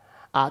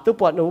ตัว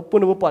ปวดหนูปุ่น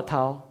หนูปวดเท้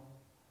า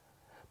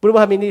ปุ่นว่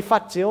ามีนี่ฟั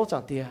ดเจียวจา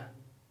กเตีย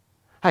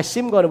ให้ซิ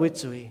มก่อนในมือ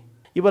จุย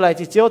อีบัวไหล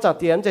จีเจียวจากเ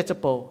ตียมันจะ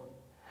โป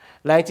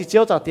แรงจีเจีย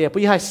วจากเตียปุ่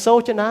นให้โซ่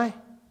จะนาย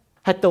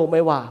ให้โตไม่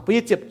ว่าปุ่น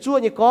เจ็บจ้ว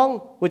นี่กอง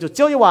ปุ่นจุดเ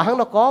จียวยังว่าห้าง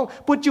นกอง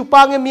ปุ่นจูป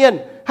างเมียน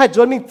ให้จ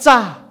วนมิงจ้า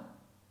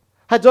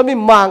ให้จวนมิง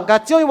มังกะ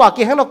เจียวยังว่า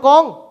กินห้างนกอ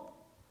ง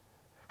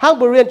ห้าง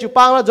บริเวณจูป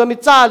างแล้วจวนมิง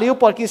จ้าหลิว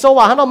ปอดกินโซ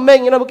ว่าห้างนกเมง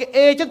ยังไงบุกเอ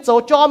จันโจ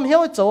จอมเหี้ย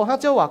วโจห้าง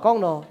เจียวว่ากอง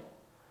นอ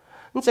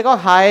มันจะก็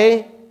หาย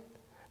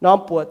น้อม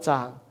ปวดจา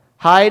ง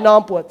หายน้อ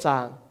มปวดจา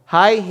งห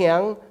ายแ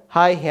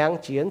หง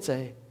เจียนใจ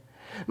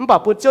มันป่า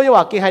ปุ่นเจียวยัง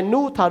ว่ากินให้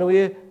นู้ทานุย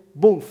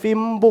บุ้งฟิล์ม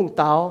บุ้งเ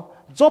ตา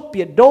จบเ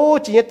ปียดโด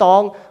จีนตอ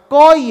ง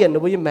ก้อยเย็น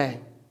บุยแมง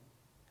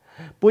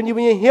ปุ่นยู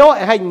บุยเหี้ยว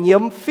ให้เหนีย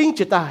มฟิ้งจ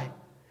ะตาย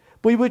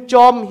ปุ่นบุยจ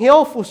อมเหี้ยว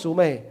ฟูสูไ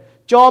ม่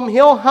จอมเ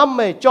หี้ยวห้ำไ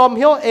ม่จอมเ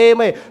หี้ยวเอไ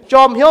ม่จ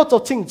อมเหี้ยวจ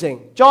ดจริงจริง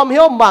จอมเ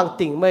หี้ยวมัง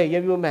ติ่งไม่ยั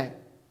งบุยแมง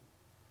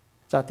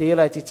จากที่อะไ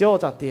รที่เจ้า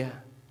จากที่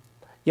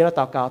ยังเรา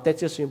ต่อเก่าแต่เ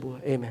จ้าสุนบุ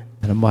เอเมน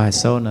เราไม่โ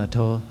ซ่นะ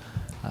ท่อ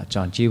จ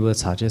อนจีเวอร์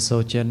สาวเจ้าโซ่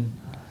เจน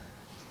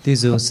ที่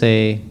จูเซ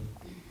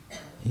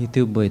ฮิ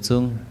ตุบวยจุ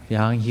ง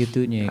ยังฮิ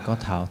ตุเนี่ยก็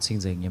เท้าจริง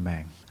จริงยังแม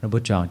งเราบุ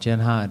จองเจน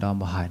ห้าดอม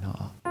บ่หายเนา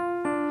ะ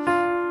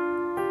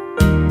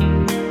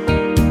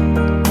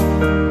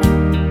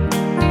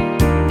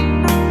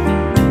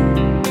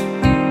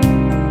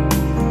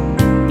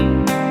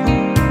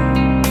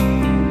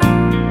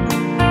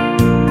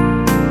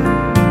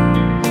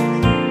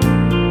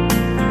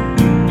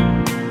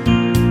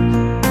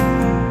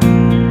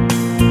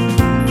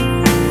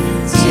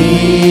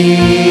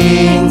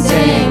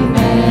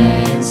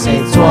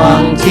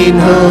thiên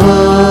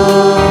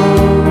hương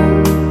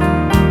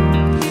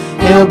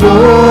yêu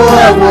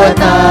bùa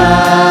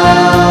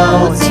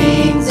tao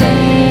xin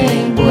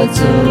dành bùa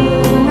dù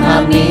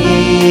ham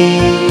đi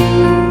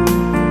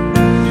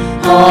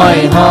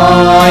hỏi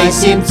hỏi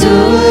xiêm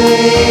chuối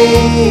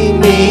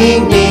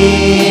mình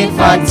đi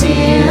phát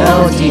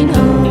chiếu thiên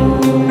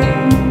hùng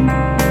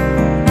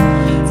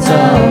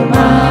dầu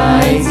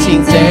mai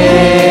chính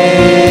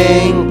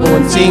danh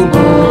buồn chính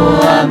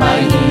bùa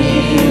mai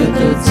hiểu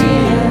từ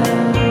chiều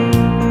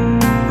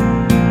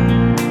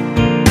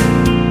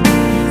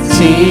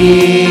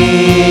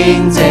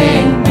chính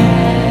danh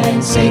mẹ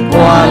sẽ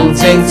quang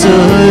danh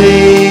chuối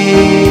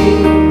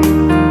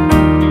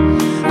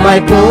mai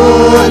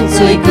buồn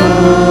chuối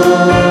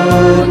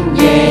cơn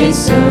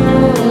Giêsu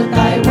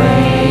tại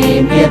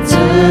quê miệt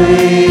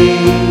chuối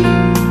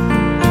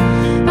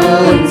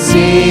buồn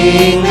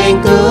xin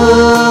anh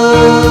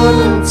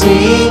cơn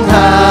chính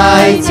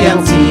hai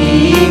chàng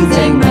chính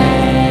danh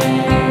mẹ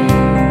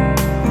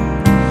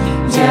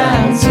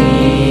chàng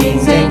chính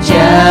danh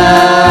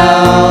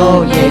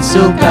cháu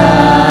Giêsu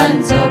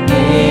can cho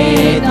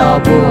bê to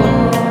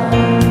buồn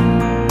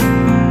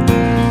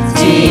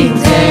chính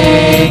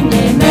danh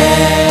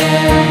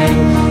mẹ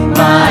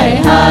mai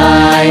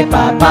hai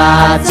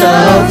bà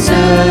châu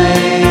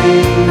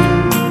rơi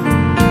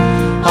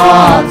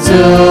họ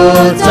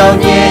chưa châu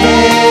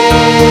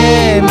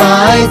nhé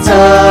mai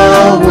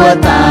châu của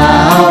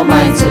tao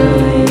mai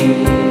rơi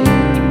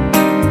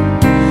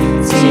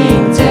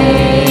chính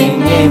danh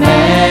nhé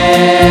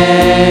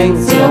mẹ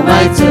chiều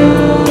mai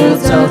chưa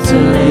châu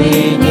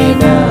rơi nhé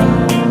đâu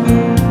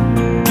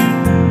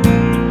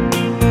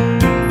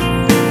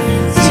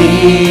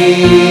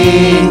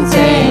chính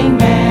danh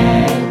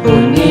mẹ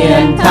buồn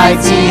miền thái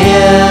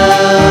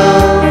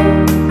chiếu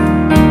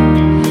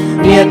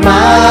miền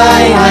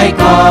mãi hai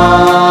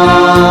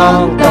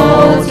con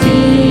tô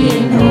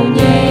thiên hùng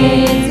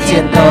nhẹ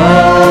chiến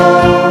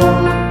đấu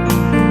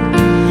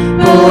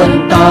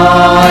buồn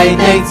tỏi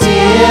thành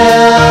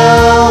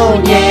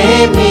chiếu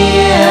nhẹ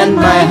miền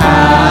mãi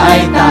hai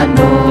tàn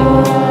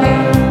buồn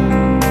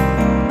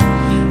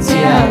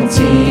chàng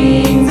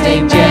chính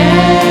danh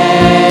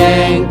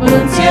tranh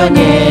buồn chiếu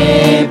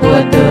nhẹ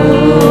buồn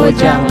tu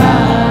chẳng là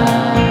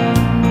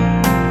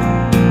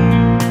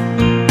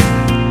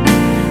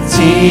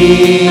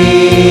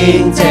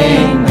chính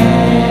danh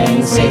mẹ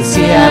sẽ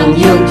xiang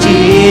dùng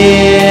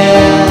chia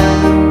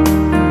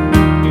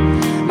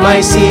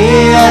mai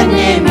xiên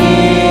nhẹ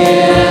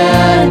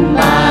miền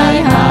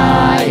mai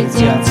hai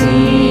chàng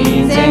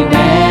chính danh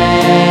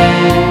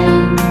mẹ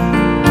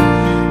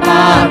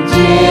làm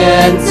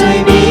chuyện dưới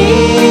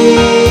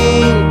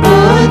mình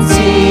buồn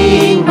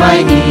chính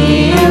mai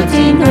hiểu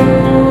thiên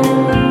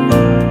hùng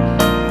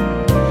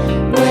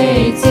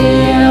quê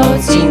chiều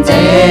chính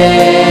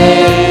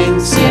danh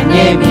xiên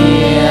nhẹ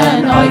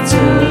miền ôi chú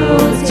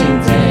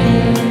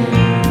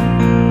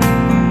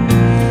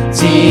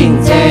chính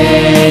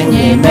danh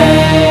nhẹ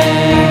mẹ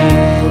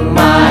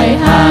mai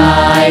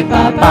hai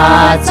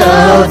bà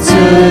châu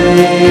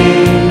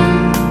chơi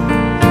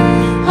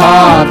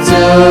họ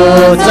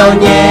chưa châu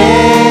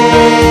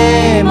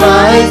nhé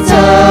mai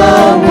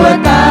châu của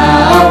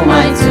tao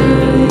mai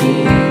chơi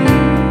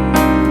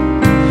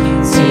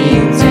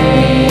chính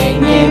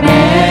danh nhẹ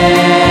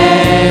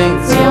mẹ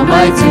chiều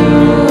mai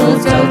chưa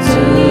châu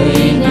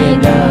chơi nhẹ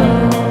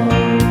đâu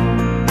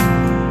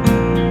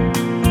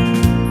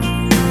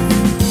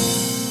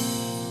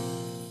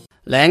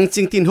lẽ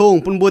chính tin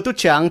hùng bún bùa tu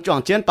chẳng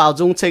chọn chiến bảo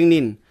dung chênh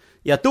nín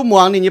ya tu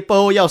muang nín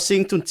bầu yao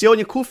sinh tun chiếu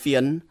như khu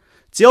phiền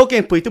chiếu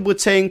keng pui tu bu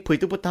chênh pui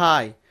tu bu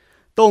thai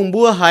tông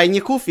bùa hay như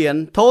khu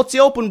phiền thô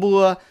chiếu bún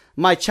bùa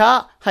mai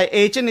cha hay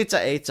ê chân ní cha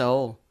ê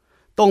châu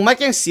tông mai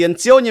keng xiên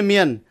chiếu như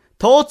miền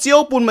thô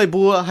chiếu bún mai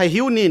bùa hay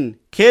hiu nín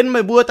khen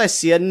mai bùa tại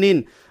xiên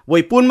nín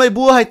vậy bún mai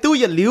bùa hay tu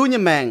yết liu như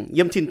mèng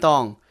yếm tin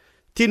tòng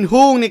tin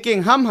hùng ní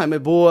keng ham hay mai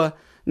bùa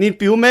nín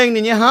piu mèng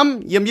nín như ham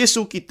yếm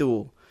Giêsu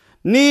Kitô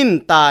nín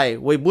tài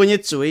với bùa như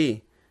chuối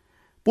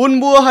bún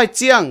bùa hay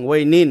chiang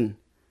với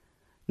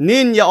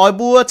nín ya oi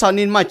bùa cho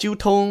nín mà chiu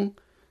thông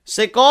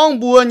sẽ con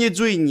bùa như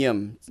duy nhiệm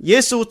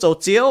Giêsu châu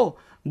chiếu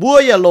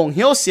bùa ya lồng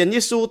hiếu xiên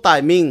Giêsu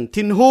tài mình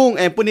thiên hung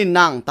em bùn nín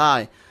nàng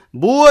tài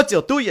bùa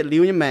chiều tu yết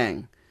liu như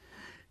mèng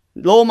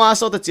lô ma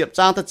sau ta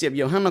chiệp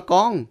yêu hăng nó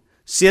con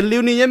xiên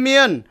liu nín như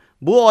miên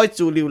bùa oi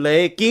chủ liu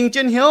lệ kinh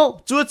chân hiếu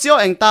chúa chiếu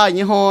anh tài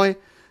như hồi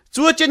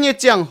chúa chân như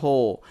chiang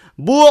hồ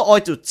bùa oi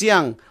chủ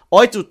chiang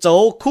oi chủ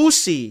châu khu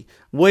sĩ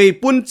với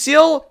bún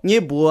chiếu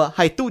như bùa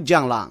hay tu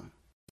giang làng